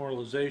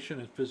 demoralization,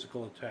 and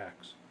physical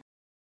attacks.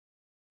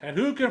 And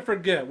who can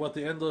forget what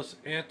the endless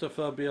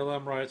Antifa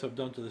BLM riots have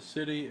done to the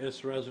city,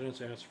 its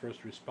residents, and its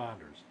first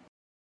responders?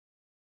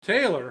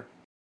 Taylor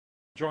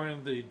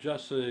joined the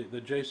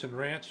Jason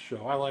Rantz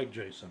show, I like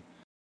Jason,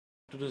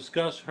 to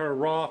discuss her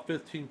raw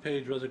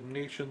 15-page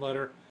resignation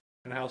letter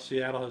and how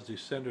Seattle has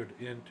descended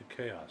into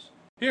chaos.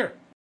 Here,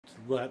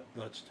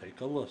 let's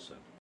take a listen.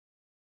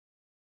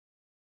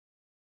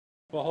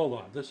 Well, hold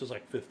on. This is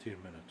like 15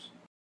 minutes.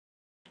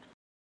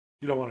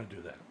 You don't want to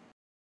do that.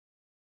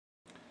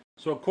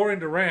 So according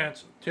to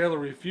Rantz, Taylor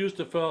refused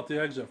to fill out the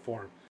exit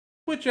form,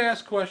 which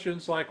asks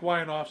questions like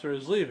why an officer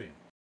is leaving,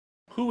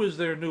 who is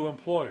their new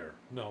employer,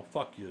 no,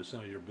 fuck you, it's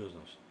none of your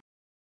business,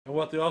 and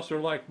what the officer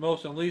liked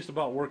most and least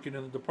about working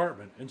in the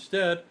department.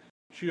 Instead,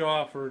 she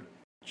offered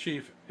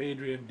Chief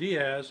Adrian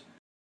Diaz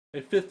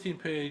a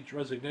 15-page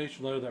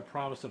resignation letter that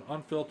promised an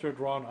unfiltered,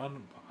 raw,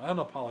 and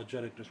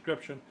unapologetic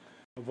description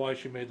of why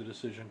she made the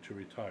decision to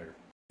retire.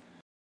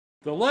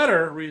 The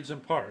letter reads in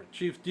part,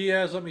 Chief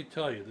Diaz, let me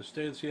tell you, the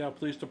state of the Seattle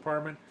Police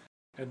Department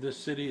and this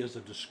city is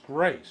a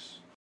disgrace.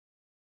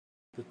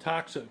 The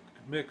toxic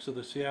mix of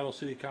the Seattle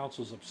City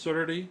Council's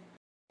absurdity,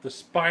 the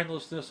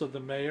spinelessness of the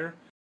mayor,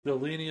 the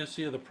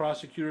leniency of the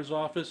prosecutor's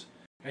office,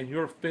 and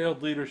your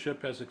failed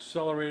leadership has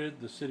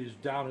accelerated the city's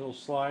downhill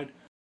slide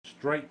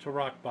straight to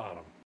rock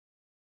bottom.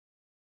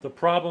 The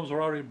problems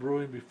were already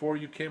brewing before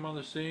you came on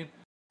the scene,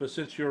 but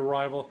since your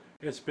arrival,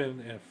 it's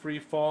been a free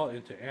fall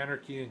into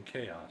anarchy and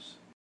chaos.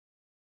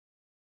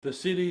 The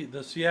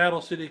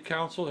Seattle City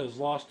Council has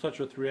lost touch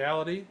with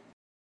reality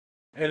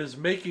and is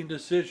making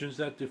decisions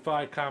that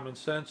defy common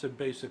sense and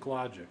basic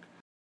logic.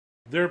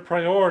 Their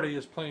priority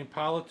is playing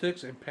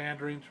politics and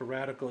pandering to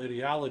radical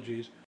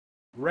ideologies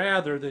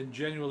rather than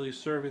genuinely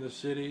serving the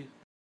city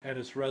and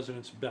its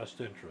residents'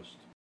 best interest.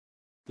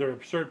 Their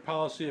absurd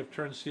policy have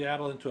turned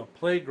Seattle into a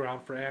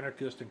playground for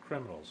anarchists and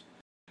criminals,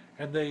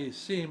 and they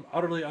seem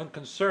utterly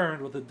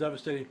unconcerned with the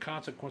devastating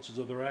consequences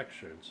of their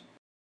actions.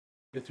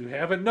 If you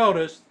haven't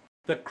noticed,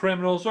 the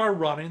criminals are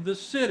running the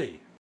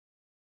city.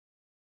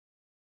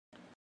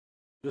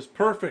 This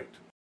perfect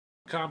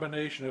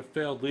combination of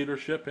failed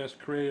leadership has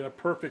created a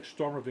perfect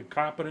storm of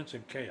incompetence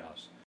and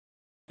chaos.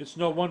 It's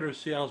no wonder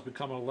Seattle has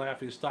become a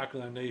laughingstock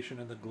of the nation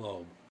and the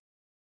globe.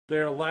 They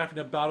are laughing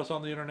about us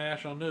on the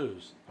international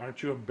news.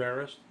 Aren't you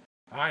embarrassed?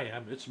 I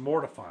am. It's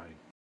mortifying.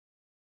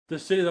 The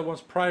city that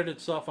once prided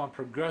itself on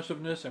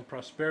progressiveness and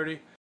prosperity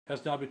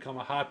has now become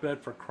a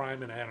hotbed for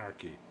crime and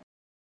anarchy.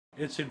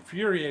 It's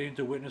infuriating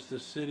to witness the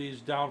city's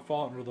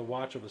downfall under the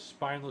watch of a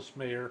spineless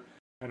mayor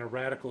and a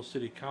radical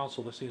city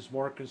council that seems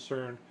more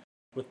concerned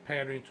with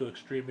pandering to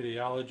extreme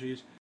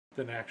ideologies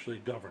than actually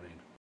governing.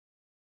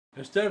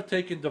 Instead of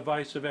taking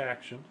divisive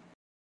action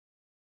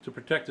to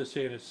protect the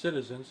city and its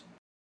citizens,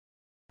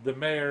 the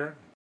mayor,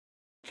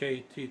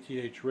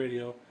 KTTH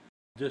Radio,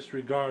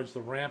 disregards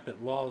the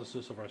rampant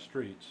lawlessness of our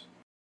streets.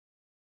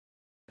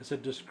 It's a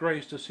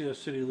disgrace to see a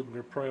city looking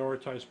to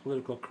prioritize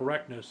political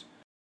correctness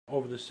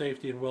over the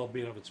safety and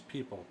well-being of its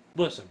people.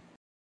 Listen,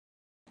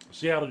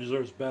 Seattle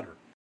deserves better,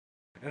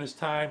 and it's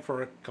time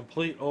for a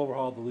complete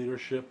overhaul of the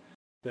leadership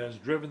that has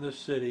driven this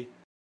city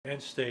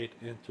and state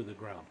into the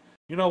ground.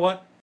 You know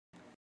what?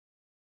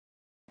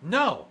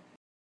 No!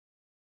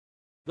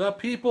 The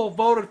people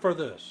voted for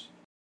this.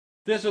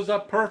 This is a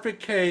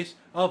perfect case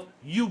of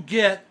you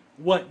get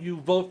what you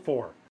vote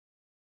for.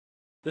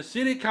 The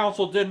city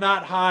council did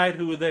not hide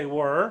who they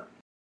were.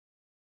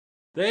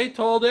 They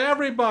told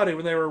everybody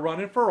when they were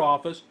running for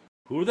office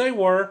who they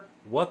were,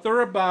 what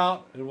they're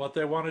about, and what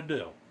they want to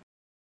do.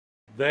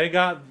 They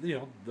got,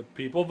 the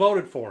people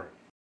voted for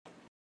it.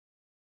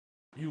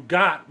 You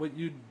got what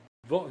you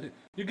voted.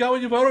 You got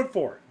what you voted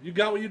for. You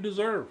got what you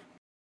deserve.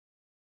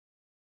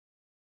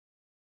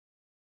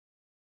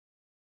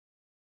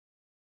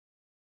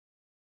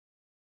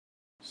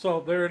 So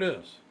there it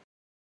is.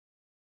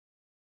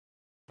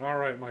 All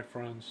right, my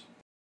friends.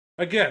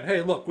 Again,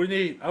 hey, look,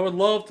 I would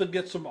love to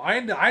get some.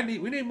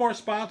 We need more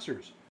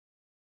sponsors.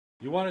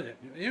 You want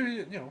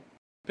to,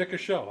 pick a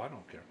show. I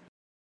don't care.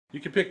 You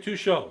can pick two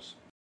shows: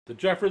 the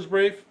Jeffers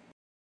Brief.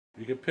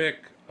 You can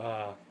pick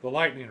the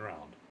Lightning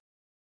Round.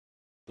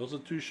 Those are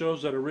two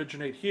shows that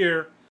originate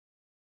here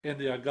in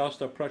the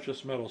Augusta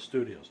Precious Metal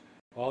Studios.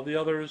 All the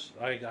others,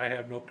 I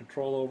have no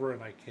control over,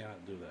 and I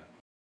can't do that.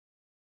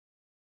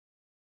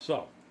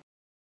 So,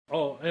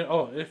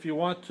 if you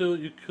want to,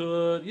 you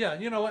could. Yeah,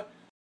 you know what?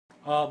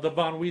 The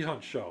Von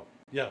Weehunt Show.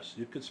 Yes,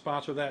 you could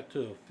sponsor that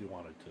too if you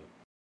wanted to.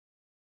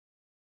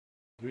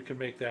 We can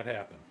make that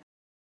happen.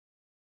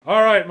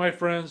 All right, my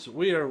friends,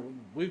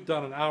 we've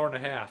done an hour and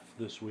a half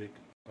this week.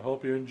 I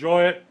hope you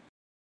enjoy it.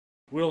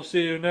 We'll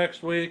see you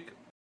next week.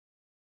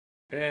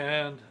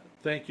 And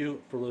thank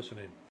you for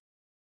listening.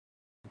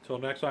 Until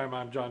next time,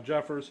 I'm John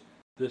Jeffers.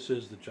 This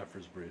is the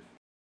Jeffers Brief.